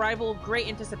awaits our arrival with great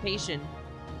anticipation.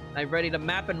 I'm ready to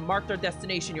map and mark our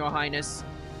destination, your highness.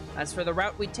 As for the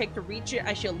route we take to reach it,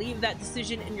 I shall leave that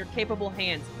decision in your capable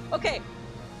hands. Okay,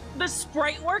 the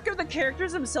sprite work of the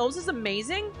characters themselves is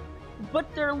amazing,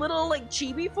 but their little, like,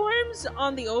 chibi forms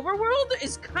on the overworld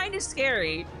is kind of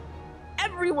scary.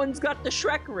 Everyone's got the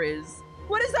Shrek riz.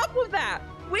 What is up with that?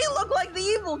 We look like the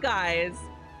evil guys.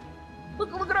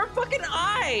 Look at our fucking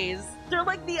eyes. They're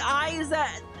like the eyes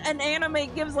that an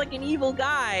anime gives like an evil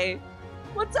guy.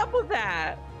 What's up with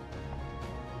that?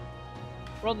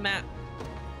 World map.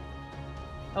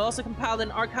 I've also compiled and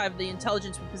archived the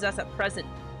intelligence we possess at present.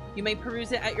 You may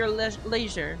peruse it at your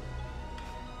leisure.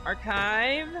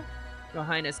 Archive. Your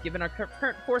Highness, given our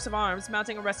current force of arms,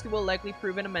 mounting a rescue will likely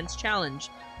prove an immense challenge.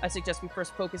 I suggest we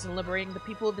first focus on liberating the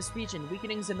people of this region,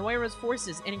 weakening Zenoira's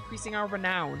forces, and increasing our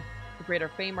renown. The greater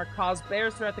fame our cause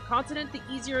bears throughout the continent, the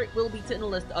easier it will be to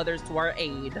enlist others to our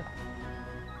aid.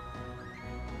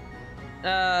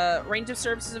 Range of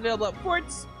services available at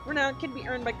ports. Renown can be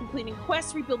earned by completing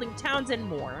quests, rebuilding towns, and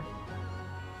more.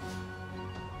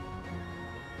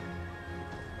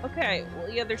 Okay, well,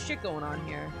 yeah, there's shit going on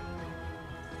here.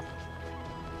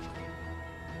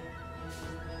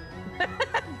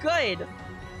 Good!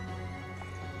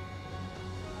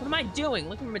 What am I doing?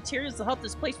 Looking for materials to help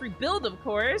this place rebuild, of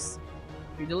course!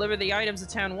 If you deliver the items the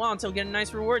town wants, you'll get a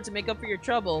nice reward to make up for your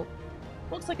trouble.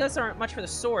 Looks like us aren't much for the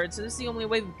sword, so this is the only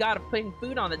way we've got of putting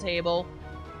food on the table.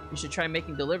 You should try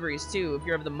making deliveries, too, if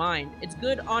you're of the mind. It's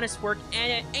good, honest work,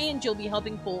 and you'll be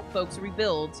helping folks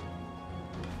rebuild.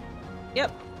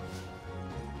 Yep.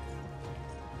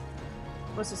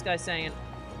 What's this guy saying?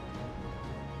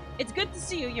 It's good to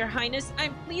see you, Your Highness.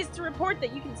 I'm pleased to report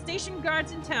that you can station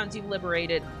guards in towns you've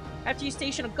liberated. After you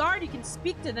station a guard, you can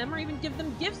speak to them or even give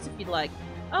them gifts if you'd like.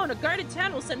 Oh, and a guarded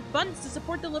town will send funds to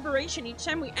support the liberation each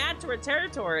time we add to our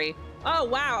territory. Oh,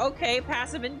 wow, okay,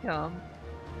 passive income.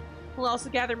 We'll also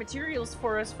gather materials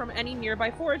for us from any nearby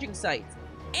foraging sites.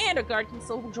 And a guard can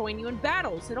still join you in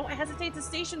battle, so don't hesitate to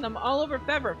station them all over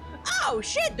Fevre. Oh,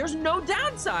 shit, there's no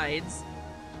downsides.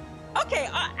 Okay,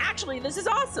 actually, this is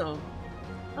awesome.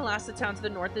 Alas, the town to the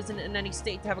north isn't in any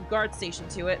state to have a guard station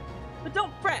to it. But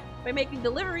don't fret. By making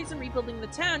deliveries and rebuilding the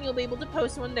town, you'll be able to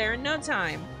post one there in no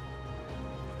time.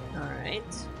 Alright.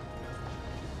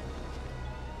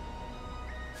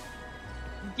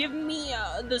 Give me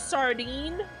the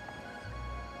sardine.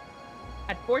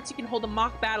 At forts, you can hold a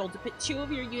mock battle to pit 2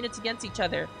 of your units against each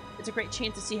other. It's a great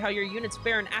chance to see how your units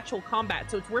fare in actual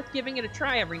combat, so it's worth giving it a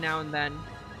try every now and then.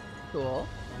 Cool.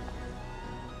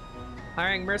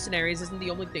 Hiring mercenaries isn't the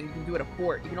only thing you can do at a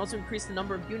fort. You can also increase the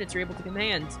number of units you're able to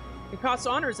command. It costs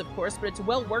honors, of course, but it's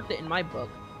well worth it in my book.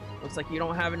 Looks like you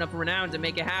don't have enough renown to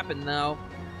make it happen, though.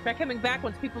 Try coming back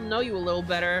once people know you a little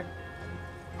better.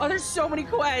 Oh, there's so many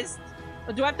quests!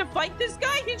 Do I have to fight this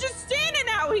guy? He's just standing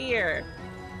out here!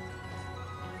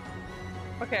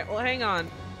 Okay, well, hang on.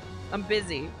 I'm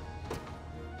busy.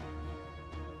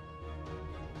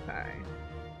 Okay.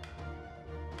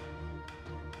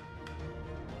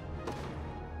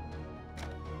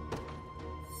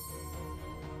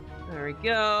 There we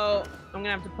go. I'm gonna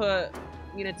have to put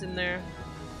units in there.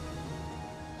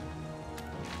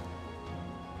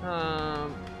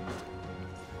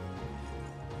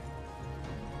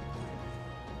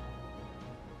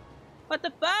 What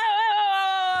the fuck?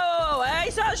 Oh, I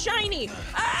saw a shiny.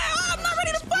 Oh, I'm not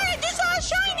ready to fight. I just saw a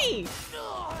shiny.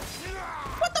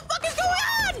 What the fuck is going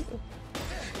on?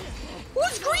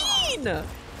 Who's green?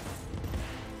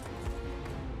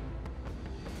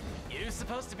 You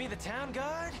supposed to be the town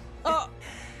guard? Oh.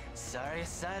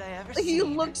 Sorriest sight I ever seen. He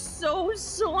looks so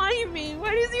slimy.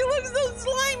 Why does he look so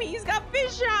slimy? He's got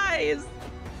fish eyes.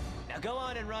 Now go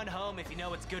on and run home if you know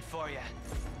what's good for you.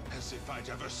 As if I'd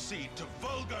ever cede to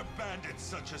vulgar bandits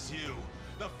such as you.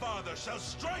 The Father shall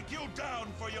strike you down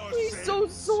for your sins. He's so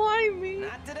slimy.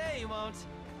 Not today, you won't.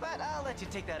 But I'll let you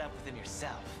take that up with him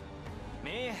yourself.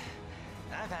 Me,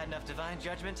 I've had enough divine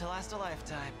judgment to last a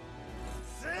lifetime.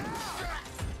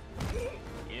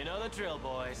 You know the drill,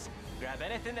 boys. Grab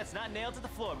anything that's not nailed to the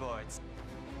floorboards.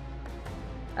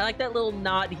 I like that little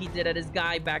nod he did at his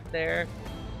guy back there.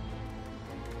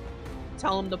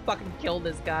 Tell him to fucking kill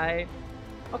this guy.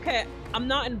 Okay, I'm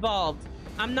not involved.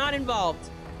 I'm not involved.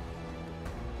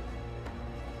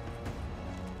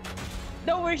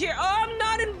 No, we're here. Oh, I'm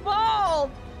not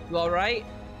involved! You alright?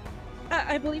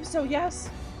 I believe so, yes.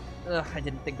 Ugh, I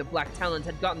didn't think the Black Talons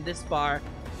had gotten this far.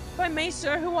 If I may,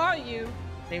 sir, who are you?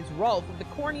 Name's Rolf of the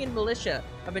Cornian Militia.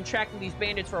 I've been tracking these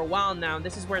bandits for a while now, and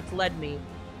this is where it's led me.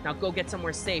 Now go get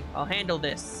somewhere safe. I'll handle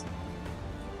this.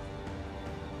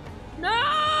 No!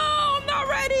 I'm not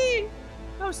ready!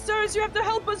 Oh, sirs, you have to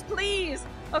help us, please!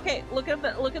 Okay, look at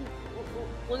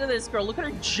this girl. Look at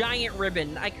her giant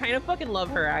ribbon. I kind of fucking love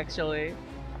her, actually.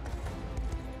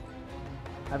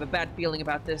 I have a bad feeling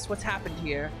about this. What's happened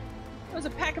here? There was a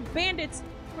pack of bandits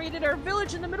raided our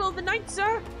village in the middle of the night,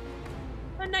 sir.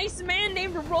 A nice man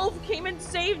named Rolf came and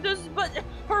saved us, but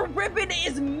her ribbon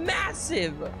is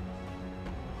massive.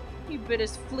 He bit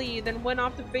his flea, then went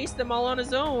off to face them all on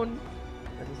his own.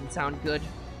 That doesn't sound good.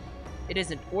 It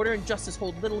isn't. Order and justice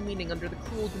hold little meaning under the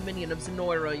cruel dominion of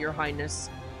TiraLyra, Your Highness.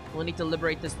 We'll need to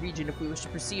liberate this region if we wish to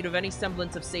proceed with any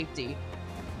semblance of safety.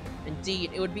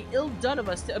 Indeed, it would be ill done of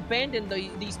us to abandon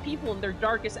these people in their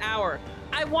darkest hour.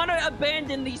 I want to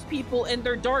abandon these people in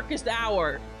their darkest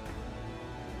hour.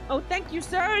 Oh, thank you,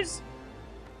 sirs.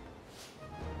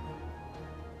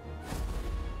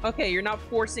 Okay, you're not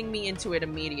forcing me into it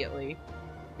immediately.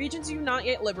 Regions you've not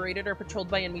yet liberated are patrolled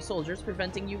by enemy soldiers,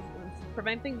 preventing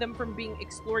them from being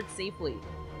explored safely.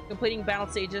 Completing battle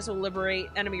stages will liberate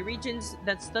enemy regions,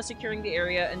 thus securing the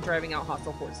area and driving out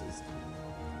hostile forces.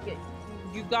 Yeah,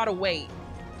 you gotta wait.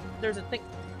 There's a thing.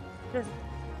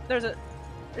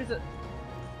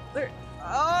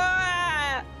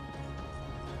 Ah!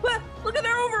 Look at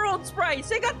their overworld sprites.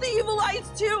 They got the evil eyes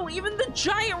too. Even the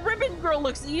giant ribbon girl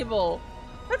looks evil.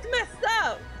 That's messed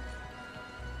up.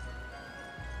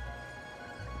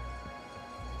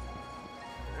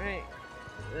 All right,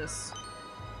 this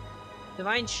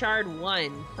Divine Shard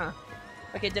 1. Huh.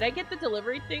 Okay, did I get the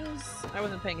delivery things? I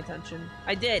wasn't paying attention.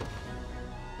 I did.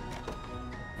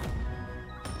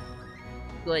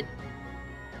 Good.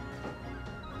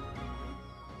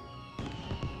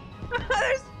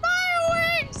 There's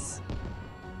fireworks!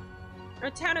 Our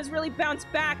town has really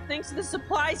bounced back thanks to the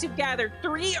supplies you've gathered.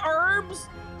 3 herbs?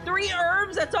 3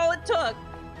 herbs? That's all it took.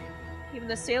 Even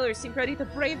the sailors seem ready to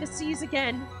brave the seas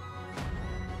again.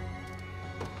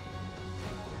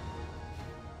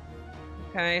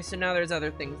 Okay, so now there's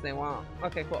other things they want.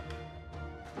 Okay, cool.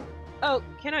 Oh,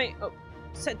 can I... Oh,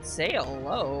 set sail.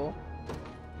 Hello.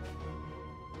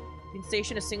 You can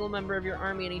station a single member of your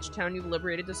army in each town you've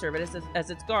liberated to serve it as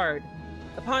its guard.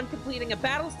 Upon completing a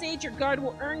battle stage, your guard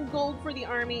will earn gold for the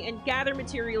army and gather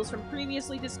materials from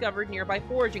previously discovered nearby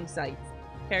foraging sites.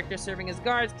 Characters serving as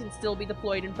guards can still be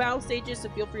deployed in battle stages, so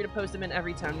feel free to post them in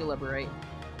every town you liberate.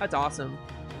 That's awesome.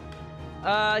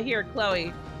 Here,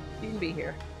 Chloe. You can be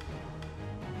here.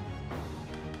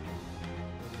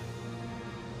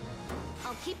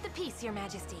 I'll keep the peace, Your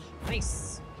Majesty.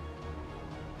 Nice.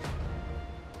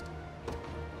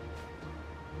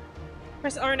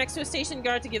 Press R next to a station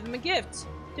guard to give them a gift.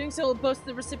 Doing so will boost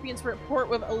the recipient's rapport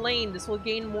with Elaine. This will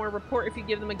gain more rapport if you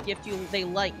give them a gift they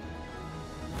like.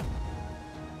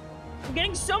 I'm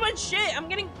getting so much shit! I'm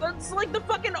getting... It's like the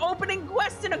fucking opening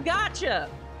quest in a gacha!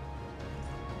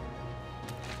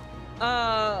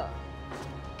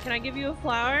 Can I give you a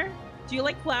flower? Do you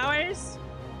like flowers?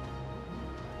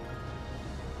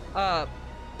 I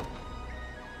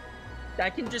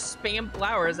can just spam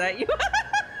flowers at you.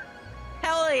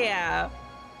 Hell yeah.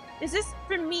 Is this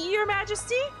for me, Your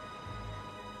Majesty?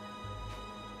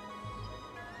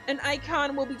 An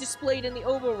icon will be displayed in the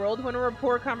overworld when a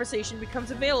rapport conversation becomes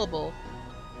available.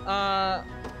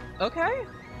 Okay.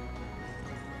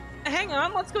 Hang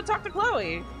on, let's go talk to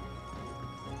Chloe.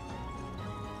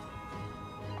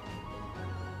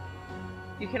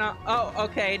 You cannot... Oh,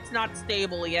 okay, it's not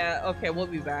stable yet. Okay, we'll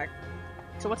be back.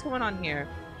 So what's going on here?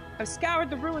 I've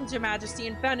scoured the ruins, Your Majesty,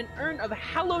 and found an urn of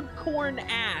hallowed corn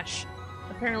ash.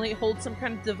 Apparently it holds some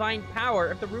kind of divine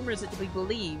power, if the rumors are to be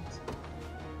believed.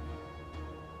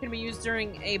 It can be used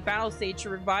during a battle stage to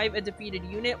revive a defeated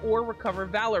unit or recover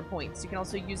valor points. You can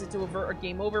also use it to avert a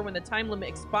game over when the time limit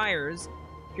expires,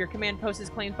 if your command post is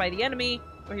claimed by the enemy,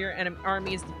 or your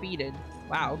army is defeated.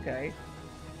 Wow, okay.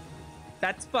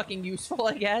 That's fucking useful,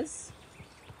 I guess.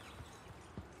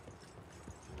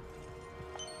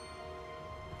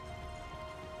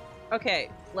 Okay,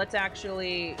 let's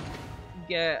actually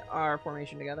get our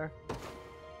formation together.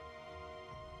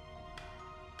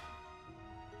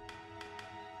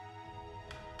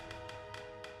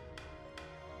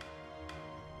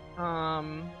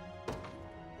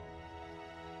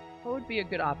 What would be a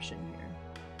good option here?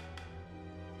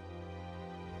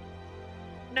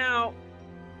 Now,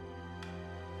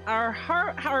 are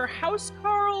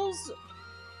Housecarls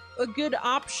a good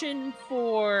option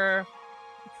for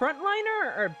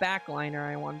frontliner or backliner,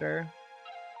 I wonder?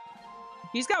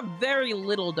 He's got very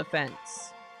little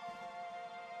defense.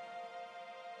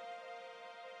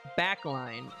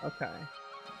 Backline, okay.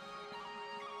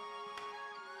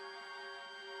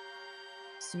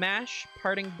 Smash,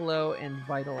 Parting Blow, and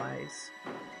Vitalize.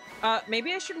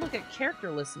 Maybe I should look at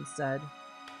character lists instead.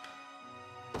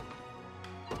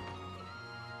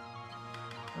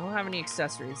 I don't have any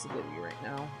accessories to give you right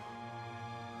now.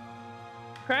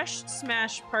 Crush,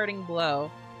 Smash, Parting Blow.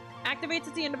 Activates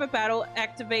at the end of a battle.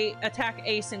 Attack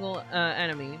a single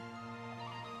enemy.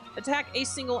 Attack a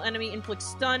single enemy, inflicts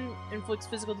stun, inflicts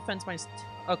physical defense minus...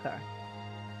 Okay.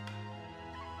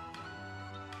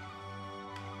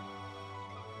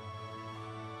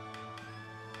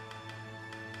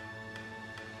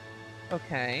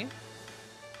 Okay.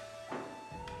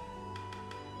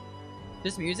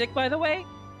 This music, by the way?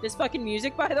 This fucking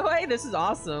music, by the way? This is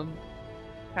awesome.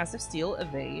 Passive Steal,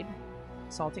 Evade.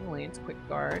 Assaulting Lance, Quick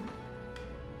Guard.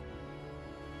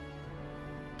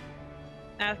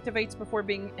 Activates before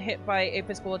being hit by a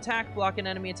physical attack. Block an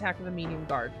enemy attack with a medium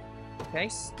guard. Okay,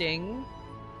 Sting.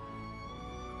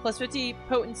 Plus 50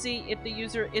 potency if the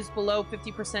user is below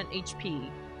 50% HP.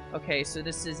 Okay, so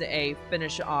this is a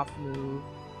finish off move.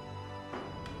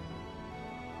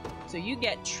 So you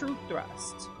get True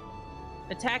Thrust.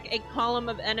 Attack a column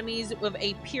of enemies with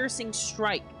a piercing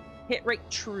strike. Hit rate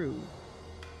true.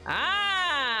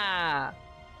 Ah!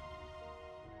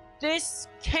 This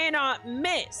cannot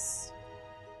miss.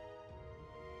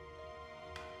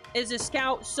 Is a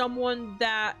scout someone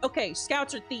that... Okay,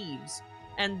 scouts are thieves.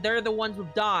 And they're the ones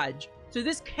with dodge. So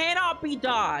this cannot be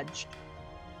dodged.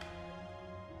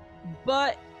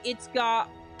 But it's got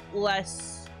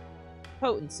less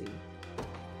potency.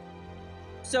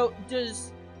 So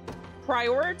does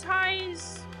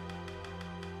prioritize...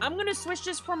 I'm gonna switch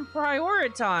this from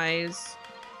prioritize.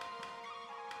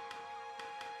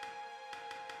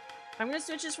 I'm gonna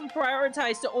switch this from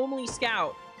prioritize to only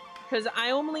scout. Because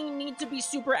I only need to be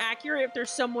super accurate if there's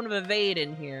someone of evade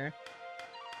in here.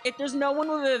 if there's no one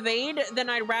with evade, then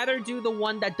I'd rather do the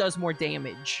one that does more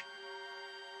damage.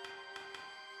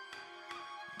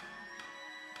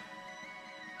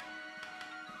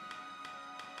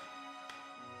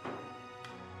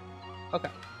 Okay.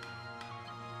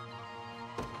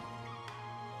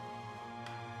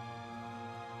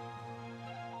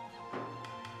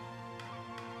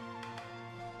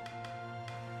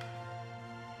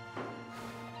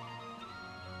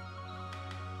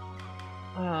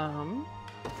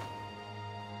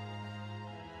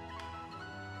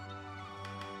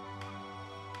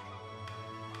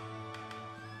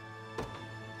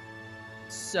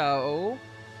 So,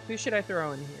 who should I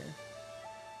throw in here?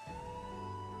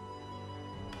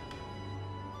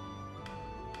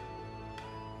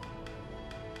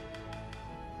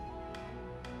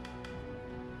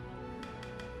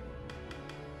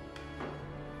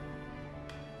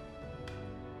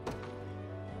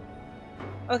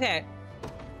 Okay,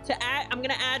 I'm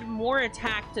gonna add more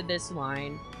attack to this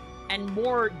line and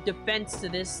more defense to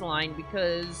this line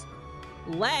because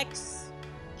Lex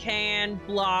can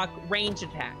block range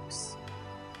attacks.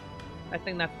 I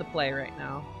think that's the play right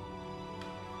now.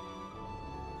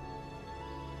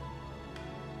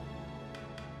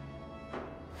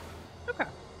 Okay.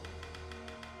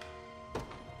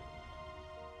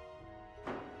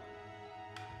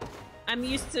 I'm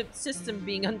used to system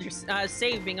being under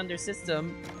save being under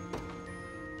system.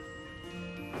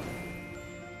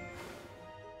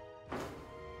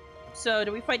 So,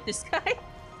 do we fight this guy?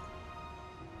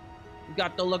 You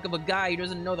got the look of a guy who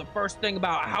doesn't know the first thing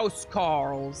about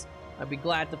housecarls. I'd be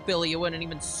glad to fill you in and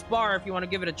even spar if you want to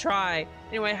give it a try.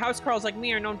 Anyway, housecarls like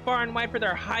me are known far and wide for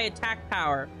their high attack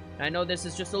power. And I know this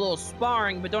is just a little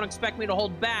sparring, but don't expect me to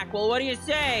hold back. Well, what do you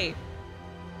say?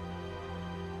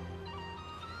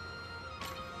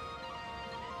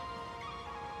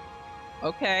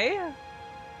 Okay.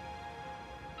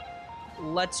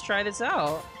 Let's try this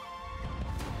out.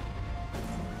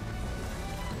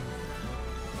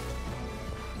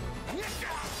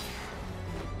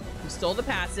 We stole the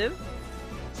passive.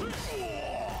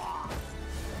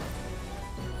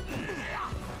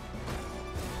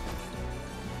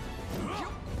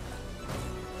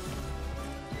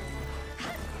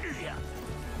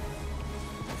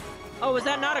 Oh, was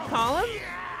that not a column?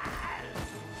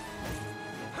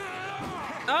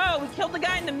 Oh, we killed the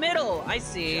guy in the middle. I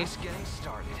see. Just getting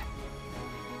started.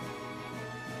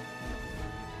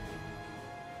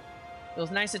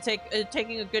 Feels nice to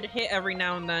taking a good hit every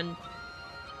now and then.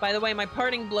 By the way, my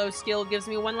parting blow skill gives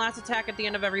me one last attack at the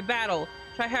end of every battle.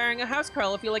 Try hiring a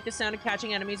housecarl if you like the sound of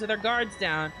catching enemies with their guards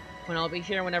down. And I'll be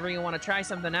here whenever you want to try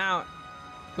something out.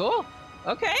 Cool.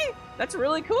 Okay, that's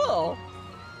really cool.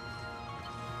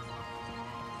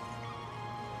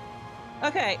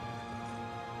 Okay.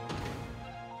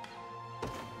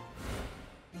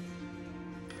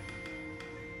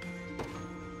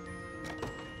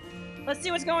 Let's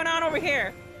see what's going on over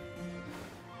here.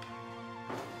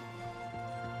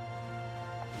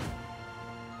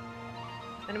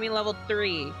 Enemy level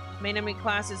 3. Main enemy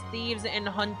class is thieves and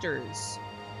hunters.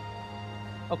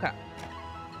 Okay.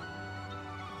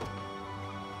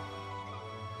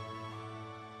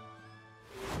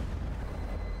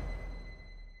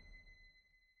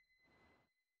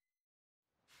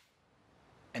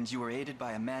 And you were aided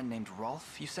by a man named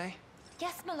Rolf, you say?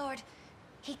 Yes, my lord.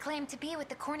 He claimed to be with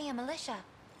the Cornea militia.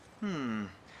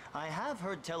 I have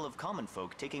heard tell of common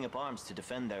folk taking up arms to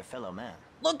defend their fellow man.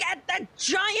 Look at that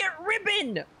giant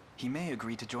ribbon! He may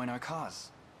agree to join our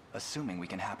cause, assuming we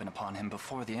can happen upon him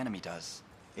before the enemy does.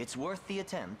 It's worth the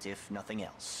attempt, if nothing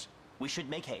else. We should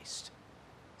make haste.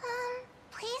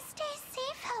 Please stay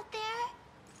safe out there.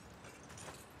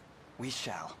 We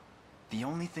shall. The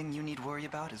only thing you need worry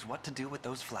about is what to do with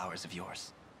those flowers of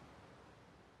yours.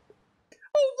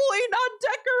 Hopefully not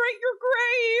decorate your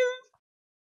grave!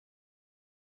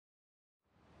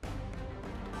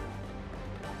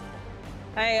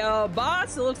 Hey,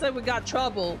 boss, it looks like we got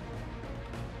trouble.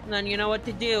 And then you know what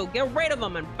to do. Get rid of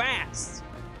them and fast!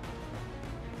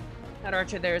 That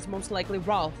archer there is most likely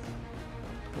Rolf.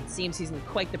 It seems he's in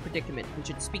quite the predicament. We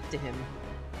should speak to him.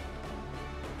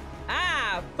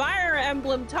 Ah! Fire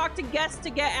Emblem! Talk to guests to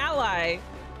get ally!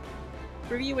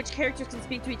 Review which characters can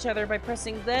speak to each other by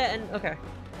pressing the and... Okay.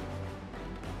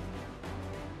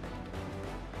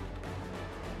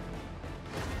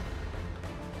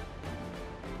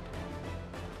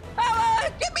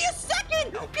 Give me a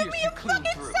second! Give me a fucking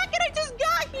second! I just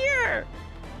got here!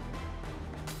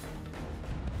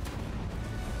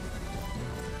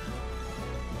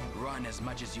 Run as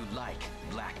much as you like,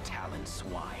 black talon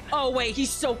swine. Oh wait, he's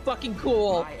so fucking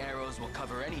cool! My arrows will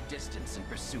cover any distance in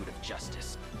pursuit of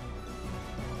justice.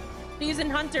 Thieves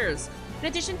and hunters. In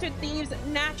addition to thieves'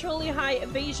 naturally high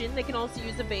evasion, they can also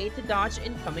use evade to dodge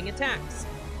incoming attacks.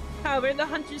 However, the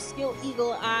hunter's skill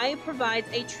Eagle Eye provides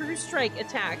a true strike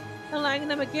attack, allowing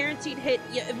them a guaranteed hit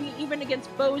even against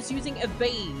foes using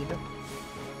evade.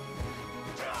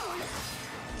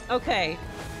 Okay.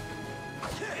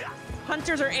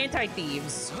 Hunters are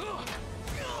anti-thieves.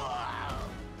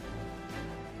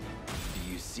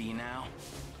 Do you see now?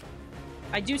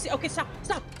 I do see. Okay, stop.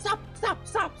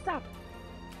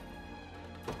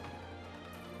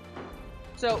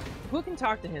 So, who can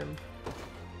talk to him?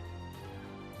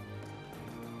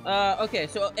 Okay,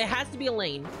 so it has to be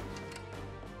Elaine.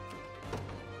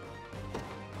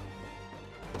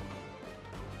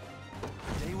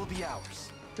 They will be ours.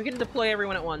 We can deploy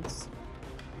everyone at once.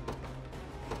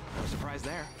 No surprise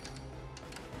there.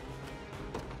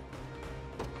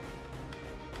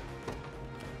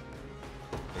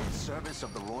 In service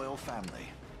of the royal family.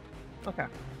 Okay.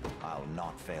 I'll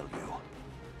not fail you.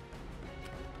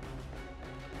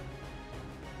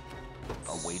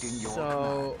 Awaiting your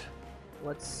command.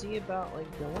 Let's see about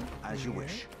like going. As you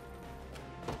wish.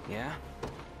 Yeah?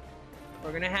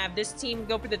 We're gonna have this team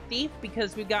go for the thief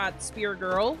because we got Spear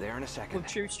Girl. There in a second. With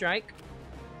True Strike.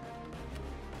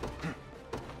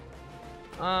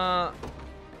 Let's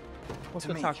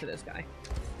go talk to this guy.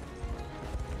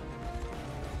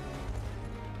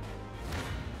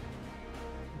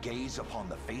 Gaze upon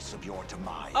the face of your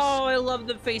demise. Oh, I love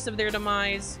the face of their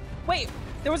demise. Wait,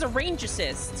 there was a range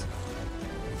assist.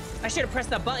 I should have pressed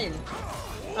that button.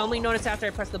 I only noticed after I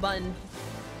pressed the button.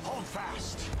 Hold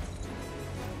fast.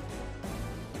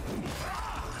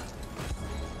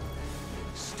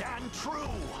 Stand true.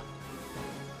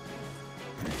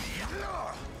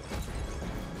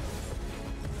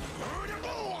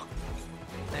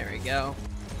 There we go.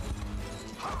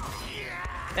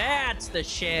 That's the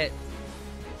shit.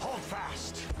 Hold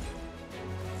fast.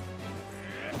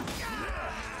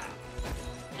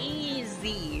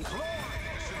 Easy.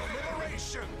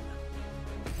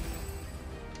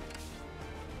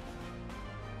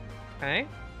 Okay.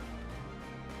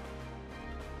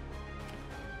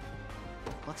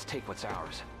 Let's take what's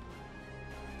ours.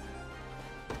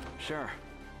 Sure.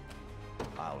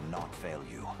 I'll not fail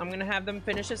you. I'm gonna have them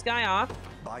finish this guy off.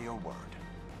 By your word.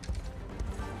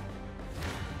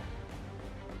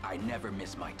 I never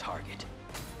miss my target.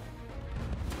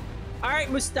 Alright,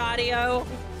 Mustadio.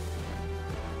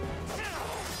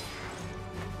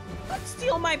 Let's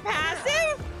steal my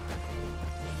passive?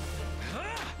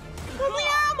 Only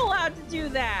I'm allowed to do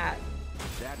that.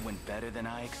 That went better than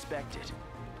I expected.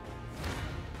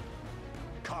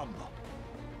 Come.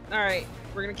 Alright,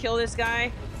 we're gonna kill this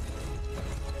guy.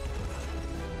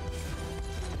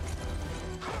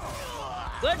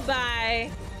 Goodbye.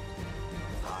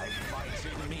 I fight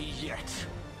in me yet.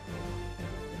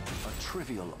 A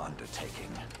trivial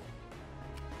undertaking.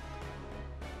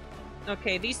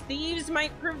 Okay, these thieves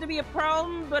might prove to be a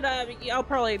problem, but I'll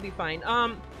probably be fine.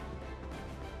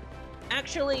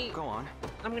 Actually, go on.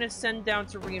 I'm gonna send down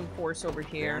to reinforce over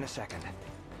here. There in a second.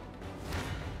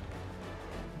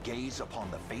 Gaze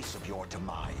upon the face of your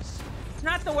demise. It's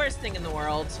not the worst thing in the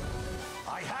world.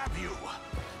 I have you.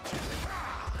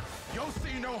 You'll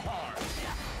see no harm.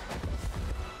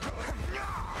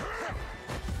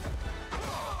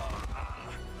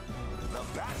 The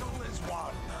battle is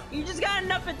won. You just got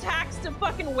enough attacks to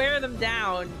fucking wear them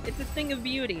down. It's a thing of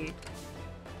beauty.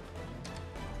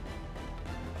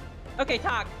 Okay,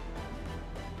 talk.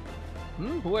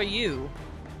 Who are you?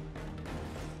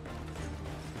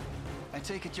 I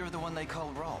take it you're the one they call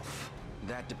Rolf.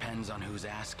 That depends on who's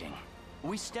asking.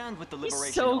 We stand with the He's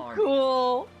Liberation so Army.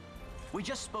 cool. We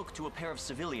just spoke to a pair of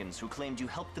civilians who claimed you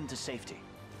helped them to safety.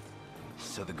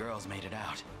 So the girls made it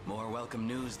out. More welcome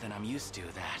news than I'm used to,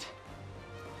 that.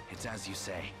 It's as you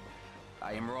say.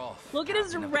 I am Rolf. Look at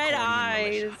his captain of the red Cornian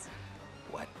militia. eyes.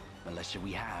 What militia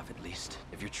we have, at least.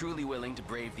 If you're truly willing to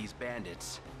brave these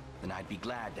bandits, then I'd be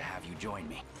glad to have you join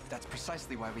me. That's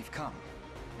precisely why we've come.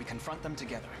 We confront them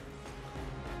together.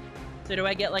 So do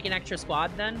I get like an extra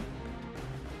squad then?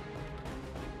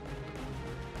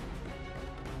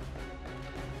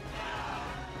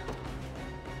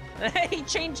 He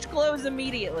changed clothes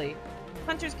immediately.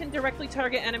 Hunters can directly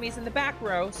target enemies in the back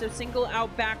row, so single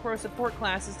out back row support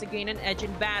classes to gain an edge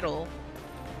in battle.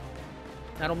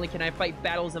 Not only can I fight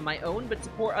battles of my own, but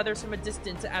support others from a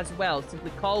distance as well.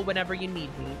 Simply call whenever you need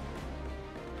me.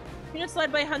 Units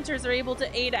led by hunters are able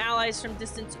to aid allies from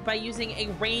distance by using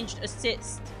a ranged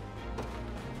assist.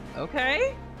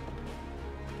 Okay.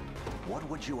 What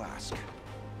would you ask?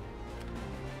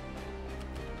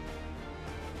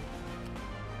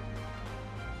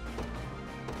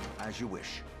 As you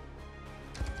wish.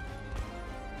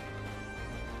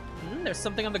 There's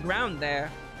something on the ground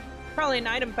there. Probably an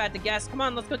item pad to guess. Come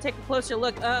on, let's go take a closer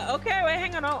look. Okay, wait,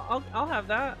 hang on. I'll have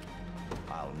that.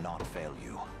 I'll not fail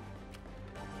you.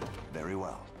 Very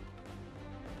well.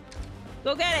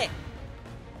 Go get it.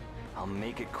 I'll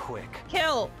make it quick.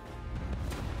 Kill.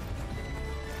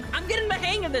 I'm getting the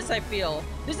hang of this, I feel.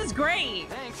 This is great.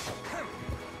 Thanks.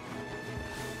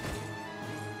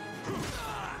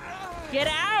 Get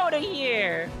out of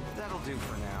here. That'll do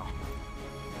for now.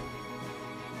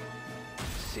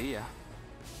 See ya.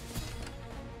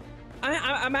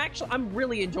 I'm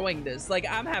really enjoying this. Like,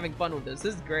 I'm having fun with this.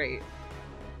 This is great.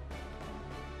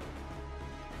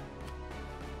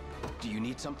 Do you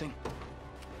need something?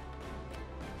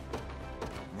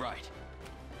 Right.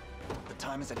 The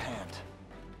time is at hand.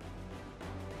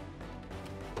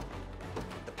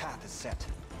 The path is set.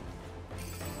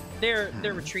 They're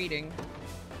retreating.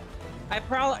 I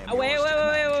probably wait.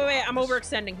 I'm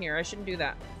overextending here. I shouldn't do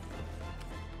that.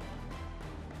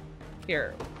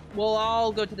 Here, we'll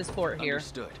all go to this fort here.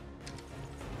 Understood.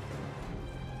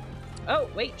 Oh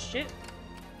wait, shit!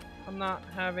 I'm not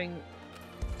having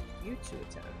you two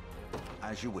attack.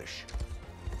 As you wish.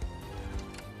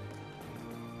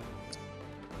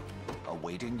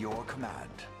 Awaiting your command.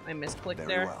 I misclicked Very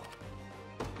there. well.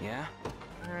 Yeah?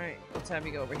 Alright, let's have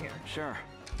you go over here. Sure.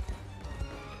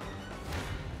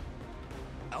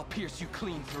 I'll pierce you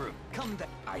clean through. Come back.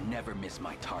 I never miss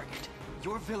my target.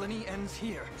 Your villainy ends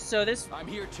here. So this... I'm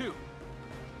here too.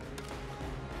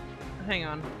 Hang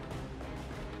on.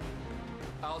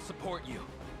 I'll support you.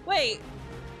 Wait.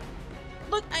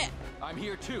 Look, I'm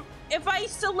here too. If I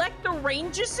select the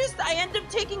range assist, I end up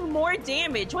taking more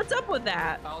damage. What's up with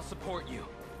that? I'll support you.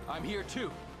 I'm here too.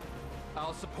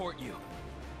 I'll support you.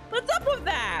 What's up with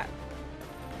that?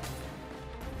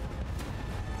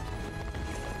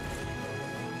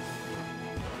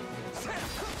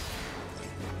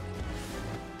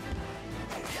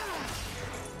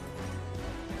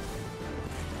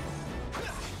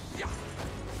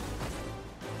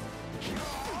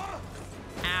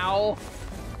 Ow.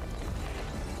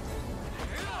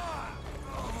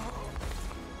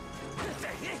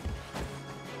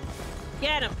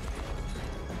 Get him.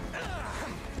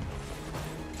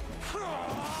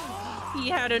 He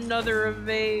had another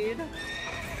evade.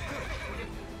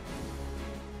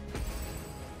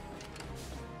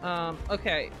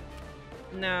 Okay.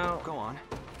 Now, go on.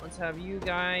 Let's have you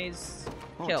guys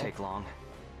Won't kill. take long.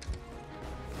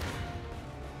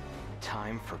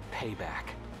 Time for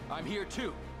payback. I'm here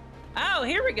too. Oh,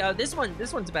 here we go. This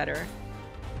one's better.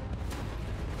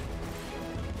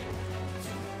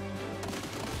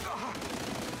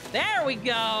 There we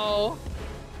go.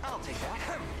 I'll take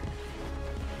that.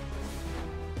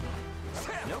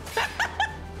 Nope.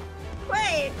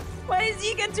 Wait, why does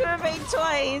he get to evade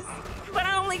twice, but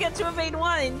I only get to evade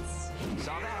once?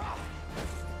 Saw that.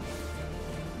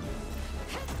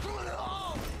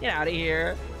 Get out of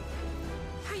here.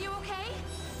 Are you okay?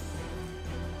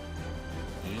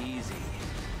 Easy.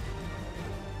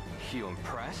 You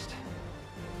impressed?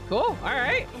 Cool, all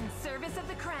right. In service of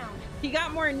the crown. He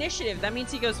got more initiative. That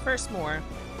means he goes first more.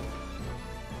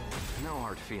 No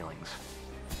hard feelings.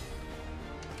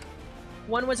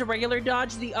 One was a regular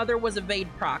dodge, the other was evade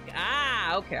proc.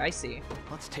 Ah, okay, I see.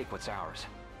 Let's take what's ours.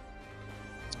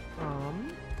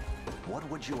 What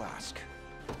would you ask?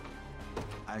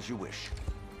 As you wish.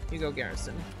 You go,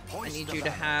 Garrison. I need you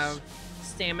to have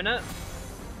stamina.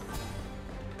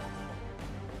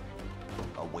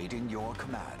 Awaiting your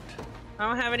command. I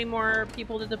don't have any more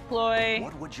people to deploy.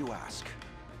 What would you ask?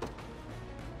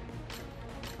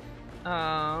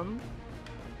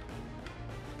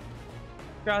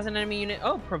 Draws an enemy unit.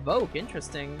 Oh, provoke.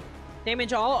 Interesting.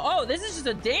 Damage all. Oh, this is just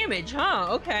a damage, huh?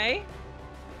 Okay.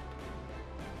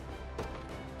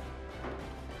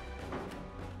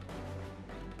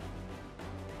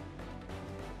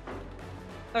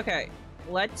 Okay.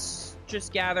 Let's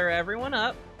just gather everyone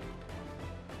up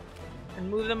and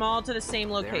move them all to the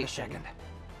same location.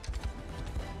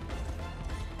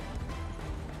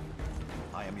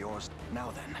 I am yours.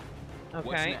 Now then. Okay.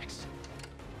 What's next?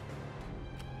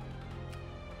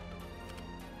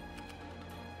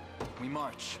 We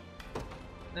march.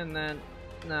 And then,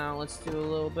 now let's do a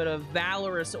little bit of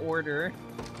valorous order.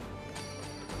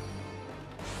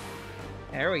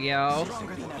 There we go.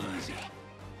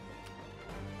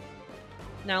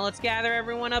 Now let's gather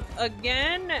everyone up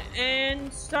again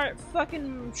and start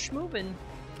fucking schmoovin'.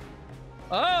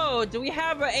 Oh, do we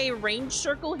have a range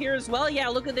circle here as well? Yeah,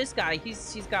 look at this guy.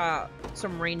 He's got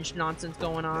some ranged nonsense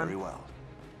going on. Very well.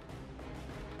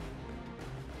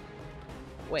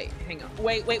 Wait, hang on.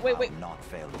 Wait. I'll not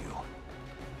fail you.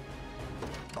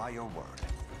 By your word.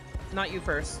 Not you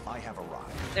first. I have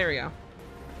arrived. There we go.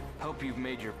 Hope you've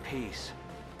made your peace.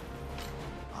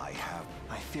 I have.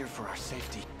 I fear for our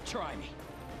safety. Try me.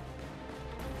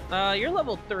 You're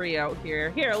level 3 out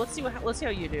here. Here, let's see how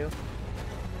you do.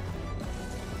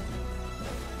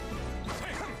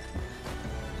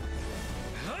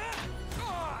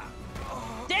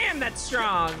 Damn, that's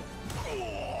strong.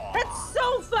 That's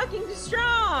so fucking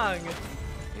strong.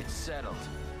 It's settled.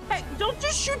 Hey, don't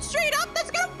just shoot straight up.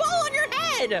 That's gonna fall on your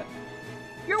head.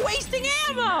 You're wasting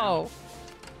ammo.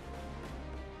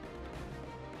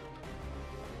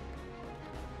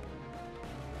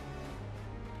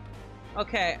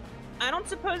 Okay, I don't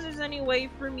suppose there's any way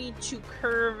for me to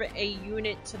curve a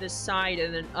unit to the side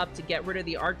and then up to get rid of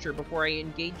the archer before I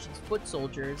engage these foot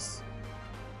soldiers.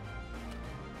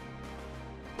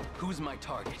 Who's my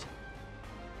target?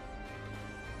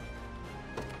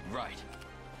 Right.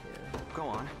 Yeah. Go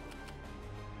on.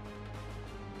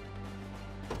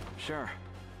 Sure.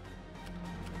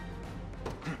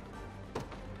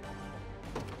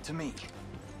 To me.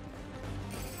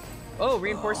 Oh,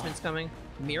 reinforcements coming.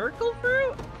 Miracle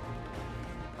fruit?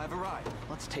 I've arrived.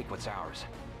 Let's take what's ours.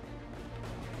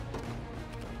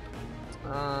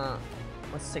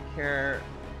 Let's take care.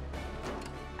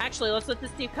 Actually, let's let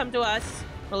this thief come to us.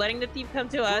 We're letting the thief come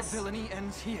to us. Your villainy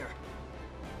ends here.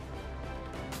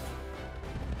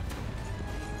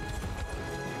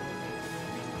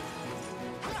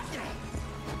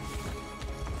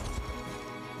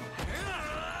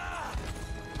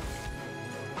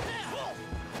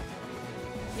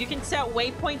 You can set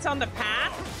waypoints on the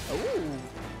path? Ooh.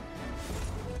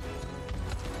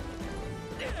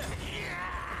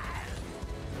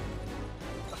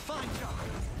 A fine job.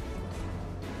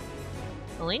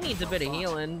 Well, he needs a bit of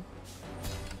healing.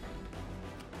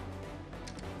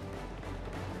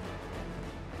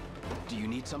 Do you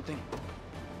need something?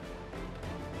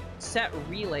 Set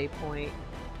relay point.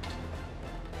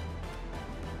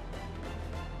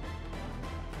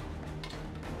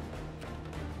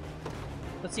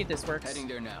 Let's see if this works. Heading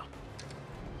there now.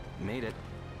 Made it.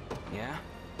 Yeah?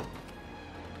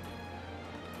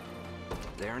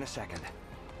 There in a second.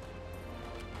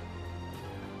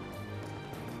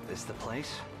 This the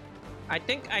place? I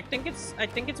think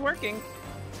it's working.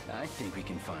 I think we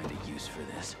can find a use for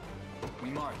this.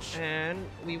 We march. And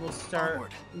we will start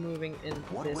Onward. moving in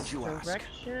What this would you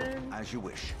direction. ask? As you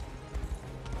wish.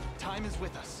 Time is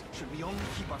with us. Should we only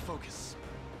keep our focus?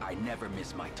 I never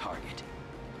miss my target.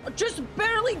 Just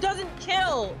barely doesn't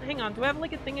kill! Hang on, do I have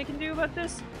like a thing I can do about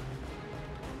this?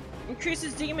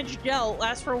 Increases damage dealt,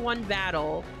 lasts for 1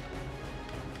 battle.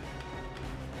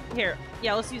 Here,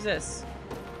 yeah, let's use this.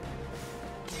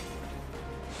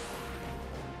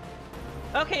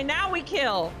 Okay, now we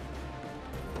kill!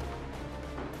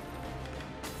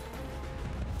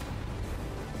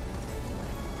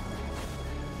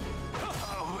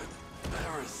 Oh,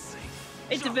 embarrassing.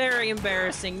 It's very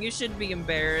embarrassing. You should be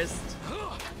embarrassed.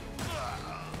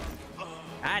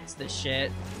 That's the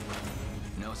shit.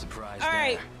 No surprise.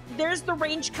 Alright, there's the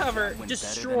range cover. Went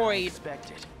Destroyed.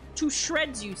 expected. To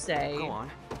shreds, you say. Go on.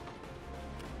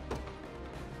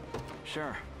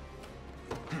 Sure.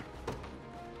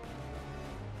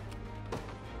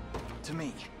 To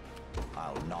me.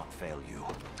 I'll not fail you.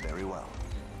 Very well.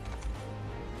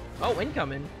 Oh,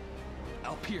 incoming.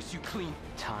 I'll pierce you clean.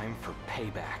 Time for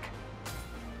payback.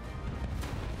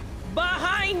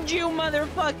 Behind you,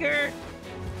 motherfucker!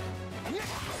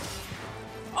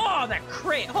 Oh, that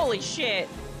crit! Holy shit!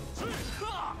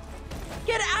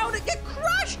 Get out! Get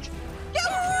crushed! Get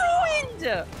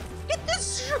ruined! Get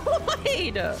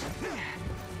destroyed!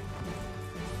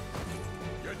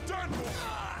 You're done.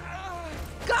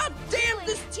 God damn,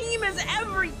 this team is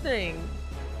everything!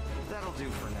 That'll do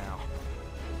for now.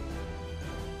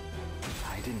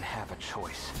 I didn't have a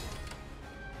choice.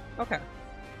 Okay.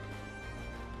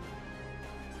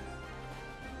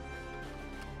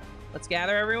 Let's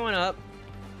gather everyone up.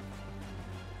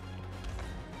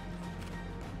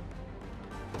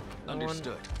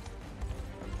 Understood.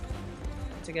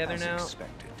 Together As now.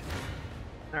 expected.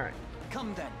 Alright.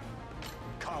 Come then.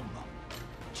 Come.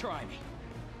 Try me.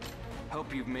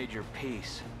 Hope you've made your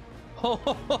peace.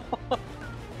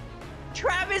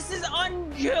 Travis is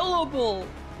unkillable!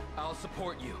 I'll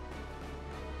support you.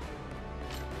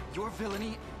 Your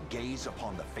villainy. Gaze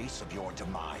upon the face of your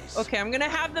demise. Okay, I'm gonna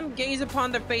have them gaze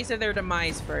upon the face of their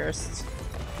demise first.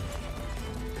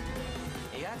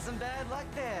 You had some bad luck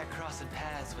there, crossing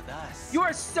paths with us. You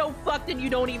are so fucked and you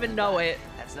don't even know it.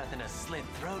 That's nothing a slit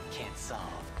throat can't solve.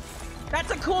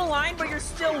 That's a cool line, but you're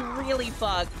still really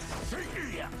fucked.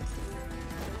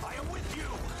 I am with you.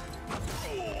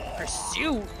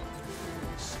 Pursuit?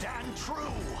 Stand true.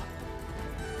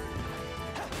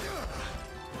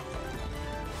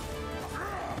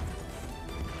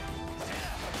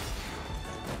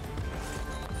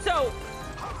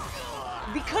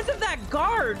 because of that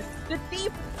guard, the thief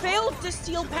failed to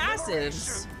steal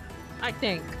passives, I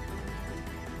think.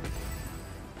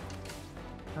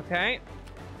 Okay.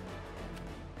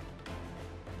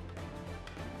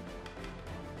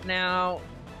 Now,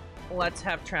 let's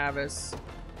have Travis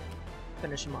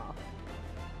finish him off.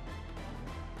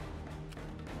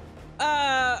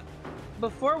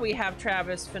 Before we have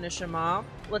Travis finish him off,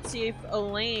 let's see if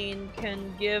Elaine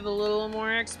can give a little more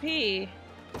XP.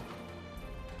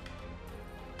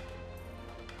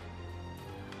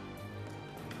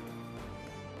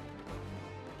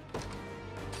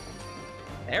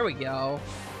 There we go.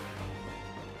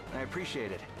 I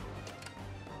appreciate it.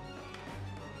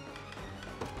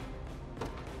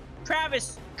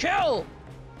 Travis, kill!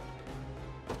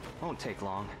 Won't take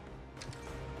long.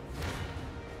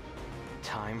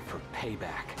 Time for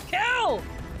payback. Kill!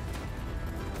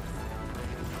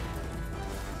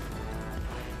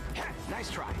 Nice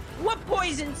try. What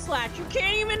poison slash? You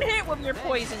can't even hit with your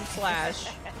poison slash.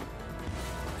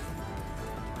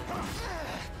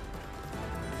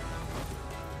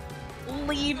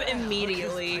 Leave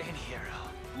immediately.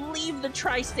 Leave the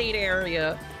tri-state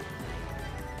area.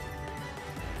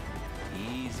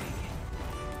 Easy.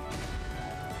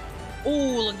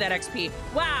 Ooh, look at that XP.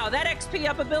 Wow, that XP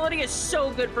up ability is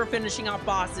so good for finishing off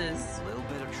bosses. A little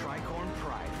bit of tricorn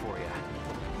pride for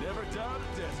you. Never doubt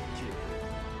a desert kid.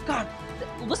 God,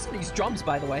 listen to these drums,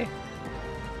 by the way.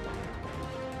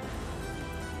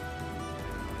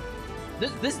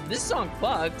 This song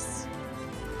fucks.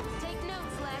 Take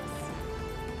notes, Lex.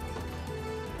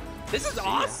 This is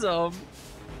awesome.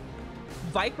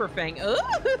 Viper Fang.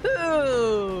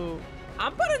 Ooh.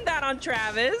 I'm putting that on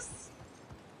Travis.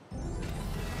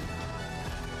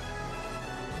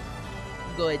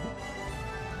 Good.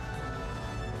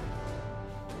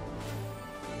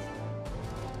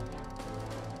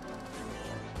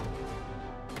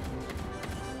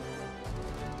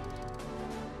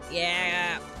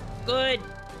 Yeah, good.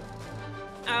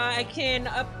 I can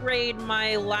upgrade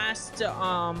my last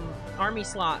army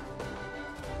slot.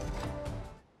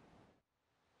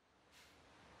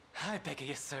 I beg of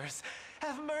you, sirs,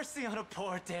 have mercy on a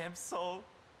poor damn soul.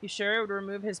 You sure it would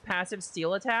remove his passive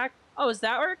steel attack? Oh, is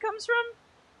that where it comes from?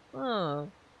 Oh.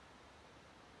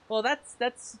 Well,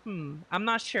 that's I'm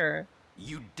not sure.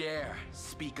 You dare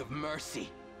speak of mercy?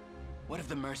 What of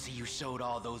the mercy you showed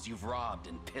all those you've robbed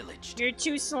and pillaged? You're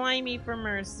too slimy for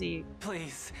mercy.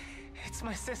 Please, it's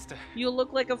my sister. You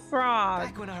look like a frog.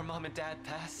 Back when our mom and dad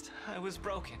passed, I was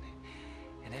broken.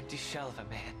 An empty shell of a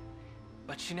man.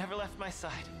 But she never left my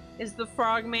side. Is the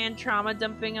frogman trauma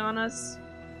dumping on us?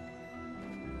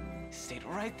 Stayed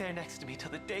right there next to me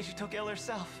till the day she took ill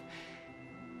herself.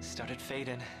 Started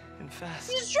fading and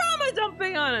fast. He's trauma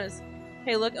dumping on us!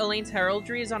 Hey, look, Elaine's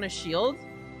heraldry is on a shield.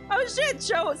 Oh shit,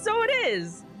 so it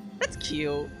is! That's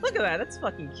cute. Look at that, that's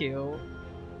fucking cute.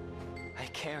 I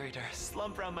carried her,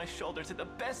 slumped around my shoulder to the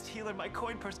best healer my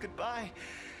coin purse could buy.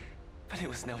 But it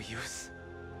was no use.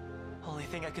 Only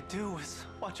thing I could do was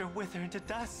watch her wither into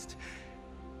dust.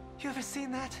 You ever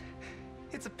seen that?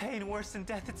 It's a pain worse than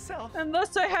death itself. And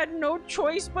thus I had no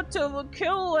choice but to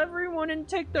kill everyone and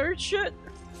take their shit.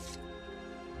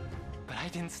 But I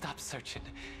didn't stop searching.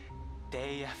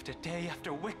 Day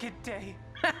after wicked day.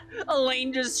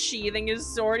 Elaine just sheathing his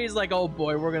sword. He's like, oh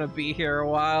boy, we're gonna be here a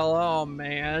while. Oh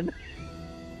man.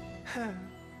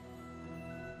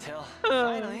 Till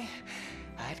finally,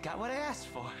 I'd got what I asked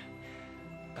for.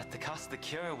 But the cost of the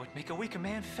cure would make a weaker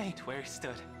man faint where he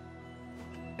stood.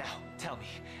 Now, tell me,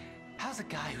 how's a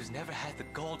guy who's never had the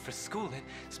gold for schooling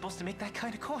supposed to make that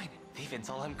kind of coin? Thieving's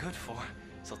all I'm good for,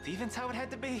 so thieving's how it had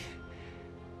to be.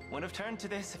 Wouldn't have turned to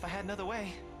this if I had another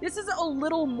way. This is a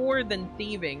little more than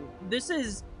thieving. This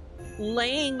is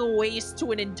laying waste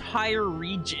to an entire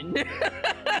region.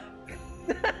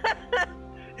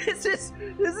 This is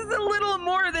a little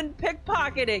more than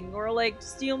pickpocketing or like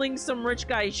stealing some rich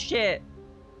guy's shit.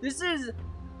 This is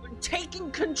taking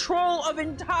control of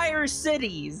entire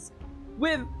cities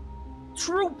with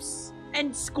troops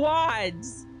and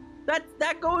squads.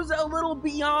 That goes a little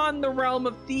beyond the realm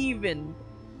of thieving.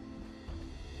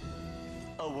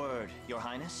 A word, Your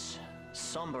Highness.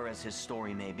 Somber as his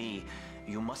story may be,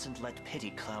 you mustn't let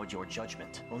pity cloud your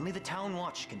judgment. Only the Town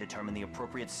Watch can determine the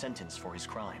appropriate sentence for his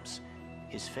crimes.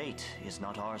 His fate is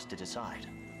not ours to decide.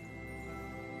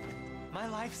 My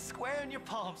life's square in your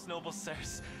palms, noble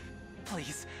sirs.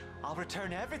 Please, I'll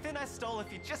return everything I stole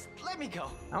if you just let me go.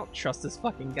 I don't trust this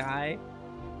fucking guy.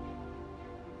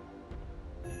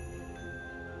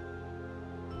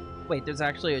 Wait, there's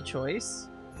actually a choice?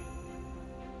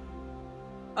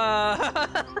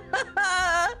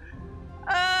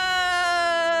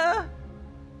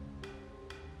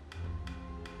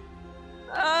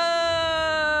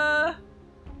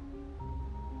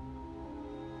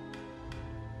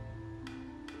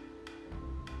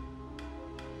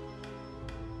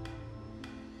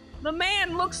 The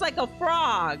man looks like a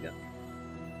frog.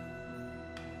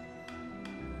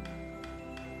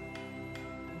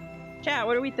 Chat,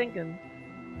 what are we thinking?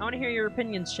 I want to hear your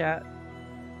opinions, chat.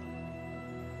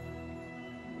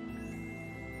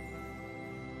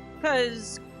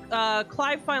 Because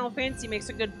Clive Final Fantasy makes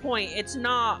a good point. It's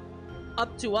not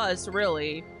up to us,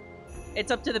 really.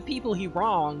 It's up to the people he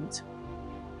wronged.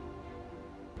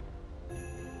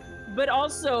 But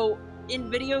also, in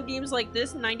video games like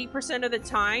this, 90% of the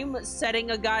time,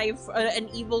 setting a guy, an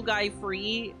evil guy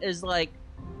free is, like,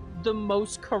 the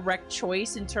most correct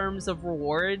choice in terms of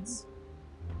rewards.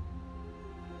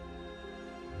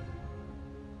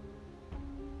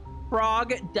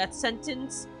 Frog, death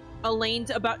sentence. Elaine's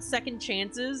about second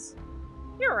chances.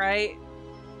 You're right.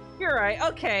 You're right.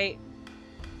 Okay.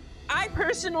 I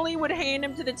personally would hand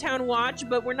him to the town watch,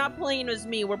 but we're not playing as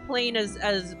me. We're playing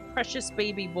as precious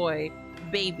baby boy.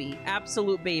 Baby.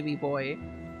 Absolute baby boy.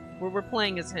 We're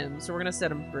playing as him, so we're gonna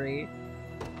set him free.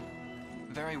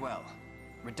 Very well.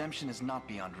 Redemption is not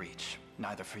beyond reach,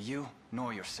 neither for you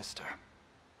nor your sister.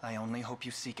 I only hope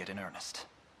you seek it in earnest.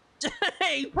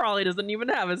 He probably doesn't even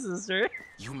have a sister.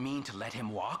 You mean to let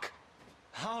him walk?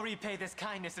 I'll repay this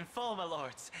kindness in full, my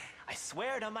lords. I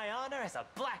swear it on my honor as a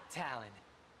Black Talon.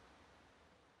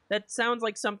 That sounds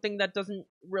like something that doesn't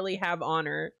really have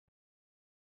honor.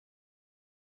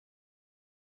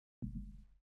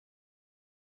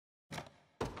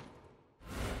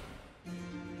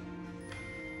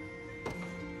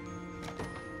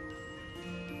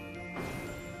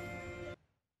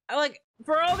 Like,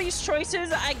 for all these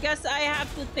choices, I guess I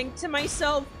have to think to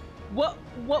myself, what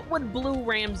would Blue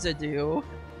Ramza do?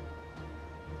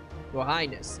 Your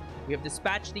Highness, we have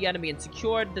dispatched the enemy and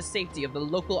secured the safety of the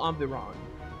local environ.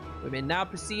 We may now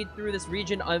proceed through this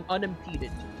region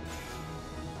unimpeded.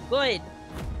 Good.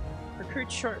 Recruit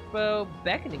shortbow,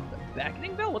 beckoning bell.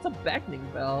 Beckoning bell? What's a beckoning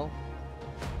bell?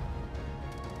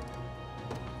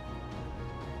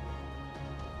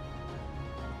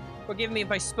 Forgive me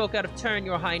if I spoke out of turn,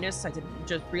 Your Highness. I didn't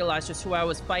just realize just who I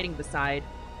was fighting beside.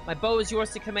 My bow is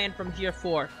yours to command from here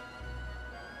forth.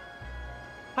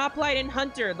 Hoplite and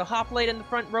Hunter. The hoplite in the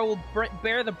front row will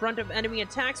bear the brunt of enemy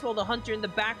attacks, while the Hunter in the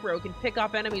back row can pick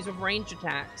off enemies with range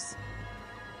attacks.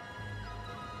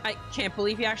 I can't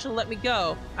believe he actually let me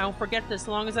go. I won't forget this as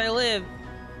long as I live.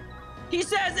 He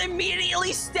says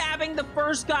immediately stabbing the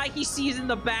first guy he sees in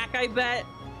the back, I bet.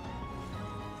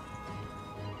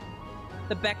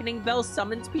 The beckoning bell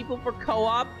summons people for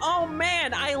co-op. Oh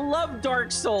man, I love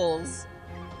Dark Souls.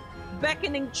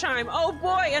 Beckoning chime. Oh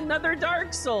boy, another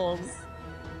Dark Souls.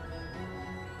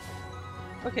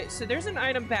 Okay, so there's an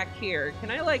item back here. Can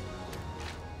I like...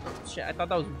 Oh shit, I thought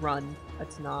that was run.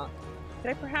 That's not.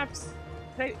 Could I perhaps...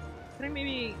 Can I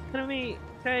maybe...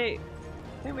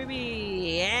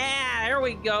 Yeah, there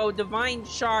we go. Divine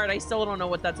Shard. I still don't know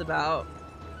what that's about.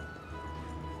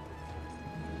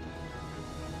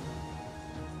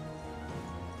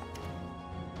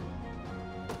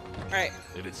 Alright.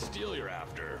 Did it steal you're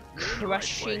after?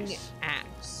 Crushing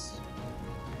axe.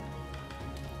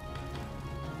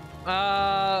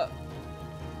 Well,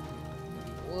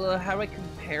 how do I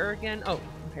compare again? Oh,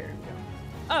 compare again.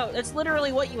 Oh, that's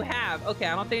literally what you have. Okay,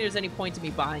 I don't think there's any point to me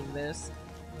buying this.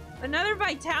 Another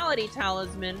Vitality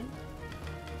Talisman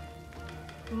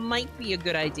might be a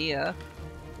good idea.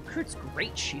 Recruit's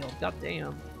Great Shield,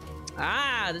 goddamn.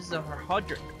 Ah, this is a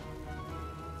Hodrick.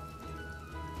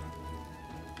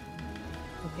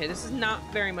 Okay, this is not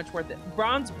very much worth it.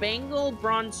 Bronze Bangle,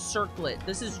 Bronze Circlet.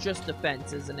 This is just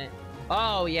defense, isn't it?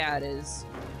 Oh, yeah, it is.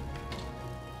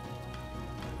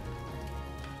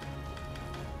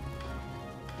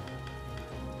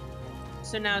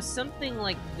 So now something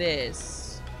like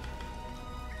this.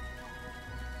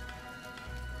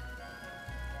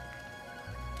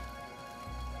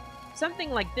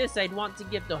 Something like this I'd want to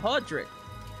give to Hodrick,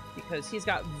 because he's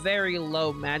got very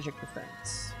low magic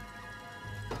defense.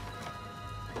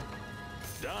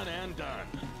 Done and done.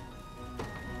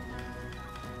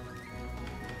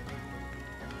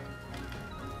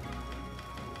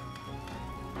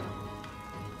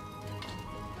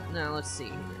 Now, let's see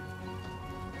here.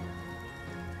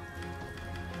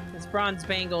 This Bronze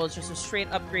Bangle is just a straight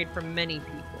upgrade for many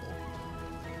people.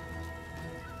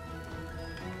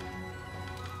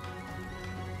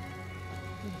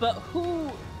 But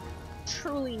who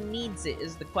truly needs it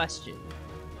is the question.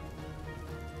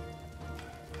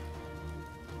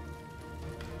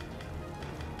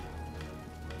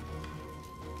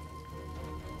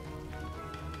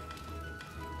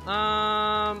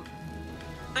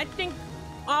 I think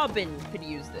Aubin could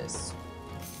use this.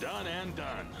 Done and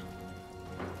done.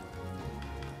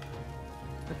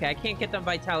 Okay, I can't get the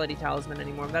Vitality Talisman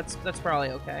anymore. That's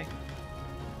probably okay.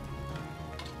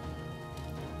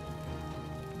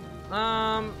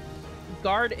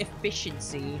 Guard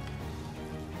Efficiency.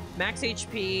 Max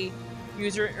HP.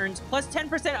 User earns plus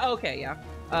 10%. Okay,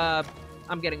 yeah.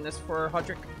 I'm getting this for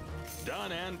Hodrick.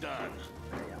 Done and done.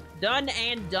 Done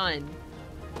and done.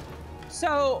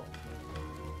 So,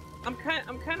 I'm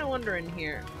kind of wondering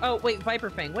here. Oh wait, Viper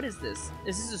Fang. What is this?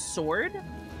 Is this a sword?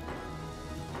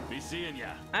 Be seeing ya.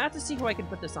 I have to see who I can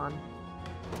put this on.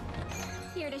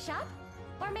 Here to shop,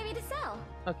 or maybe to sell.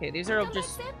 Okay, these are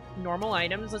just normal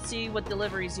items. Let's see what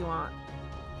deliveries you want.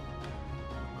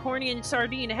 Corny and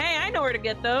sardine. Hey, I know where to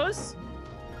get those.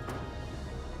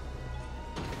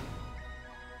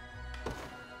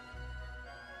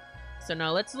 So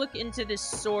now let's look into this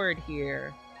sword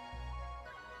here.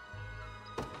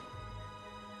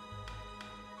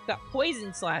 Got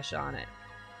poison slash on it.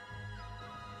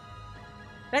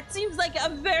 That seems like a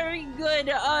very good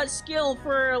skill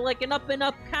for like an up and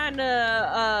up kind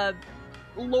of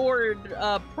lord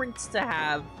prince to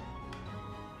have.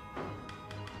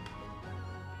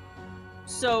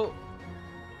 So,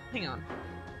 hang on.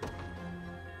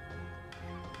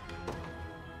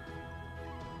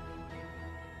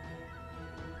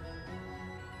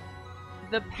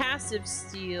 The passive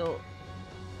steal.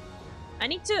 I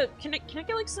need to. Can I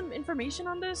get like some information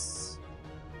on this?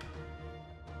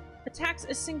 Attacks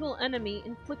a single enemy,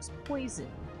 inflicts poison.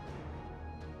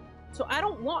 So I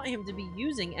don't want him to be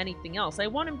using anything else. I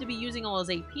want him to be using all his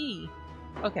AP.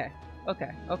 Okay.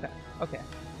 Okay. Okay. Okay.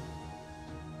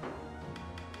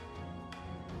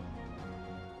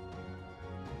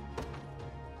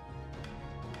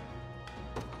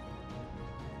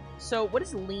 So what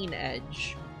is lean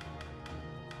edge?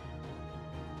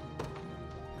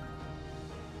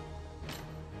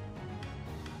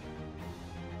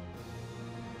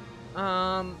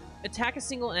 Attack a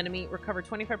single enemy, recover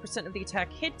 25% of the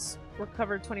attack hits,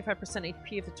 recover 25%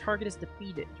 HP if the target is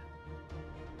defeated.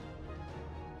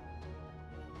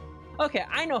 Okay,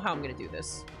 I know how I'm gonna do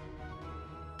this.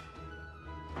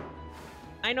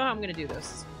 I know how I'm gonna do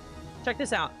this. Check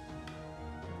this out.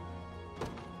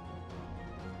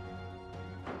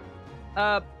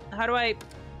 How do I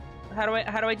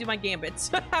do my gambits?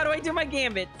 How do I do my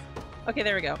gambits? Okay,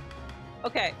 there we go.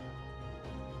 Okay.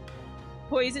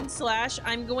 Poison slash.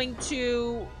 I'm going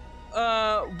to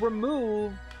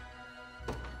remove.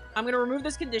 I'm gonna remove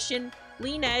this condition.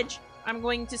 Lean edge. I'm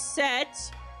going to set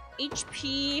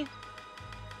HP.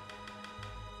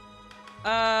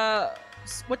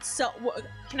 What's self? What,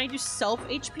 can I do self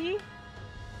HP?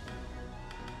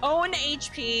 Own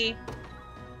HP.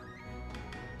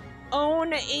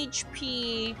 Own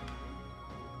HP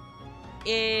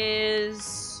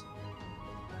is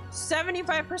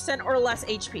 75% or less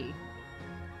HP.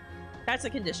 That's a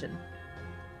condition.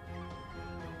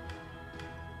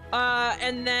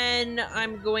 And then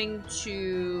I'm going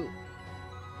to...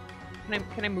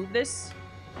 Can I move this?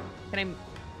 Can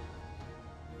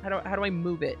I... How do I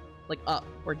move it? Like up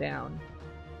or down?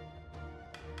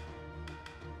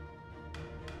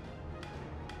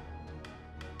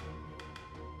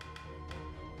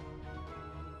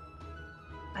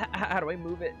 How do I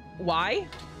move it? Y?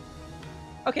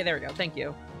 Okay, there we go. Thank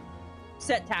you.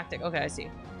 Set tactic. Okay, I see.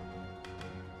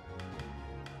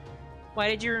 Why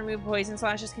did you remove Poison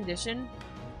Slash's condition?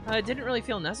 It didn't really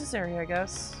feel necessary, I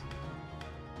guess.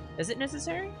 Is it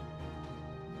necessary?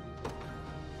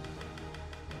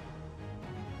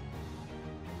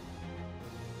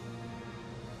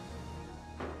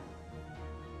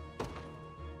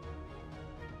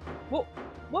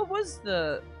 What was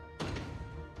the...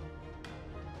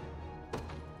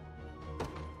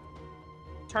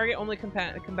 Target only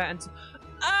combatants.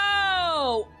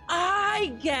 Oh!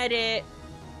 I get it!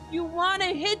 You want to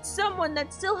hit someone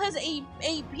that still has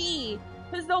AP,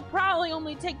 because they'll probably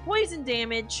only take poison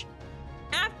damage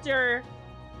after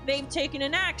they've taken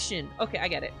an action. Okay, I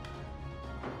get it.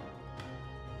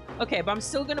 Okay, but I'm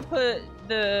still gonna put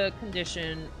the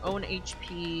condition, own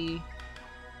HP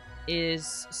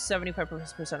is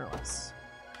 75% or less.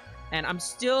 And I'm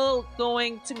still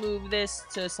going to move this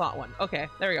to slot 1. Okay,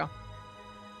 there we go.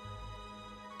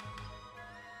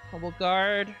 Mobile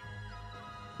guard,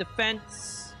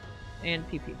 defense, and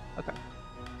PP. Okay.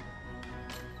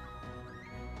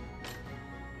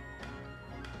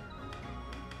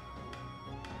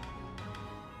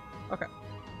 Okay.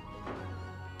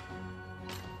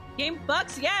 Game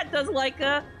bucks? Yeah, it does,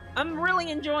 Leica. I'm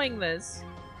really enjoying this.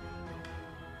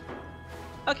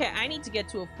 Okay, I need to get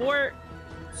to a fort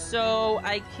so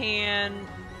I can...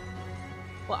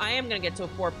 Well, I am gonna get to a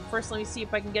fort, but first let me see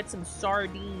if I can get some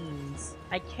sardines.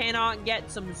 I cannot get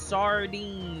some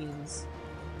sardines.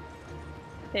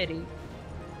 Pity.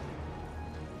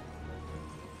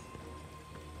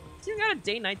 It's even got a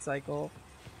day-night cycle.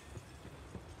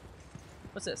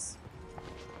 What's this?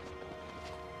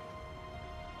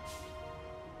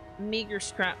 Meager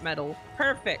scrap metal.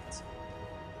 Perfect!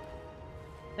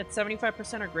 At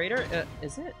 75% or greater?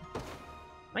 Is it? Am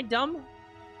I dumb?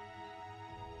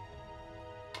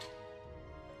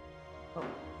 Oh.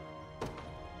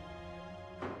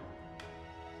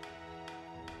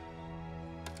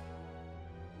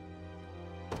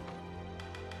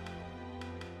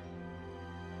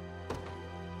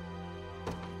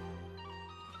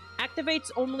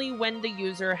 Activates only when the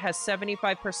user has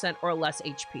 75% or less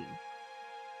HP.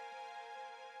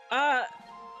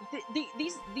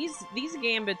 These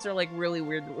gambits are like really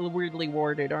weirdly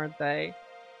worded, aren't they?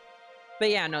 But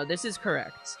yeah, no, this is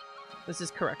correct. This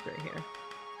is correct right here.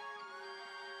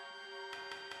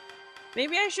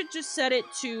 Maybe I should just set it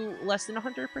to less than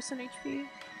 100% HP.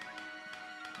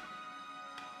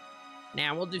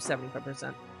 Nah, we'll do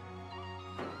 75%.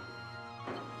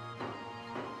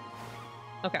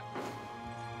 Okay.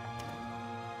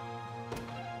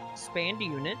 Expand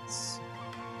units.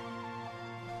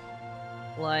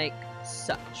 Like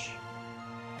such.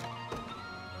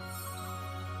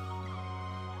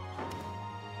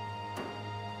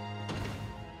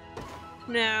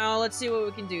 Now, let's see what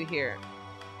we can do here.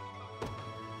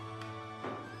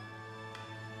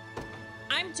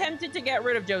 I'm tempted to get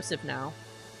rid of Joseph now.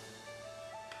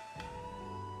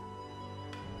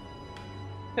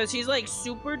 Because he's like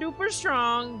super duper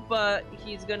strong, but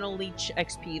he's gonna leech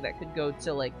XP that could go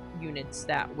to like units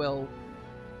that will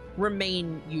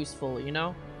remain useful, you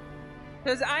know?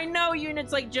 Because I know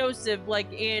units like Joseph,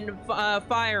 like in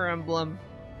Fire Emblem,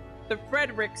 the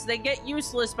Fredericks, they get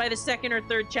useless by the 2nd or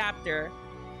 3rd chapter.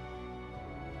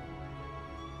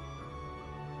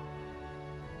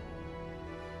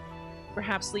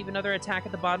 Perhaps leave another attack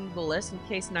at the bottom of the list in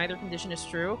case neither condition is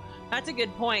true. That's a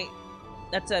good point.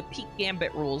 That's a peak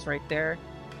gambit rules right there.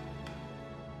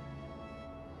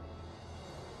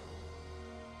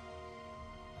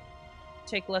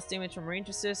 Take less damage from range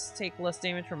assists, take less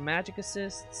damage from magic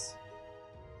assists.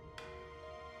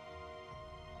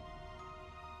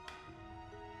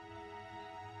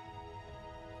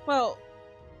 Well,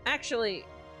 actually,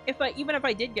 even if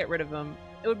I did get rid of him,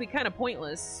 it would be kind of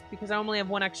pointless because I only have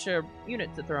 1 extra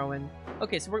unit to throw in.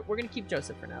 Okay, so we're gonna keep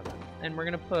Joseph for now then, and we're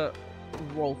gonna put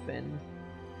Rolf in.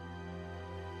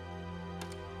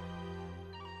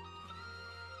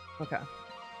 Okay.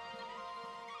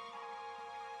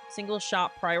 Single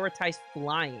shot, prioritize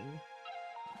flying.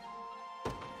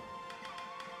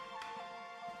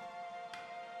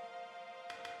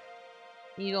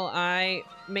 Eagle Eye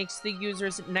makes the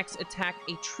user's next attack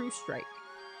a true strike.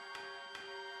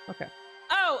 Okay.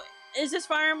 Oh, is this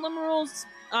Fire Emblem rules?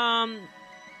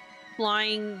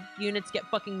 Flying units get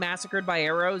fucking massacred by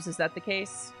arrows? Is that the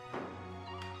case?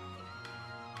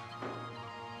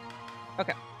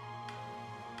 Okay.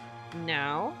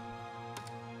 Now,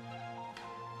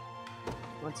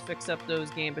 let's fix up those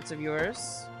gambits of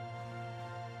yours.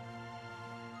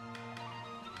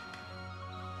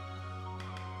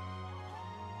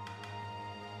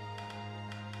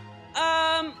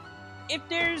 If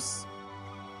there's,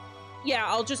 yeah,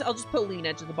 I'll just put lean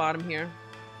edge at the bottom here.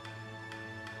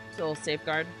 It's a little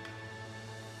safeguard.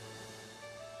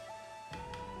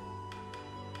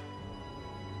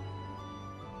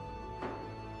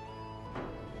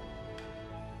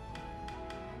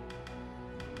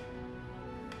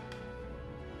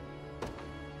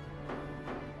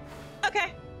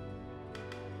 Okay.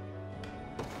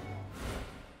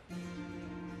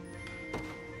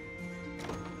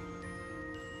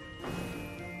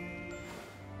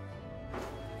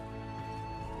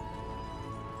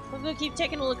 We're gonna keep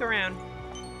taking a look around.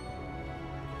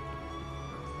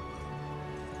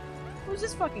 Who's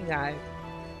this fucking guy?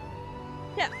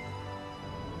 Yeah.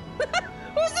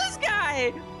 Who's this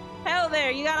guy? Hell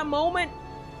there, you got a moment?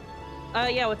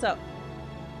 Yeah, what's up?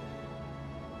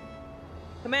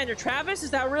 Commander Travis,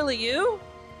 is that really you?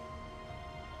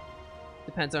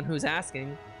 Depends on who's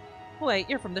asking. Wait,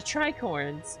 you're from the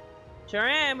Tricorns. Sure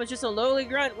am, was just a lowly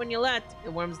grunt when you left.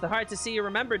 It warms the heart to see you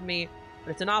remembered me.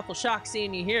 But it's an awful shock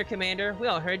seeing you here, Commander. We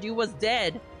all heard you was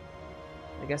dead.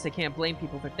 I guess I can't blame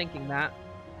people for thinking that.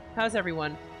 How's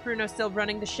everyone? Bruno still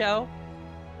running the show?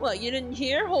 Well, you didn't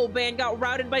hear? Whole band got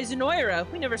routed by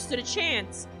Zenoira. We never stood a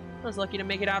chance. I was lucky to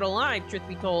make it out alive, truth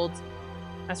be told.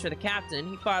 As for the captain,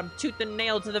 he fought him tooth and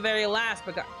nail to the very last,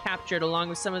 but got captured along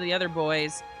with some of the other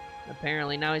boys.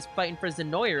 Apparently now he's fighting for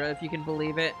Zenoira, if you can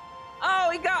believe it. Oh,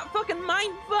 he got fucking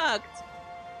mind-fucked!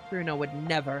 Bruno would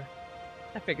never.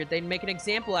 I figured they'd make an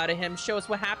example out of him, show us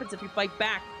what happens if you fight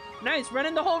back. Nice,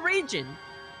 running the whole region.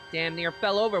 Damn near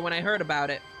fell over when I heard about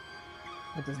it.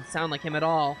 That doesn't sound like him at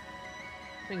all.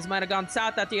 Things might have gone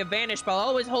south after you vanished, but I'll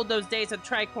always hold those days at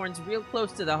Tricorns real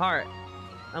close to the heart.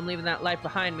 I'm leaving that life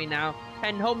behind me now,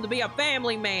 heading home to be a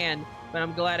family man. But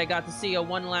I'm glad I got to see you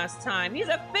one last time. He's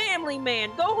a family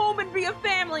man. Go home and be a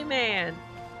family man.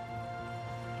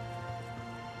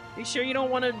 You sure you don't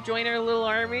want to join our little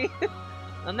army?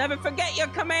 I'll never forget you,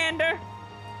 Commander.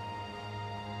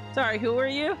 Sorry, who are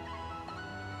you?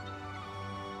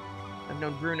 I've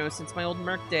known Bruno since my old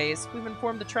Merc days. We've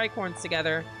informed the Tricorns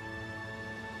together.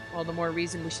 All the more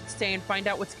reason we should stay and find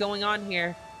out what's going on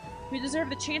here. You deserve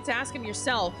the chance to ask him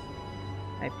yourself.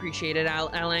 I appreciate it,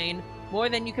 Alain. More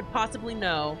than you could possibly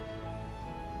know.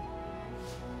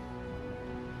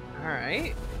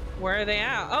 Alright. Where are they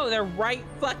at? Oh, they're right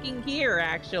fucking here,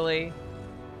 actually.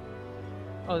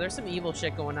 Oh, there's some evil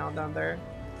shit going on down there.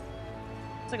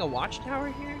 It's like a watchtower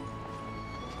here.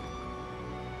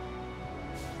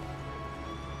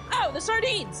 Oh, the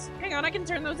sardines! Hang on, I can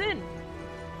turn those in.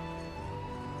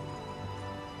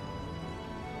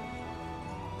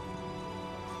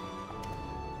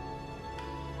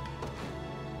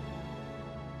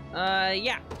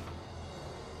 Yeah.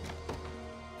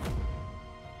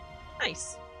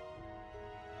 Nice.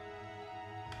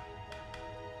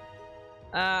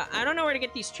 I don't know where to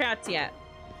get these chats yet.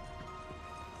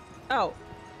 Oh,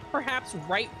 perhaps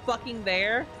right fucking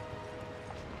there?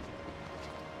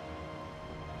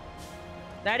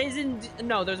 That isn't...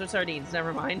 No, those are sardines.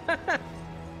 Never mind.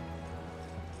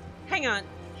 Hang on.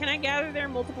 Can I gather there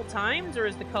multiple times, or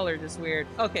is the color just weird?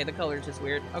 Okay, the color is just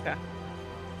weird. Okay.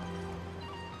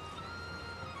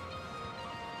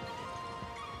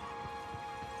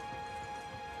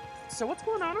 So what's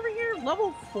going on over here?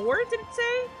 Level 4, did it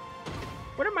say?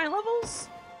 What are my levels?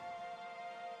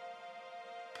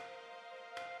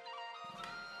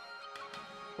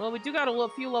 Well, we do got a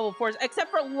few level 4s, except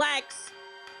for Lex,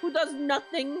 who does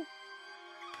nothing.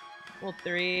 Level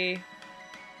 3.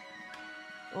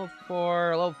 Level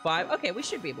 4, level 5. Okay, we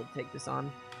should be able to take this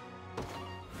on.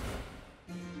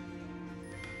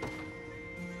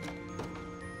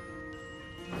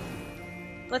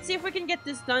 Let's see if we can get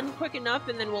this done quick enough,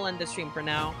 and then we'll end the stream for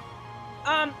now.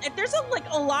 If there's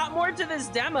a lot more to this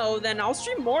demo, then I'll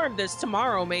stream more of this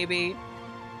tomorrow, maybe.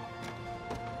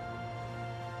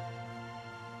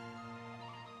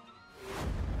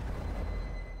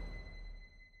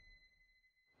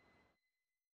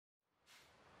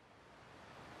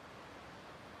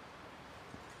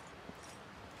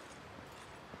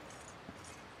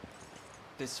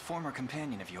 This former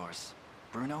companion of yours,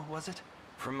 Bruno, was it?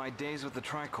 From my days with the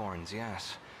Tricorns,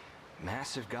 yes.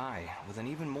 Massive guy with an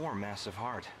even more massive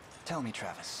heart. Tell me,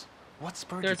 Travis, what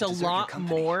spurred you There's to a desert your lot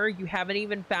company? more. You haven't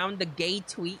even found the gay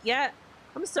tweet yet?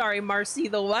 I'm sorry, Marcy,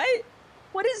 the what?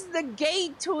 What is the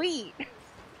gay tweet?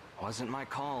 Wasn't my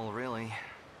call, really.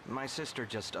 My sister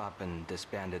just up and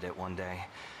disbanded it one day.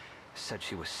 Said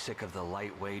she was sick of the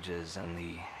light wages and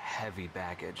the heavy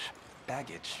baggage.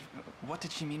 Baggage? What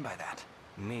did she mean by that?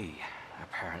 Me,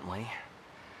 apparently.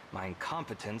 My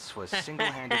incompetence was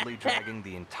single-handedly dragging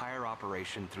the entire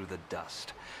operation through the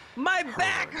dust. My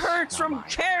back hurts from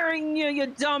carrying you, you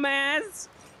dumbass!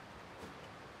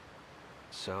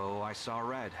 So I saw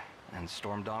red and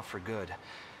stormed off for good.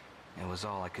 It was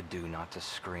all I could do not to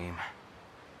scream.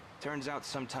 Turns out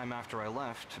sometime after I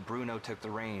left, Bruno took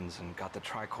the reins and got the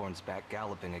Tricorns back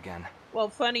galloping again. Well,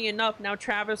 funny enough, now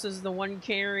Travis is the one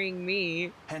carrying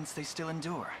me. Hence they still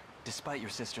endure, despite your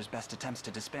sister's best attempts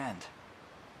to disband.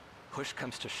 Push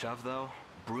comes to shove, though,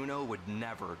 Bruno would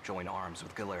never join arms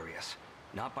with Galerius.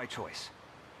 Not by choice.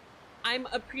 I'm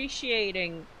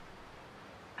appreciating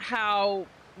how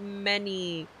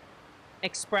many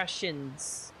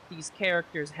expressions these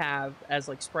characters have as,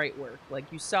 like, sprite work. Like,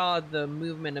 you saw the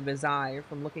movement of his eye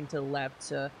from looking to the left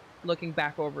to looking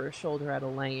back over his shoulder at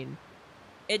Elaine.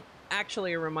 It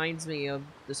actually reminds me of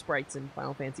the sprites in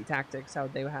Final Fantasy Tactics, how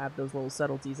they have those little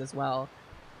subtleties as well.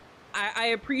 I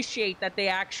appreciate that they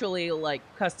actually, like,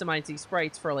 customize these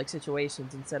sprites for, like,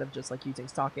 situations instead of just, like, using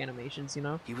stock animations, you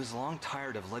know? He was long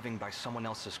tired of living by someone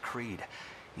else's creed.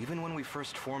 Even when we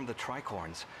first formed the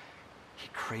Tricorns, he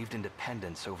craved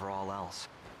independence over all else.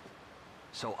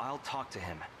 So I'll talk to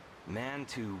him, man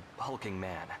to hulking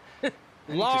man.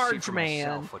 Large to see for man.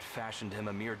 myself what fashioned him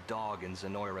a mere dog in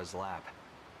Zenoira's lap.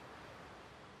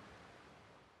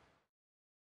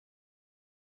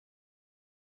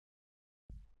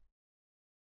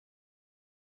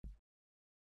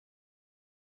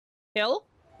 Kill?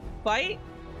 Fight?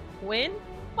 Win?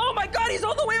 Oh my god, he's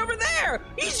all the way over there!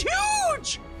 He's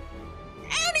huge!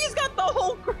 And he's got the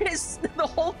Hulk Chris,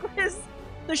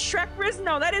 The Shrek Riz?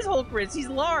 No, that is Hulk Riz. He's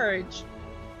large.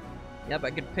 Yep,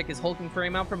 I could pick his hulking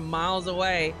frame out from miles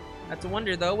away. Not to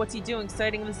wonder, though, what's he doing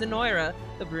sighting the Zenoira?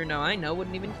 The Bruno I know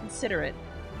wouldn't even consider it.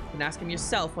 You can ask him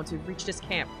yourself once we've reached his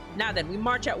camp. Now then, we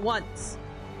march at once.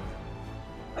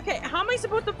 Okay, how am I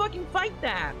supposed to fucking fight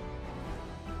that?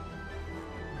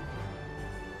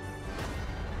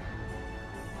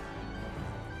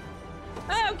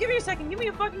 Oh, give me a second. Give me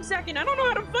a fucking second. I don't know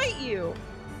how to fight you.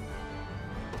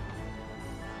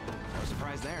 No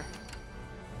surprise there.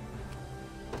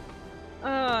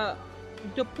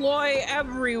 Deploy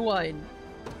everyone.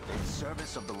 In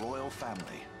service of the royal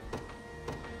family.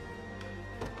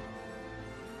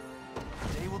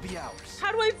 They will be ours.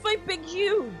 How do I fight Big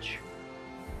Huge?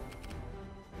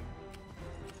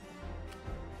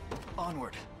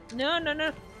 Onward. No, no,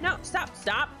 no. No, stop,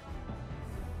 stop.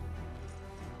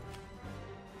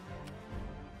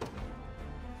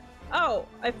 Oh,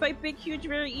 I fight Big Huge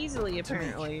very easily,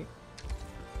 apparently.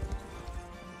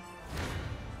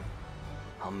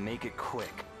 I'll make it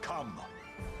quick. Come.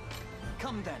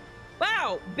 Come then.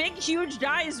 Wow, Big Huge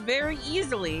dies very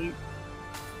easily.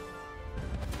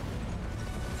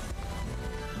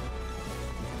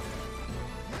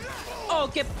 Oh,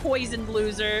 get poisoned,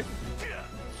 loser.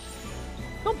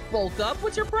 Don't bulk up.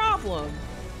 What's your problem?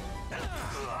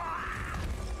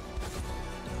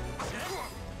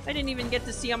 I didn't even get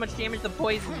to see how much damage the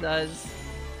poison does.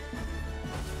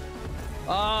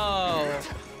 Oh.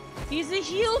 He's a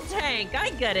heal tank.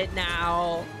 I get it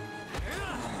now.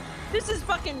 This is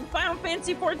fucking Final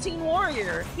Fantasy XIV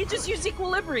Warrior. He just used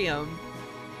Equilibrium.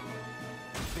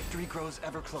 Victory grows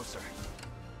ever closer.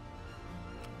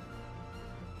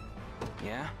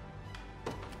 Yeah?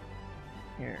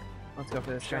 Here, let's go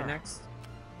for this guy next.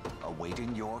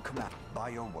 Awaiting your command by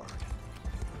your word.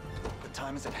 The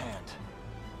time is at hand.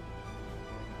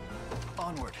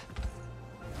 Onward.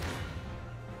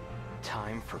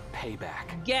 Time for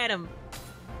payback. Get him.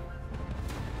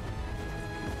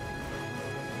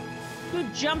 Who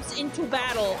jumps into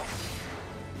battle?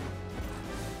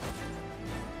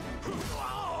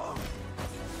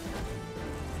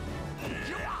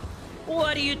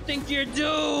 What do you think you're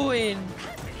doing?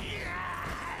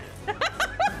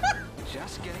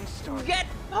 Just getting started. Get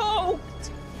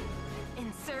poked!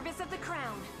 In service of the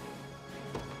crown.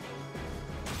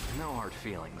 No hard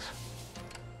feelings.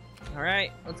 All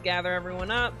right, let's gather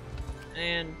everyone up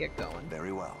and get going.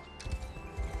 Very well.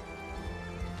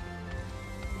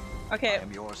 Okay. I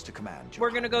am yours to command.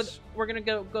 We're gonna go. We're gonna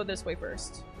go this way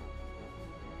first.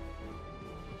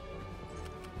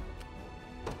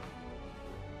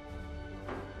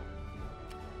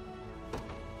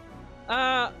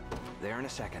 There in a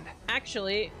second.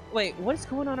 Actually, wait. What is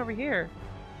going on over here?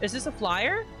 Is this a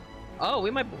flyer? Oh, we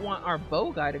might want our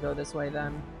bow guy to go this way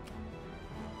then.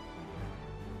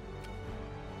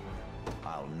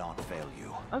 I'll not fail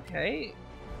you. Okay.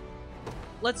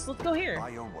 Let's go here. By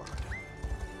your word.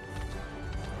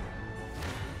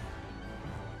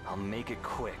 I'll make it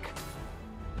quick.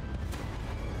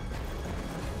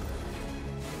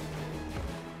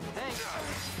 Thanks.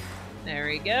 There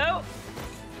we go.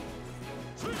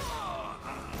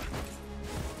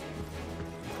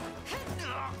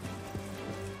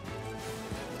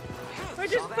 We're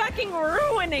just fucking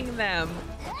ruining them.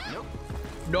 Nope.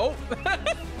 Nope. I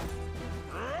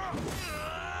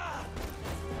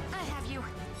have you.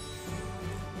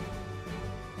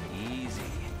 Easy.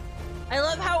 I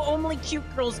love how only cute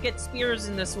girls get spears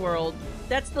in this world.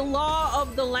 That's the law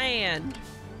of the land.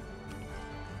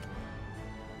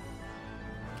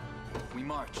 We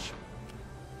march.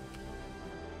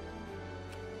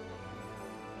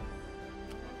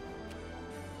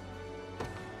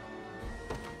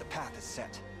 The path is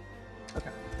set. Okay.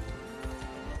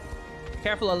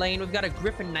 Careful, Elaine. We've got a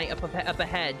Griffin Knight up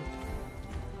ahead.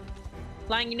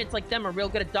 Flying units like them are real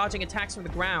good at dodging attacks from the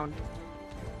ground.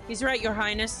 He's right, Your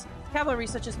Highness. Cavalry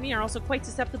such as me are also quite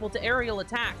susceptible to aerial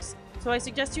attacks, so I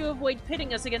suggest you avoid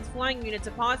pitting us against flying units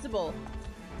if possible.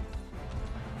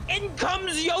 In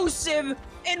comes Yosef,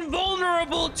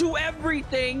 invulnerable to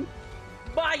everything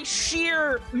by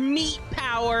sheer meat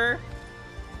power.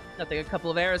 Nothing a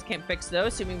couple of arrows can't fix though,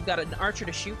 assuming we've got an archer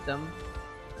to shoot them.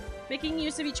 Making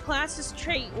use of each class's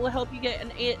trait will help you get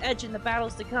an edge in the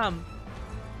battles to come.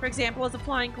 For example, as a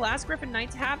flying class, Griffin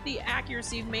Knights have the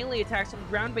accuracy of melee attacks from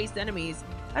ground-based enemies.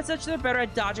 As such, they're better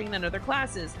at dodging than other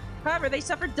classes. However, they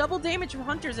suffer double damage from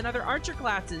hunters and other archer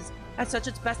classes. As such,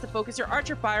 it's best to focus your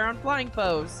archer fire on flying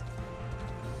foes.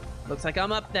 Looks like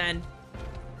I'm up then.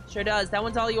 Sure does. That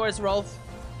one's all yours, Rolf.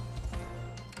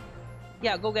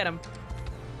 Yeah, go get him.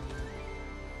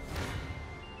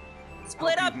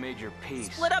 Split up! Made your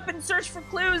peace. Split up and search for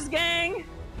clues, gang!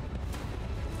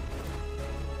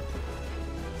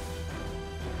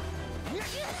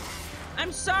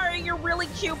 I'm sorry, you're really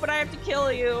cute, but I have to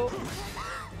kill you.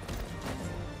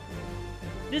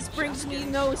 This brings me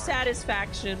no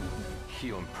satisfaction.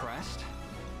 You impressed?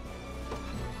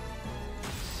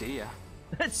 See ya.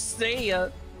 See ya.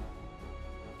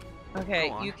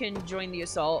 Okay, you can join the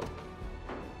assault.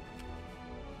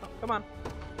 Oh, come on.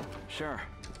 Sure.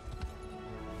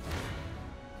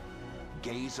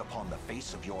 Gaze upon the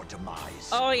face of your demise.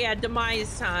 Oh yeah,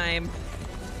 demise time.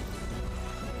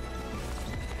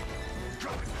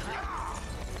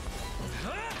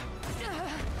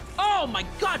 Oh my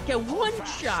god, get one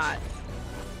shot.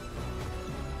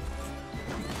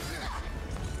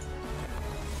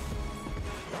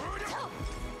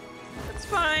 It's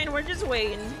fine, we're just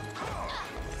waiting.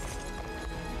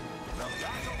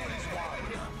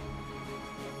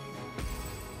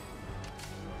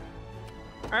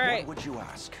 All right. What would you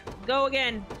ask? Go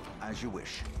again. As you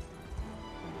wish.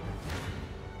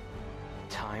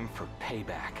 Time for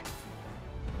payback.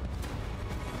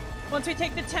 Once we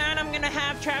take the town, I'm gonna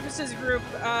have Travis's group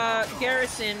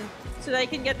garrison so they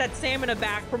can get that stamina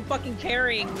back from fucking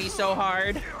carrying me so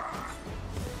hard.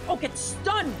 Oh, get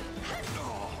stunned!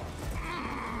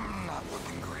 Not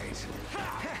looking great.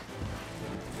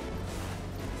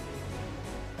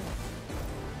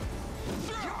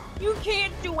 You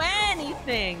can't do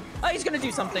anything! Oh, he's gonna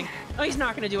do something. Oh, he's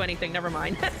not gonna do anything. Never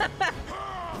mind.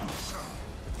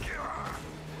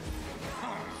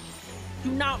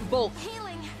 Do not bulk.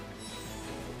 Healing.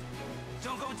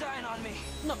 Don't go dying on me.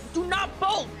 No, do not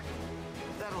bulk!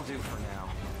 That'll do for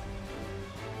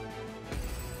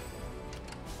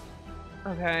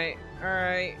now. Okay,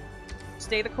 alright.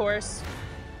 Stay the course.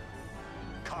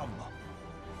 Come.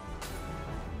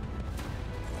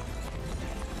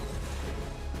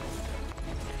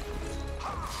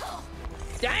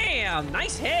 Damn!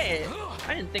 Nice hit!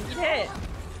 I didn't think you'd hit.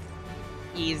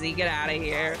 Easy, get out of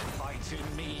here. Fight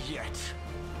in me yet.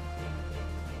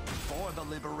 For the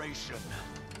liberation.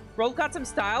 Rolf got some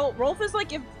style. Rolf is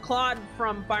like if Claude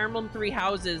from Fire Emblem Three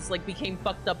Houses like became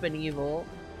fucked up and evil.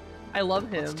 I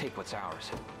love him. Let's take what's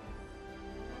ours.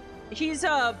 He's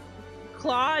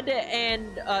Claude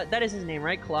and that is his name,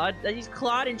 right? Claude? He's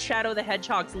Claude and Shadow the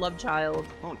Hedgehog's love child.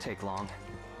 Won't take long.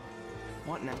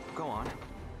 What now? Go on.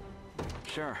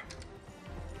 Sure.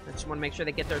 I just want to make sure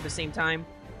they get there at the same time.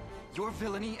 Your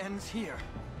villainy ends here.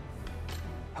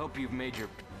 Hope you've made your...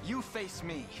 You face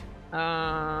me.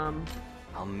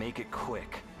 I'll make it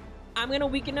quick. I'm gonna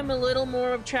weaken him a little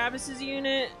more of Travis's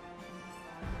unit.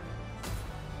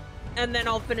 And then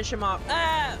I'll finish him off.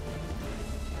 Ah!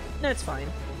 That's fine.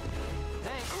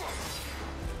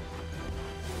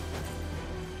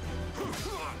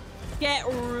 Get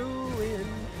ruined.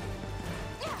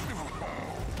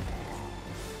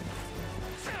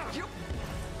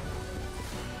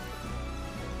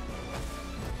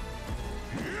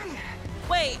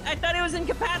 Wait, I thought it was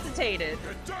incapacitated.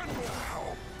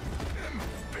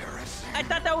 I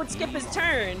thought that would skip his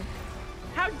turn.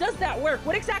 How does that work?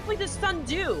 What exactly does stun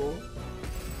do?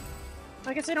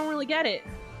 I guess I don't really get it.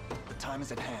 The time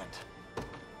is at hand.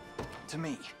 To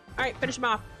me. All right, finish him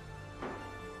off.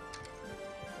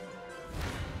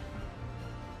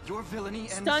 Your villainy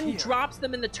ends Stun here. drops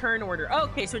them in the turn order.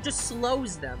 Okay, so it just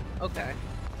slows them. Okay.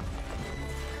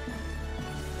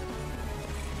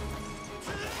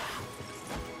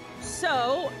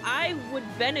 So, I would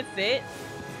benefit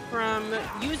from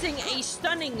using a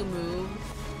stunning move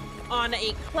on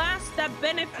a class that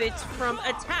benefits from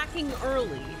attacking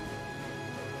early.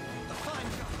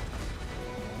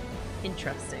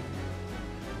 Interesting.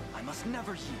 I must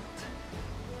never yield.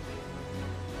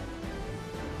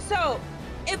 So,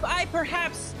 if I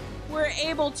perhaps were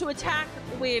able to attack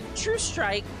with True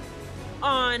Strike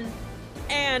on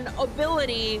an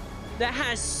ability that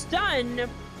has stun,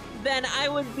 then I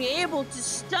would be able to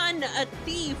stun a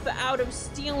thief out of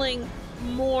stealing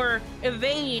more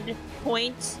evade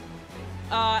points,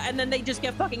 and then they just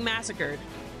get fucking massacred.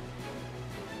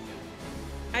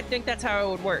 I think that's how it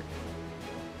would work.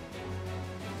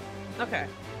 Okay.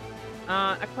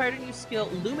 Acquired a new skill,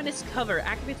 Luminous Cover.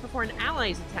 Activates before an ally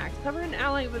is attacked. Cover an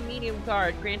ally with a medium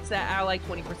guard. Grants that ally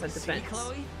 20% defense. See,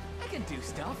 Chloe? I can do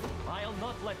stuff. I'll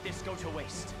not let this go to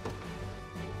waste.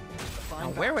 Now,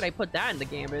 where would I put that in the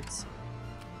gambits?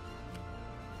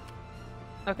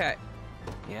 Okay.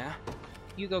 Yeah?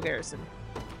 You go, Garrison.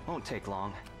 Won't take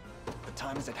long. The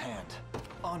time is at hand.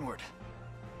 Onward.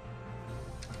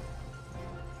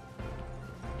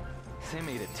 They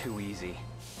made it too easy.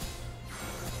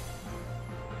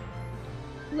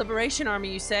 Liberation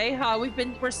Army, you say?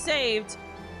 We're saved.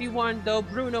 Be warned, though,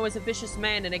 Bruno is a vicious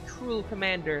man and a cruel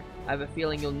commander. I have a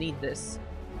feeling you'll need this.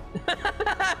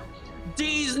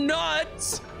 These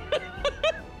nuts!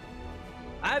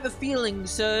 have a feeling,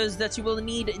 sirs, that you will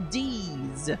need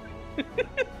D's.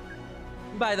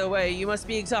 By the way, you must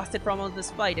be exhausted from all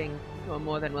this fighting. You are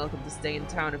more than welcome to stay in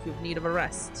town if you have need of a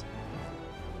rest.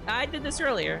 I did this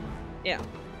earlier. Yeah.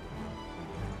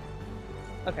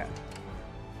 Okay.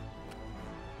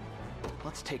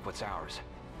 Let's take what's ours.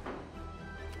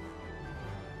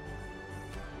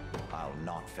 I'll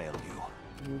not fail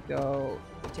you. You go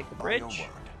take the bridge. By your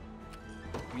word.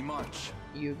 We march.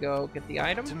 You go get the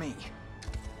item. To me.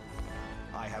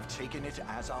 I have taken it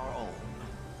as our own.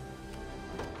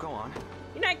 Go on.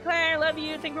 Good night, Claire. Love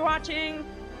you. Thank you for watching.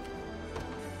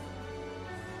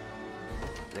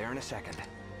 There in a second.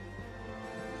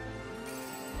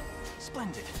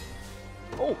 Splendid.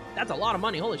 Oh, that's a lot of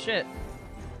money. Holy shit.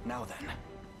 Now then.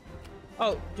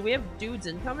 Oh, do we have dudes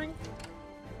incoming?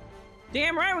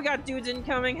 Damn right we got dudes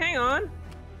incoming. Hang on.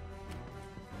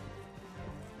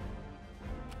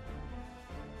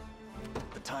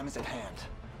 The time is at hand.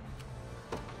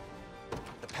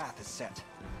 The path is set.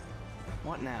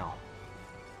 What now?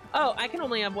 Oh, I can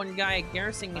only have one guy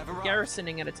garrisoning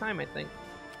at a time, I think.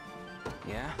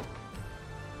 Yeah?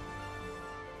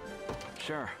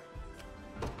 Sure.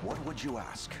 What would you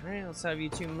ask? Alright, let's have you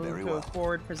two move Very to well. a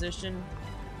forward position.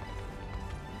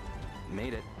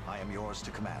 Made it. I am yours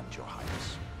to command, Your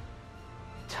Highness.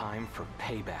 Time for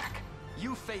payback.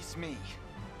 You face me.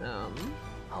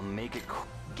 I'll make it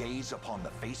gaze upon the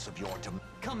face of your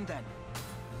Come then.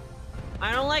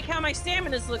 I don't like how my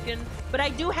stamina's looking, but I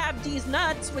do have these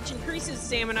nuts, which increases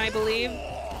stamina, I believe.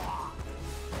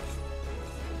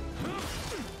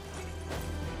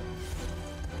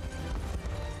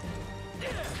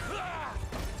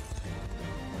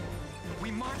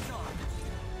 We march on.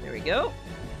 There we go.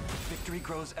 Victory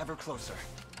grows ever closer.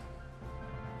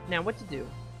 Now what to do?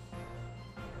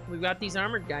 We've got these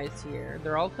armored guys here.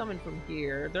 They're all coming from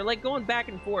here. They're like going back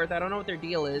and forth. I don't know what their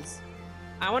deal is.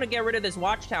 I want to get rid of this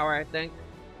watchtower, I think.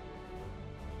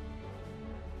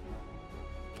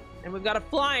 And we've got a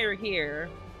flyer here.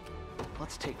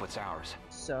 Let's take what's ours.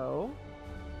 So.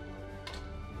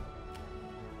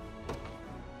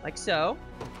 Like so.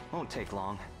 Won't take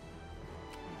long.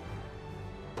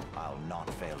 I'll not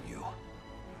fail you.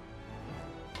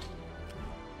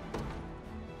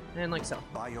 And like so.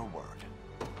 By your word.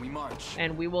 We march.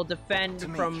 And we will defend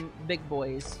from big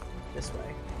boys this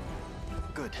way.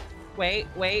 Good. Wait.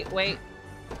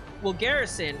 We'll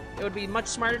garrison. It would be much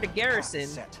smarter to garrison.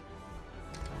 Set.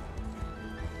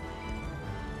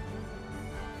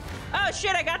 Oh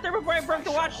shit, I got there before I broke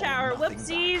the watchtower.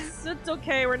 Whoopsies. It's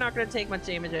okay, we're not gonna take much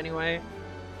damage anyway.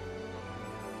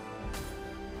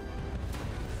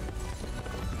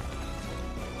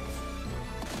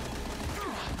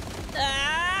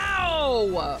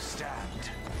 Ow! Stand.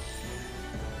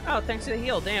 Oh, thanks to the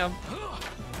heal, damn.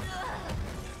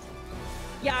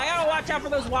 Yeah, I gotta watch out for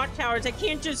those watchtowers. I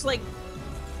can't just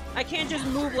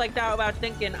move like that without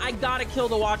thinking. I gotta kill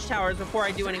the watchtowers before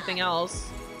I do anything else.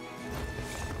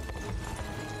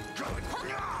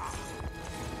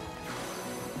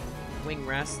 Wing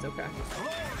rest, okay.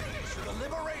 To the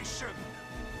liberation.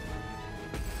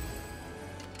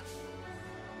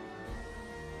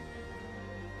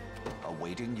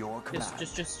 Awaiting your command.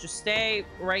 Just stay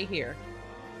right here.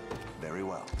 Very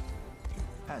well.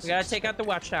 We gotta take out the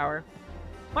watchtower.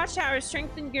 Watchtowers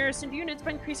strengthen garrisoned units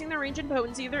by increasing their range and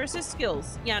potency of their assist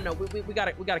skills. Yeah, no, we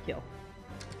gotta kill.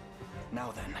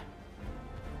 Now then.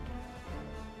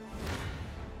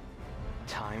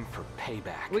 Time for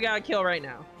payback. We gotta kill right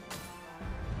now.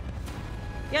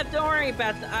 Yeah, don't worry,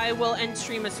 Beth. I will end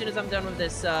stream as soon as I'm done with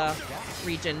this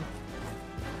region.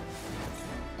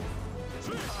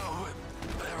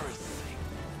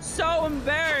 So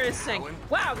embarrassing.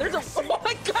 Wow, there's a, oh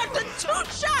my god, the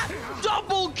two-shot!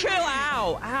 Double kill!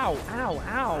 Ow, ow, ow,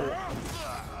 ow.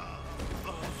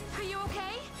 Are you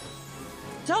okay?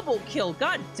 Double kill,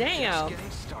 god damn. Just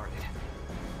getting started.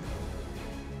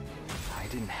 I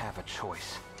didn't have a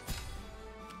choice.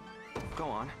 Go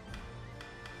on.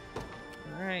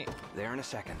 All right. There in a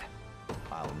second.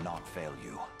 I'll not fail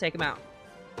you. Take him out.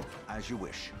 As you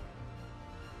wish.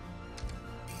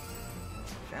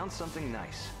 Found something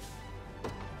nice.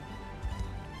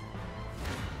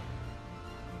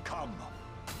 Come.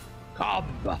 Come.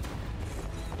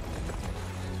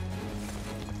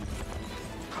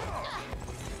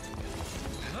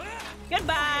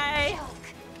 Goodbye.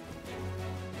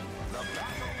 The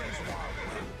battle is won.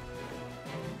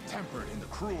 Tempered in the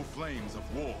cruel flames of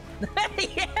war.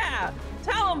 Yeah.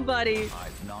 Tell him, buddy.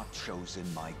 I've not chosen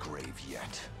my grave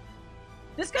yet.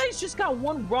 This guy's just got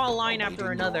one raw line Awaiting after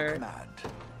your another. command.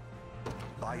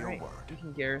 By your word. We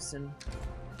can garrison.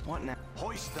 What now?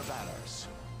 Hoist the banners.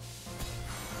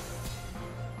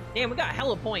 Damn, we got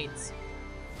hella points.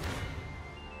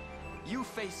 You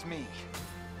face me.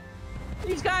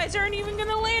 These guys aren't even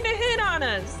gonna land a hit on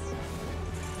us.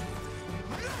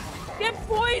 Get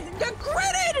poisoned, get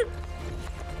critted!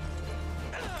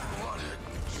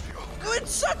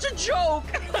 It's such a joke!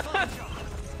 Well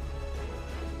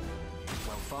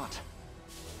fought.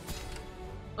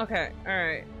 Okay,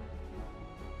 alright.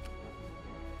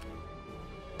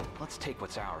 Let's take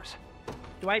what's ours.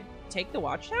 Do I take the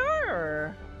watchtower,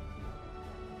 or...?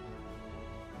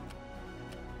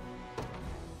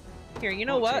 Here, you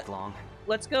know Won't what? take long.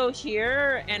 Let's go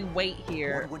here and wait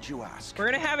here. What would you ask? We're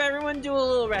gonna have everyone do a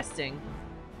little resting.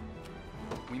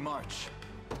 We march.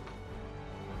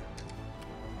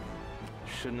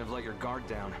 Shouldn't have let your guard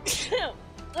down.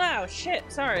 Oh, shit,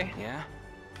 sorry. Yeah?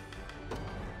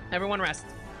 Everyone rest.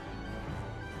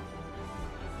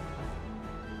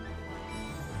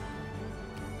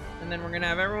 And then we're gonna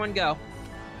have everyone go.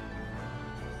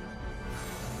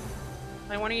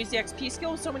 I want to use the XP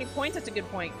skill with so many points. That's a good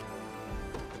point.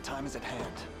 The time is at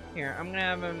hand. Here, I'm gonna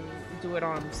have him do it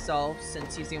on himself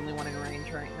since he's the only one in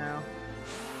range right now.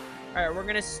 Alright, we're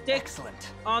gonna stick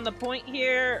on the point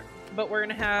here, but we're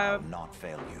gonna have I'll not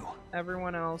fail you.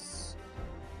 Everyone else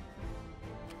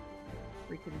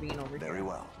reconvene over here. Very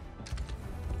well.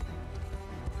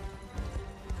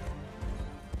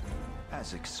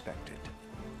 As expected.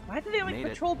 Why do they like Made it.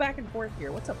 patrol back and forth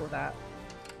here? What's up with that?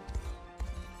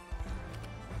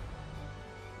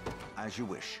 As you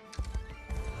wish.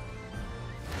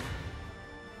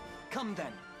 Come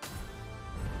then.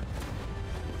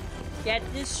 Get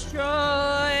destroyed!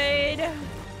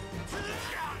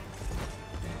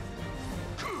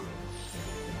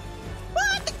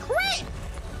 What? The crit!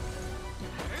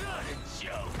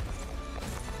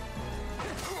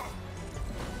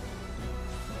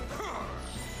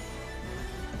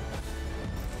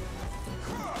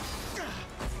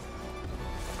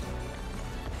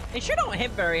 They sure don't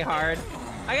hit very hard.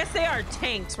 I guess they are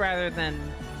tanks rather than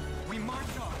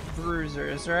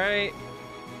bruisers, right?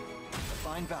 A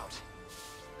fine bout.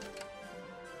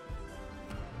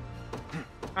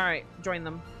 Alright, join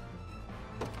them.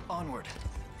 Onward.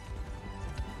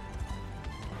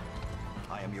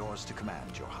 I am yours to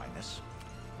command, Your Highness.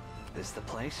 This the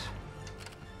place?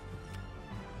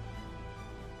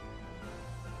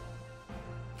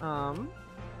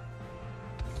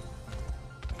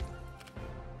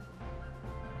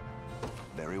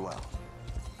 Very well.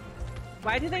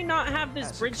 Why do they not have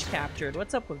this bridge captured?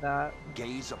 What's up with that?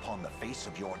 Gaze upon the face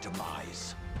of your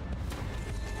demise.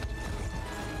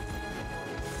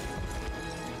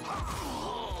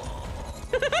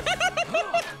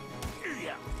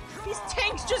 These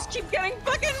tanks just keep getting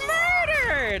fucking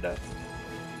murdered!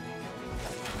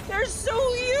 They're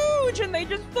so huge and they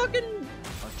just fucking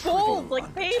fold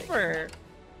like paper.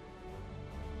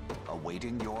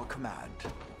 Awaiting your command.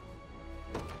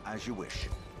 As you wish.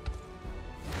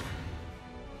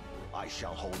 I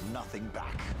shall hold nothing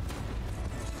back.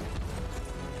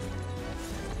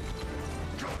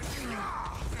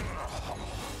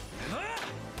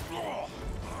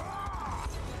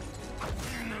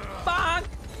 Fuck!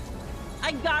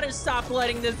 I gotta stop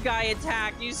letting this guy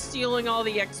attack. He's stealing all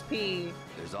the XP.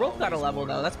 Rolf got a level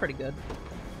though, that's pretty good.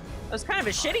 It was kind of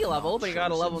a shitty level, but he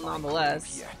got a level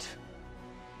nonetheless. Yet.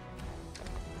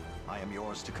 I am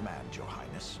yours to command, Your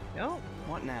Highness. Yo.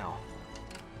 What now?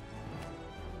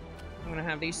 I'm gonna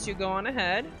have these two go on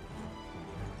ahead.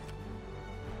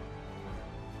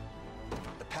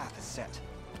 The path is set.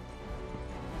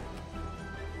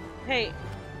 Hey,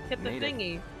 get the Made it.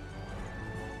 thingy.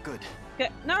 Good.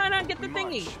 Get, no, get the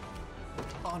thingy. March.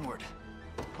 Onward.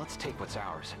 Let's take what's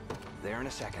ours. There in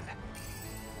a second.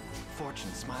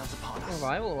 Fortune smiles upon us.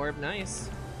 Revival orb, nice.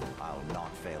 I'll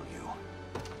not fail you.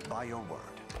 By your word.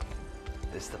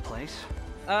 This the place?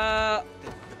 The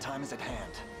time is at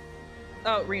hand.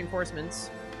 Oh, reinforcements.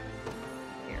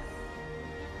 Here.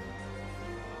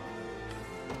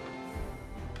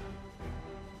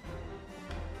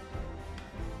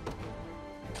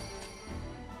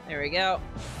 There we go.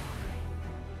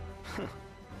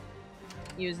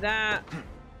 Use that.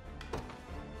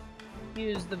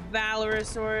 Use the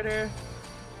Valorous Order.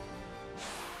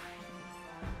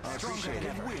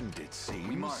 Appreciated wind, it seems.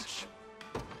 We march.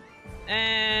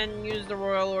 And use the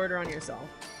Royal Order on yourself.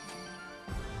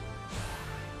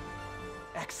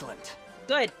 Excellent.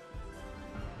 Good.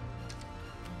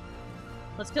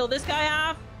 Let's kill this guy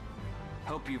off.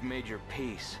 Hope you've made your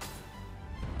peace.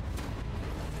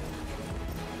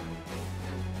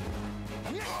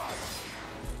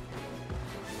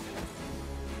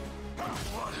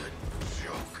 What a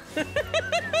joke.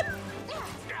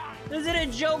 Is it a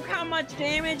joke how much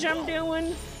damage I'm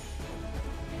doing?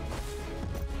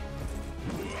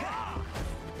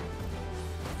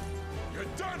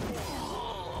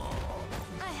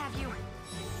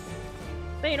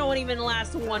 They don't even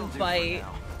last one fight.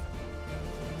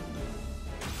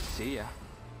 See ya.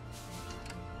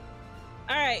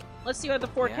 Alright, let's see what the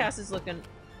forecast is looking.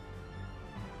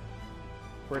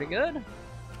 Pretty good.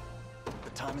 The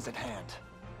time is at hand.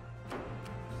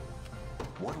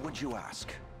 What would you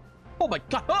ask? Oh my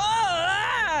god!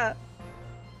 Ah!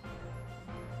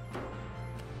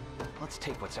 Let's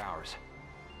take what's ours.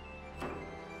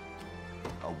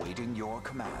 Awaiting your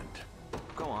command.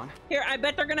 Go on. Here, I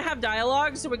bet they're gonna have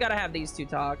dialogue, so we gotta have these two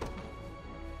talk.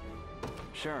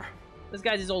 Sure. This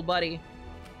guy's his old buddy.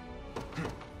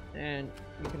 And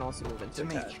you can also move into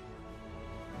attack.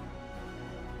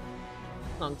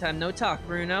 Long time no talk,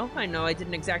 Bruno. I know I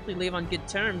didn't exactly leave on good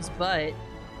terms, but...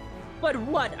 But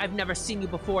what? I've never seen you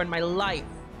before in my life.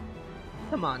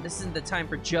 Come on, this isn't the time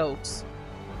for jokes.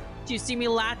 Do you see me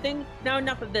laughing? Now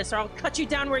enough of this, or I'll cut you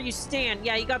down where you stand.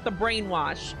 Yeah, you got the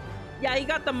brainwash. Yeah, you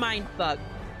got the mindfuck.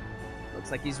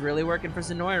 Looks like he's really working for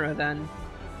Zenoira, then.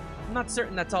 I'm not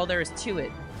certain that's all there is to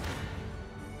it.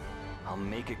 I'll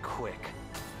make it quick.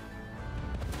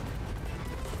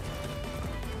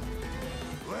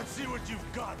 Let's see what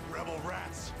you've got, rebel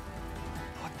rats.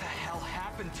 What the hell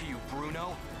happened to you,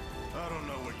 Bruno? I don't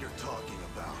know what you're talking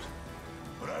about,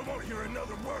 but I won't hear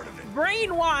another word of it.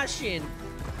 Brainwashing!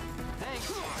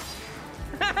 Thanks.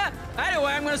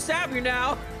 Anyway, I'm gonna stab you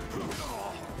now.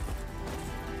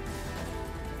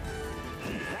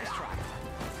 Nice try.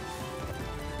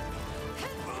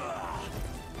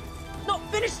 No,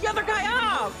 finish the other guy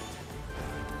off!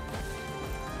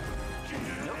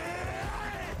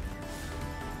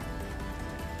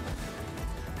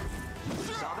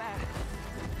 Saw that.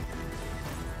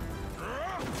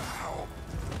 How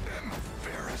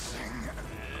embarrassing.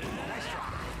 Nice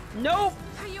try. Nope!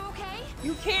 Are you okay?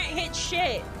 You can't hit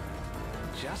shit!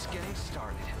 Just getting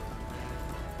started.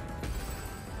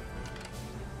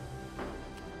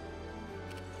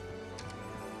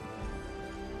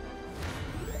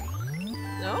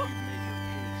 No?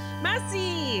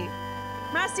 Massey!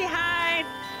 Massey, hi!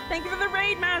 Thank you for the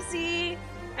raid, Massey!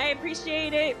 I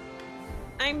appreciate it.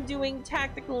 I'm doing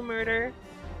tactical murder.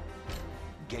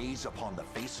 Gaze upon the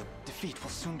face of Defeat will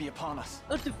soon be upon us.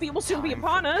 Oh, defeat will soon be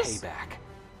upon us. Payback.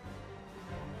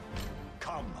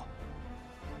 come.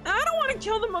 I don't want to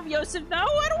kill the Yosef, though.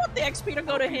 I don't want the XP to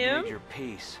go to him. Your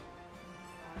peace.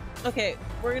 Okay,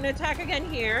 we're gonna attack again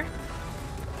here.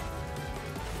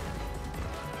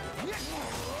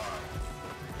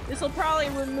 This will probably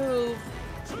remove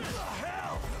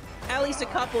at least a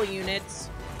couple units.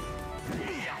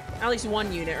 At least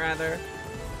one unit, rather.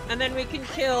 And then we can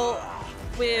kill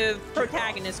with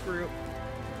protagonist group.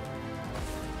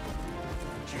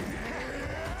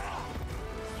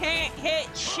 Can't hit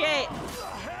shit.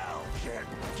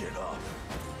 Get up.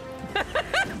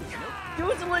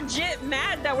 Dude's legit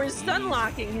mad that we're stun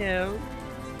locking him.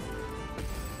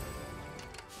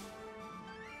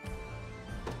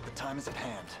 The time is at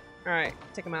hand. All right,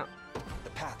 take him out. The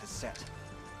path is set.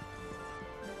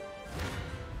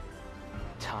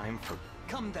 Time for...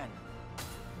 Come then.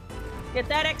 Get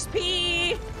that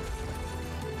XP.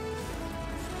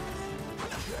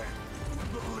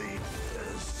 Believe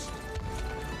this.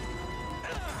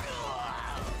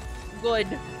 Good.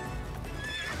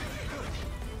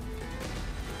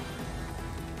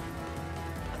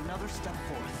 Another step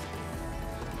forth.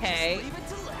 Okay. Leave it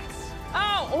to Lex.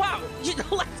 Oh, wow.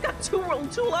 Lex got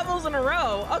two levels in a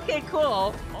row. Okay,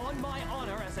 cool. On my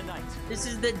honor as a knight. This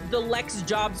is the Lex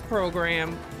Jobs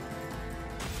program.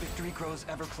 Victory grows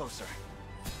ever closer.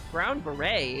 Brown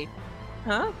Beret?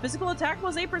 Huh? Physical attack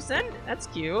was 8%? That's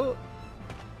cute.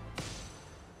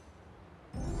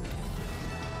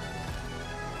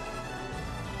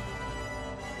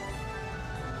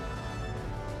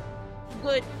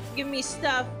 Good. Give me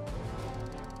stuff.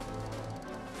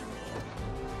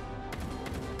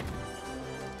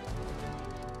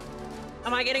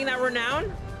 Am I getting that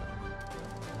renown?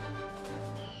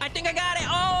 I think I got it.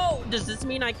 Oh, does this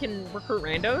mean I can recruit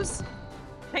randos?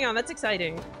 Hang on, that's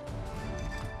exciting.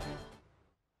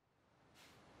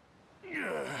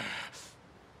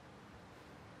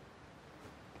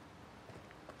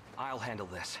 I'll handle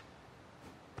this.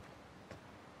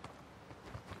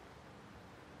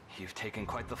 You've taken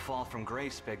quite the fall from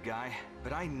grace, big guy.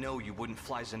 But I know you wouldn't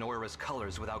fly Zenoira's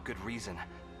colors without good reason.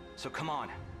 So come on,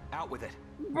 out with it.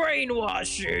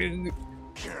 Brainwashing!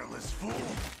 Careless fool.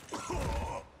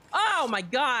 Oh my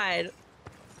god!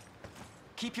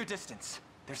 Keep your distance.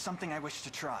 There's something I wish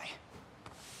to try.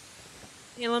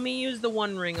 Yeah, let me use the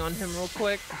one ring on him real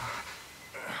quick.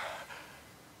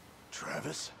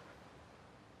 Travis?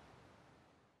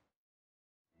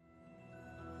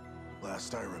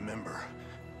 Last I remember,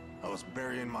 I was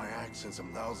burying my axe in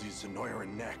some lousy Zenoira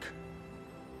neck.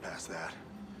 Past that,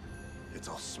 it's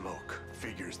all smoke.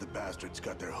 Figures the bastards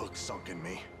got their hooks sunk in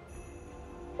me.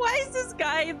 Why is this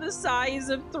guy the size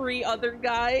of 3 other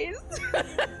guys?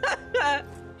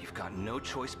 You've got no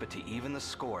choice but to even the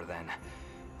score, then.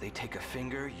 They take a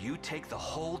finger, you take the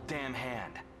whole damn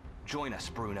hand. Join us,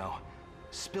 Bruno.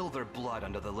 Spill their blood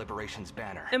under the Liberation's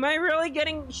banner. Am I really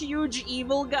getting huge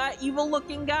evil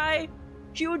looking guy?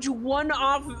 Huge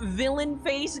one-off villain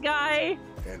face guy?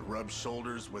 And rub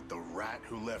shoulders with the rat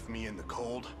who left me in the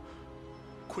cold?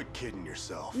 Quit kidding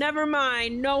yourself. Never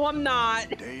mind. No, I'm not.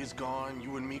 Days gone,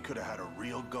 you and me could have had a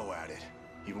real go at it,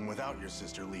 even without your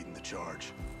sister leading the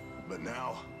charge. But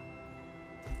now,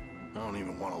 I don't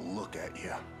even want to look at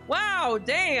you. Wow,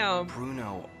 damn.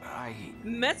 Bruno,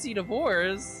 Messy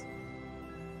divorce.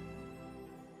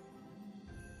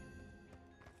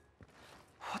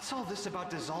 What's all this about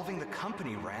dissolving the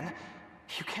company, Ren?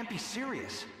 You can't be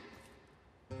serious.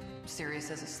 Serious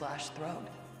as a slashed throat.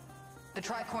 The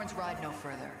tricorns ride no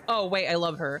further. Oh, wait, I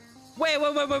love her. Wait,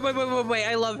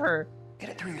 I love her. Get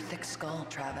it through your thick skull,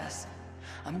 Travis.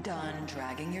 I'm done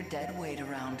dragging your dead weight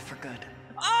around for good.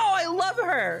 Oh, I love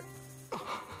her.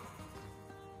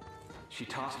 She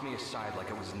tossed me aside like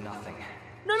it was nothing.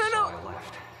 No. I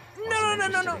left.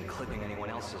 No. In clipping anyone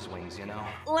else's wings, you know?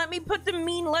 Let me put the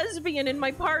mean lesbian in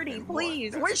my party,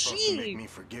 please. Where's she? Make me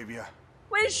forgive you?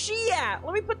 Where's she at?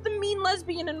 Let me put the mean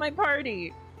lesbian in my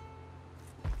party.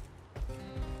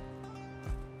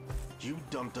 You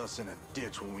dumped us in a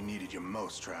ditch when we needed you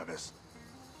most, Travis.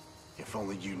 If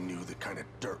only you knew the kind of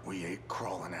dirt we ate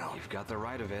crawling out. You've got the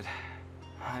right of it.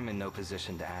 I'm in no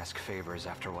position to ask favors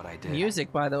after what I did.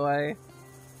 Music, by the way.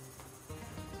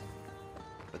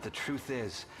 But the truth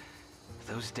is,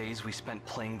 those days we spent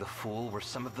playing the fool were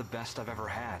some of the best I've ever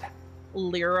had.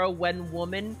 Lyra when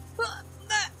woman.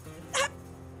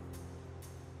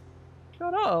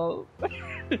 Shut up.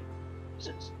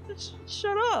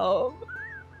 Shut up.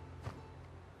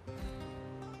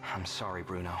 I'm sorry,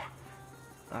 Bruno.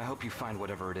 I hope you find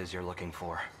whatever it is you're looking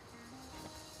for.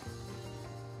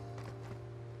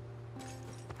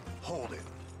 Hold it.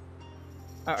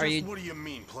 Are you? What do you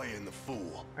mean playing the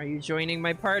fool? Are you joining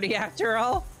my party after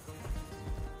all?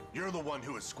 You're the one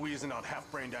who was squeezing out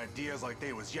half-brained ideas like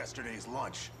they was yesterday's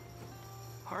lunch.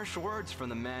 Harsh words from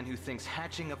the man who thinks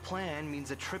hatching a plan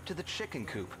means a trip to the chicken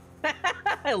coop.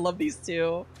 I love these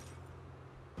two.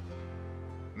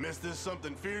 Missed this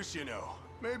something fierce, you know.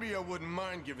 Maybe I wouldn't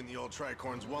mind giving the old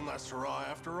tricorns one last hurrah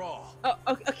after all. Oh,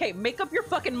 okay, make up your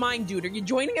fucking mind, dude. Are you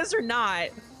joining us or not?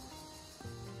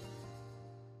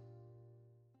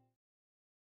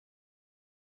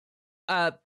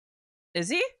 Is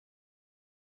he?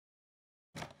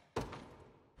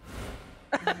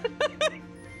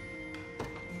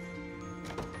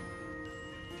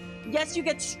 Yes, you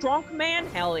get strong, man?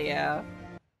 Hell yeah.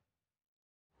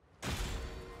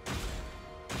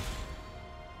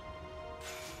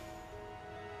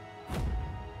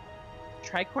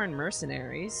 Tricorn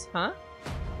mercenaries, huh?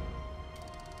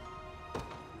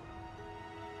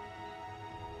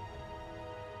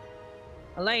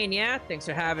 Elaine, yeah? Thanks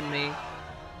for having me.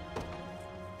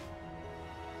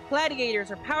 Gladiators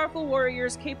are powerful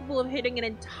warriors capable of hitting an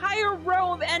entire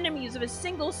row of enemies with a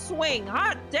single swing.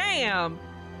 Hot damn!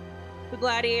 The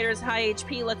gladiator's high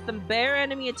HP lets them bear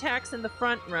enemy attacks in the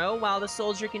front row, while the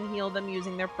soldier can heal them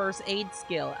using their first aid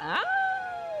skill. Ah!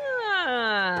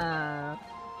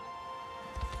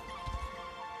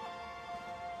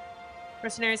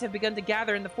 Mercenaries have begun to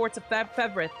gather in the forts of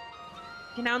Fevrith.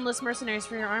 You can now enlist mercenaries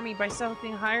for your army by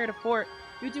selecting higher to fort.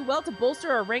 You would do well to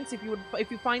bolster our ranks if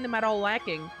you find them at all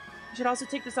lacking. You should also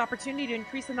take this opportunity to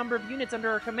increase the number of units under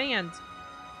our command.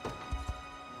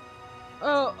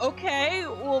 Oh, okay.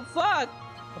 Well, fuck.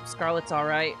 Hope Scarlet's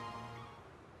alright.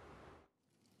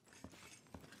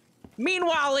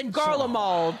 Meanwhile, in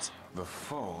Garlemald. So, the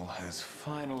foal has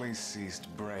finally ceased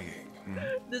braying.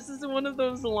 This is one of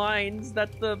those lines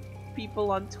that the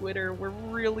people on Twitter were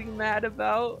really mad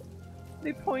about.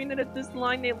 They pointed at this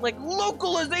line, they like,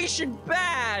 localization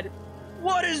bad!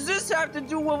 What does this have to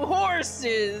do with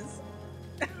horses?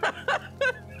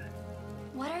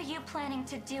 What are you planning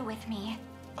to do with me?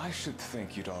 I should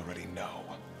think you'd already know.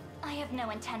 I have no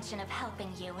intention of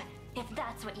helping you, if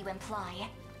that's what you imply.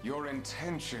 Your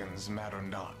intentions matter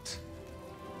not.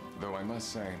 Though I must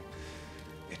say,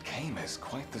 it came as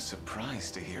quite the surprise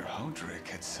to hear Hodrick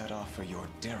had set off for your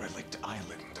derelict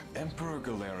island. Emperor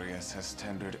Galerius has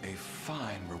tendered a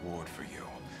fine reward for you,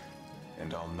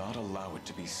 and I'll not allow it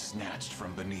to be snatched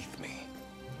from beneath me.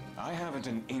 I haven't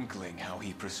an inkling how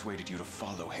he persuaded you to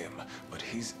follow him, but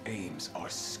his aims are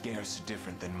scarce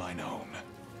different than mine own.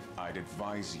 I'd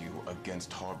advise you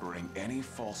against harboring any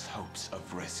false hopes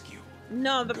of rescue.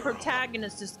 No, the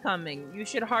protagonist is coming. You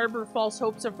should harbor false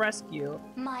hopes of rescue.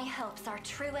 My hopes are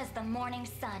true as the morning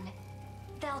sun.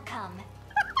 They'll come.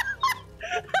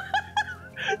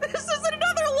 This is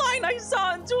another line I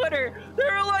saw on Twitter.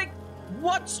 They're like,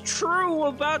 what's true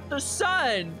about the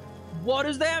sun? What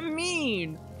does that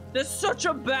mean? That's such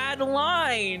a bad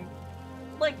line.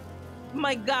 Like,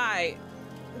 my guy,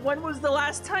 when was the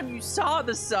last time you saw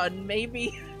the sun?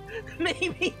 Maybe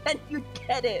then you'd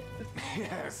get it.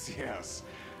 Yes, yes.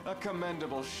 A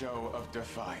commendable show of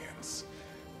defiance.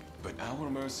 But our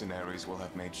mercenaries will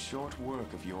have made short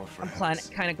work of your friends. I'm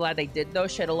kind of glad they did, though.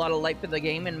 Shed a lot of light for the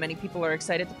game, and many people are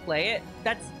excited to play it.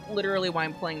 That's literally why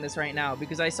I'm playing this right now,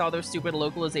 because I saw those stupid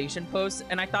localization posts,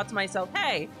 and I thought to myself,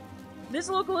 hey, this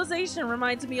localization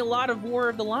reminds me a lot of War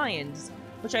of the Lions,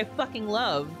 which I fucking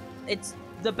love. It's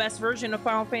the best version of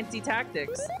Final Fantasy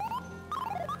Tactics.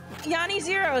 Yanni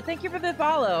Zero, thank you for the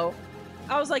follow.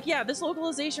 I was like, yeah, this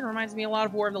localization reminds me a lot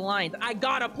of War of the Lions. I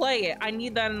gotta play it. I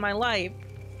need that in my life.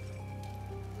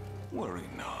 Worry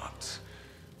not.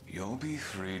 You'll be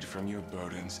freed from your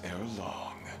burdens ere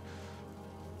long.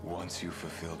 Once you've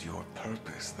fulfilled your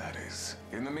purpose, that is.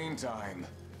 In the meantime,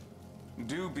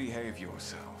 do behave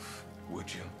yourself,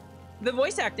 would you? The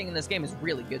voice acting in this game is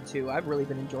really good, too. I've really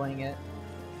been enjoying it.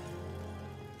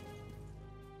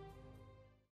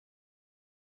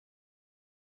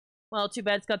 Well, too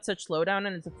bad it's got such slowdown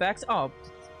in its effects. Oh,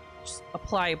 just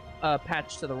apply a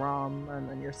patch to the ROM, and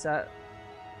then you're set.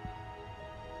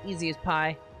 Easy as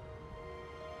pie.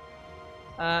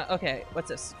 Okay, what's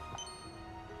this?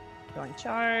 Going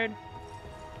charred.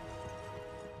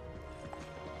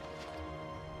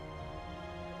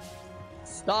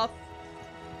 Stuff.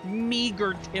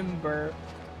 Meager timber.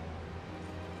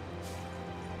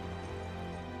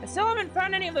 I still haven't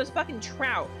found any of those fucking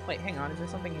trout. Wait, hang on, is there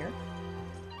something here?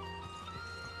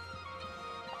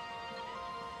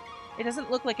 It doesn't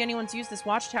look like anyone's used this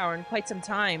watchtower in quite some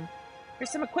time. There's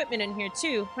some equipment in here,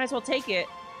 too. Might as well take it.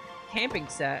 Camping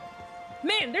set.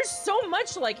 Man, there's so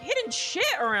much, like, hidden shit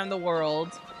around the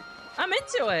world. I'm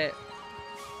into it.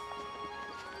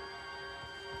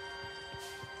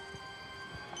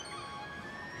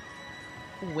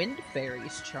 Wind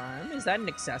Fairy's charm. Is that an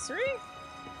accessory?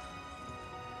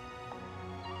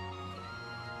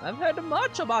 I've heard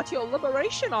much about your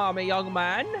liberation army, young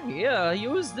man. Here,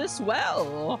 use this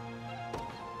well.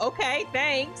 Okay,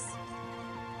 thanks.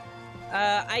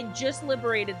 I just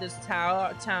liberated this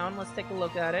town. Let's take a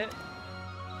look at it.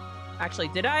 Actually,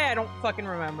 did I? I don't fucking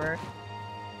remember.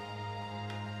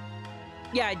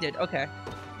 Yeah, I did. Okay.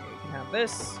 Here, you can have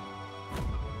this.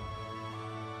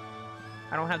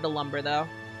 I don't have the lumber, though.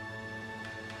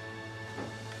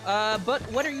 But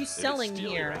what are you selling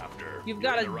here? You've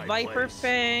got a Viper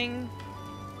Fang,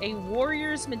 a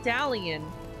Warrior's Medallion,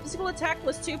 physical attack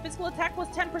 +2, physical attack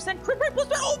 +10%, crit rate +1.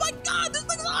 Oh my god, this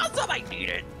thing's awesome! I need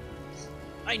it.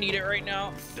 I need it right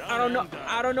now. I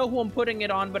don't know who I'm putting it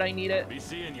on, but I need it. Be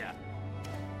seeing ya.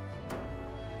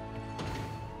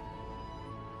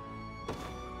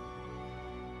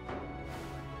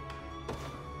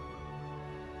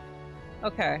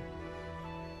 Okay.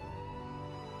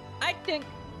 I think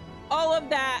all of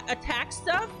that attack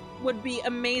stuff would be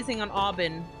amazing on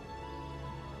Aubin.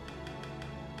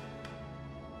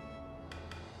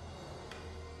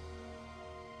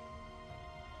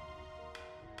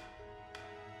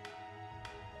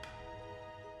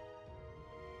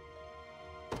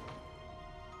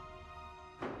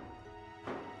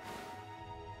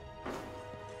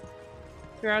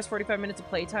 Three hours, 45 minutes of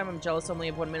playtime. I'm jealous I only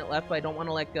have 1 minute left, but I don't want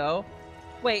to let go.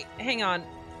 Wait, hang on.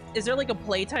 Is there like a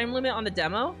playtime limit on the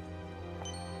demo?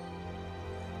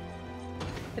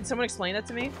 Can someone explain that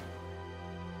to me?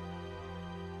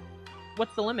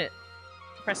 What's the limit?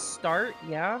 Press start?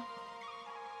 Yeah.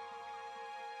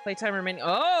 Playtime remaining.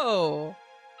 Oh!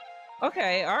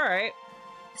 Okay, alright.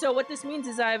 So what this means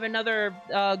is I have another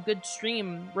good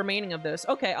stream remaining of this.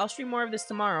 Okay, I'll stream more of this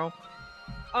tomorrow.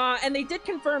 And they did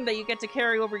confirm that you get to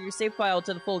carry over your save file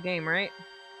to the full game, right?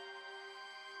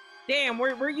 Damn,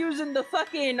 we're using the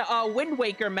fucking Wind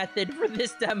Waker method for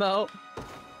this demo.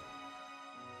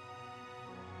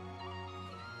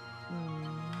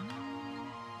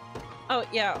 Oh,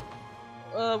 yeah.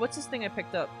 What's this thing I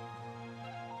picked up?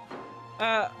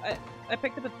 I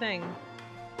picked up a thing.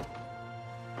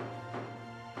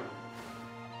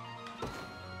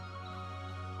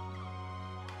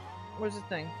 Where's the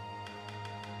thing?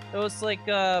 It was like,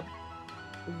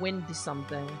 wind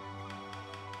something.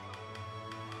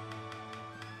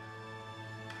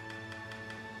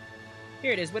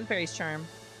 Here it is, Wind Fairy's Charm.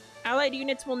 Allied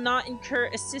units will not incur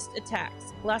assist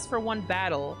attacks. Last for one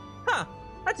battle. Huh.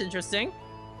 That's interesting.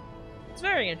 It's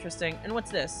very interesting. And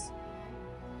what's this?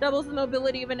 Doubles the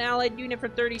mobility of an allied unit for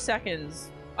 30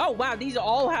 seconds. Oh, wow. These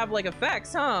all have, like,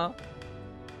 effects, huh?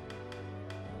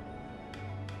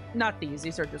 Not these.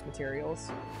 These are just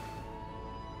materials.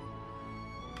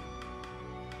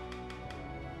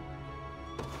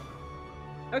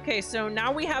 Okay, so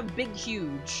now we have Big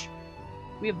Huge.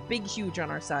 We have Big Huge on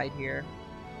our side here.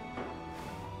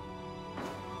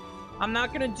 I'm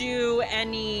not gonna do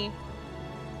any...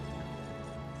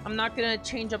 I'm not gonna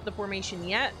change up the formation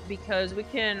yet, because we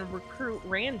can recruit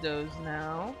randos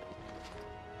now.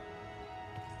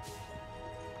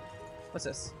 What's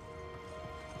this?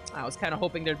 I was kind of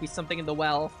hoping there'd be something in the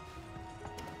well.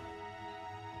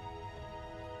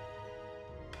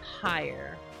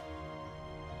 Hire.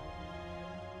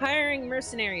 Hiring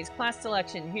mercenaries, class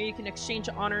selection. Here you can exchange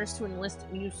honors to enlist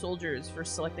new soldiers for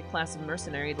selected class of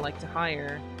mercenary you'd like to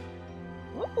hire.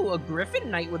 Ooh, a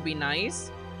Griffin Knight would be nice.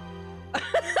 Look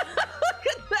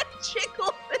at that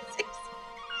jiggle physics.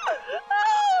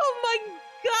 Oh my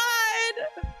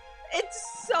god!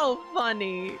 It's so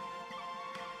funny.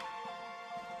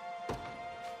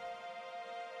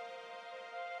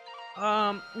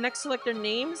 Next select their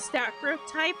name, stat growth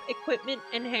type, equipment,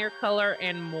 and hair color,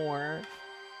 and more.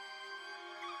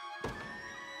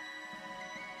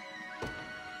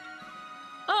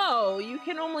 Oh, you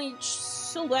can only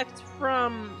select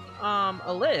from,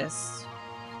 a list.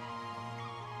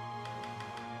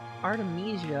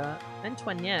 Artemisia,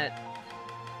 Antoinette.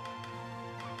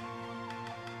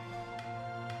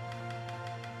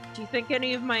 Do you think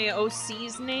any of my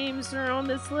OC's names are on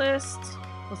this list?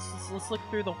 Let's look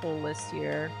through the whole list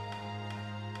here.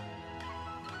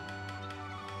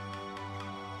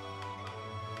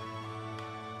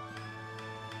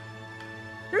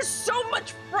 There's so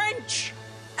much French!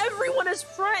 Everyone is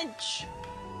French!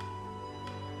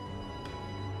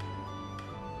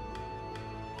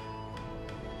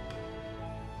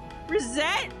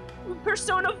 Rosette?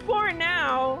 Persona 4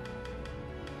 now!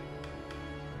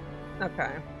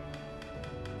 Okay.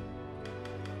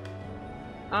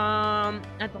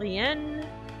 Adrienne,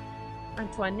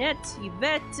 Antoinette,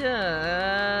 Yvette,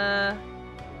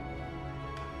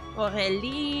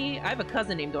 Aurélie. I have a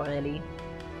cousin named Aurélie.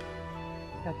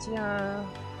 Katia.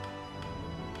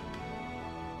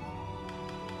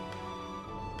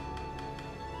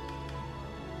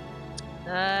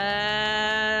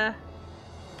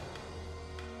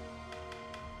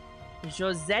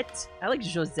 Josette. I like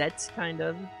Josette, kind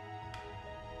of.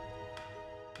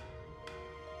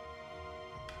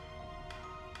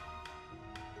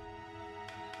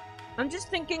 I'm just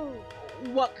thinking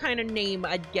what kind of name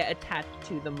I'd get attached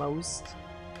to the most.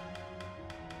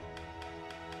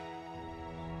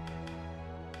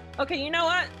 Okay, you know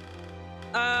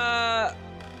what?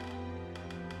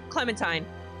 Clementine.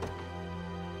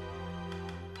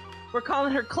 We're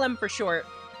calling her Clem for short.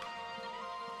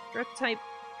 Growth type...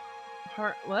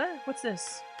 Heart... What? What's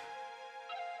this?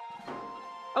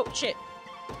 Oh, shit.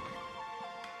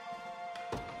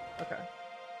 Okay.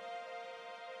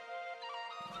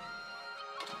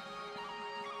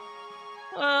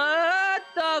 What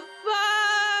the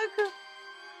fuck?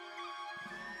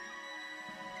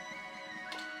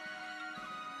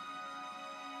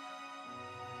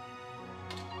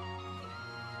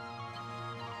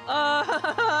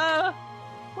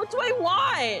 What do I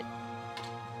want?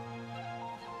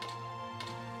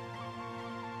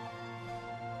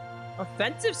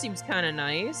 Offensive seems kind of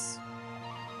nice.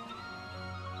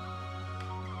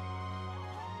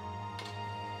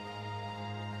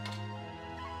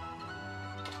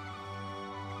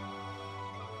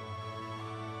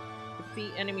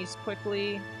 Defeat enemies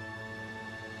quickly.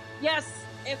 Yes,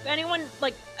 if anyone,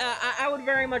 like, I would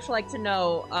very much like to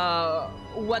know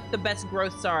what the best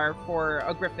growths are for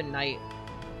a Griffin Knight.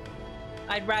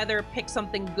 I'd rather pick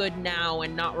something good now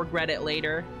and not regret it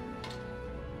later.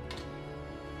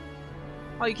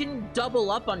 Oh, you can double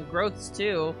up on growths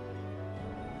too.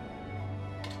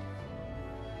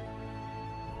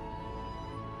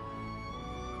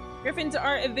 Griffins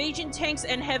are evasion tanks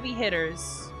and heavy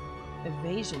hitters.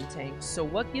 Evasion tanks. So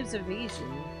what gives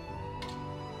evasion?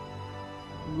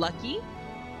 Lucky?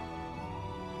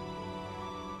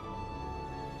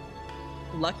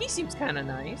 Lucky seems kind of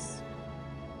nice.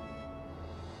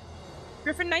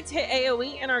 Griffin Knights hit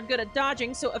AoE and are good at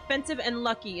dodging, so offensive and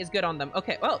lucky is good on them.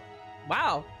 Okay, well,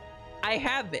 wow. I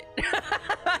have it.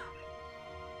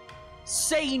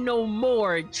 Say no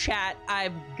more, chat.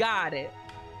 I've got it.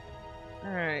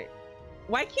 Alright.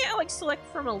 Why can't I, like, select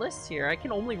from a list here? I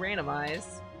can only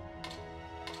randomize.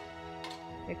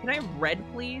 Okay, can I have red,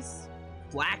 please?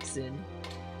 Flaxen.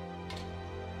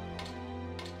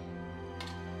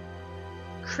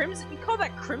 Crimson? You call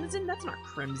that crimson? That's not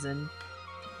crimson.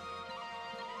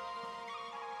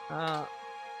 Can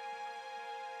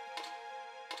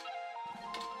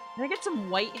I get some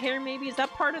white hair maybe? Is that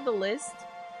part of the list?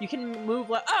 You can move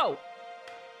like— oh!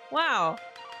 Wow.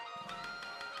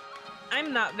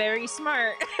 I'm not very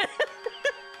smart.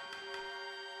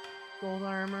 Gold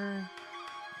armor.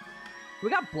 We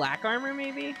got black armor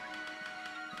maybe?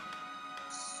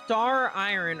 Star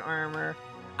iron armor.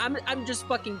 I'm just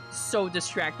fucking so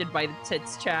distracted by the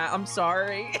tits, chat. I'm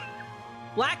sorry.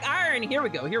 Black iron! Here we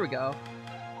go, here we go.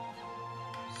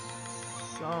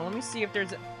 So, let me see if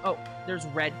there's— oh, there's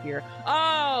red here.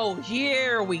 Oh,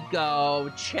 here we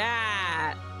go,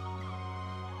 chat!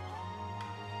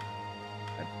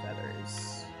 Red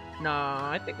feathers. No,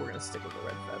 I think we're gonna stick with the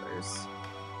red feathers.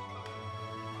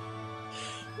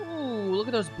 Ooh, look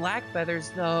at those black feathers,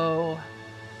 though.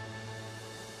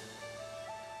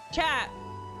 Chat!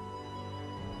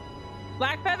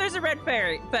 Black feathers or red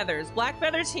feathers? Black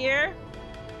feathers here.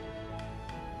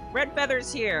 Red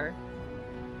feathers here.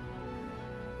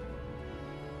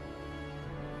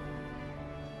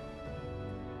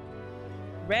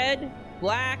 Red,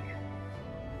 black,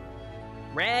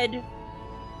 red,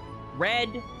 red.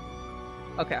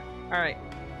 Okay, alright.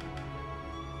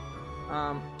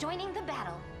 Joining the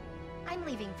battle. I'm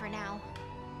leaving for now.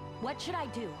 What should I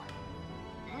do?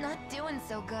 Not doing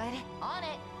so good. On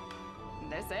it.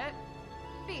 This it?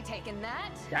 Be taking that.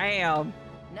 Damn.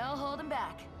 No holding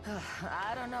back.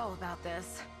 I don't know about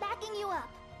this. Backing you up.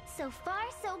 So far,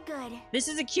 so good. This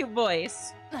is a cute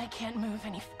voice. I can't move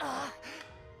any.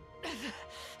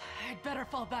 I'd better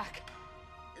fall back.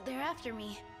 They're after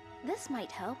me. This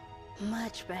might help.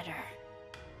 Much better.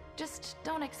 Just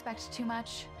don't expect too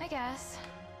much, I guess.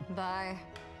 Bye.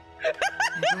 If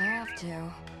I have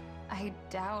to. I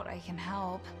doubt I can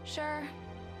help. Sure.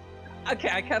 Okay,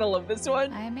 I kind of love this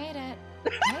one. I made it.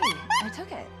 Hey, I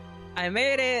took it. I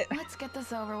made it. Let's get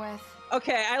this over with.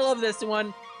 Okay, I love this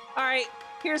one. All right,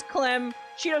 here's Clem.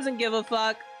 She doesn't give a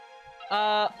fuck.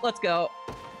 Let's go.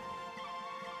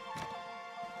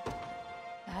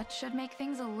 That should make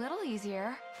things a little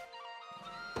easier.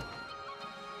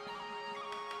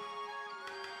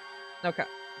 Okay.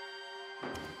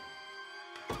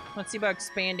 Let's see about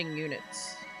expanding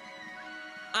units.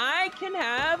 I can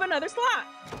have another slot.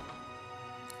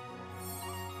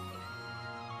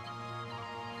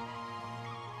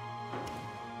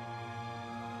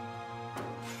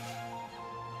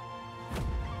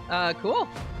 Cool.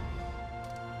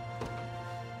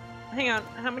 Hang on,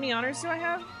 how many honors do I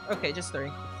have? Okay, just 3.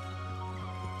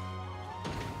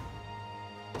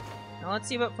 Now let's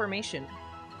see about formation.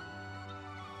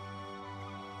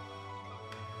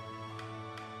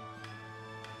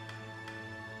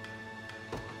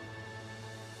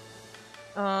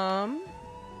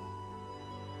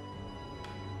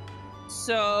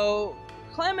 So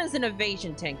Clem is an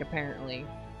evasion tank apparently.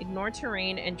 Ignore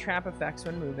terrain and trap effects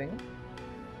when moving.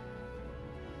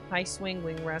 High swing,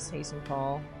 wing rest, hasten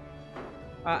call.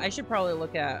 I should probably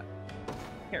look at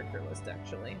character list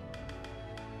actually.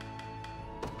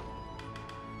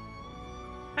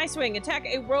 High swing, attack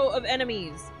a row of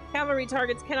enemies. Cavalry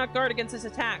targets cannot guard against this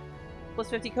attack. Plus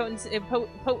 50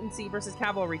 potency versus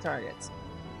cavalry targets.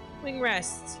 Wing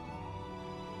rest.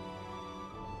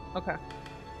 Okay.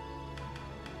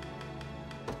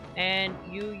 And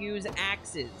you use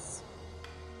axes.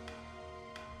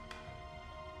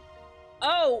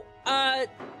 Oh,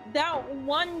 that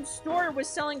one store was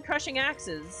selling crushing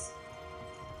axes.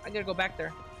 I gotta go back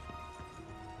there.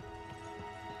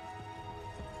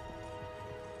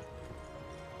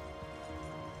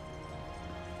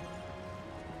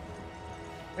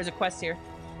 There's a quest here.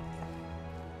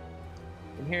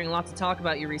 Been hearing lots of talk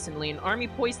about you recently. An army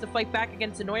poised to fight back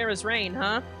against Lyra's reign,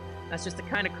 huh? That's just the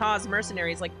kind of cause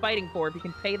mercenaries like fighting for if you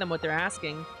can pay them what they're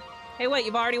asking. Hey, wait,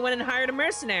 you've already went and hired a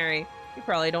mercenary. You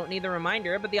probably don't need the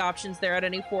reminder, but the option's there at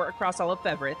any fort across all of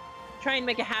Fevrith. Try and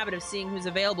make a habit of seeing who's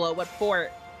available at what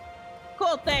fort.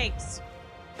 Cool, thanks!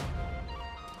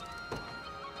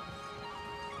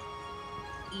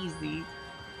 Easy.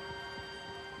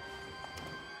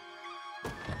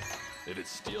 If it's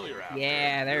steel you're after,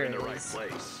 yeah, there you're it in the right is.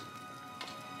 place.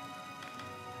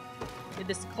 Did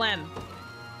this Clem.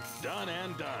 Done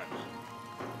and done.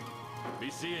 Be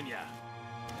seeing ya.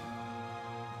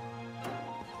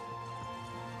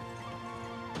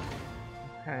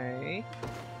 Okay.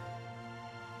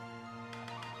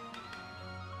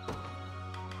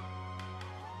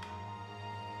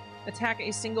 Attack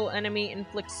a single enemy,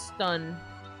 inflict stun.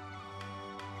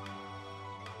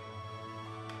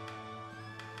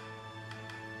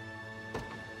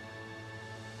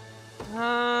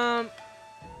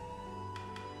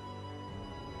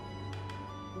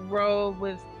 Row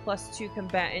with +2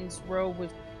 combatants, row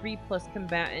with 3+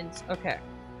 combatants. Okay.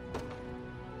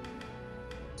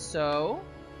 So,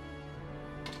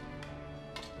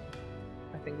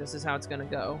 I think this is how it's gonna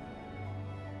go.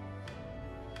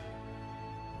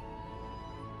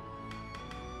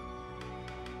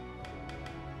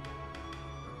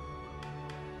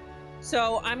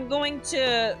 So, I'm going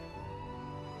to...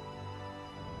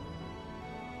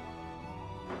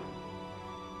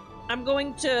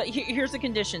 here's the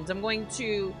conditions. I'm going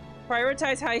to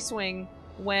prioritize high swing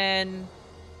when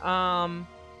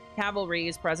cavalry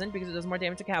is present because it does more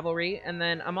damage to cavalry, and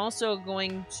then I'm also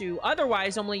going to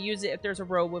otherwise only use it if there's a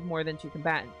row with more than 2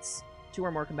 combatants. 2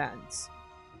 or more combatants.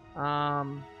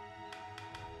 Then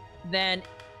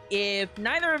if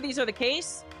neither of these are the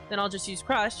case, then I'll just use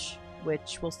Crush,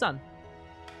 which will stun.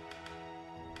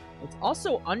 It's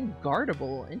also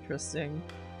unguardable. Interesting.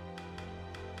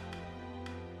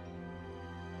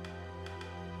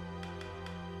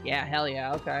 Yeah, hell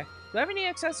yeah, okay. Do I have any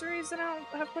accessories that I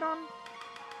don't have put on?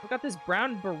 I've got this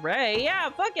brown beret. Yeah,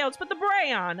 fuck yeah, let's put the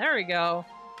beret on. There we go.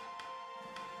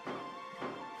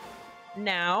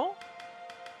 Now,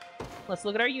 let's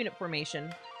look at our unit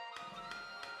formation.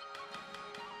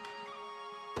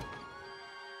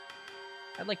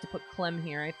 I'd like to put Clem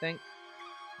here, I think.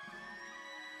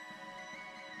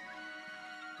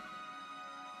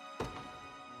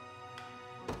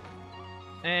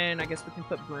 And I guess we can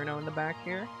put Bruno in the back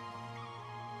here.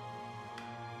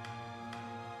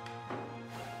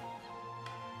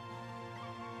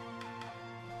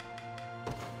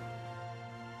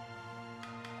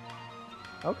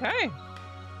 Okay.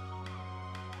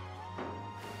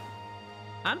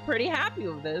 I'm pretty happy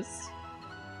with this.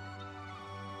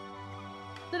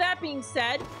 So that being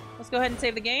said, let's go ahead and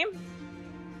save the game.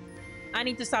 I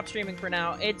need to stop streaming for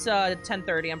now. It's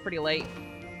 10:30. I'm pretty late.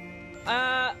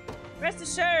 Rest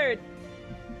assured,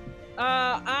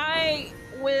 I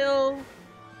will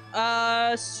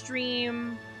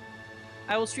stream.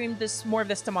 I will stream more of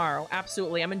this tomorrow.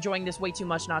 Absolutely. I'm enjoying this way too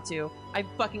much not to. I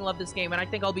fucking love this game, and I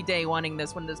think I'll be day oneing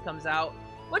this when this comes out.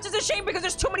 Which is a shame because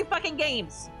there's too many fucking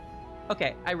games.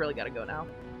 Okay, I really gotta go now.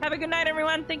 Have a good night,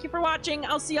 everyone. Thank you for watching.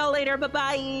 I'll see y'all later.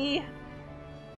 Bye-bye.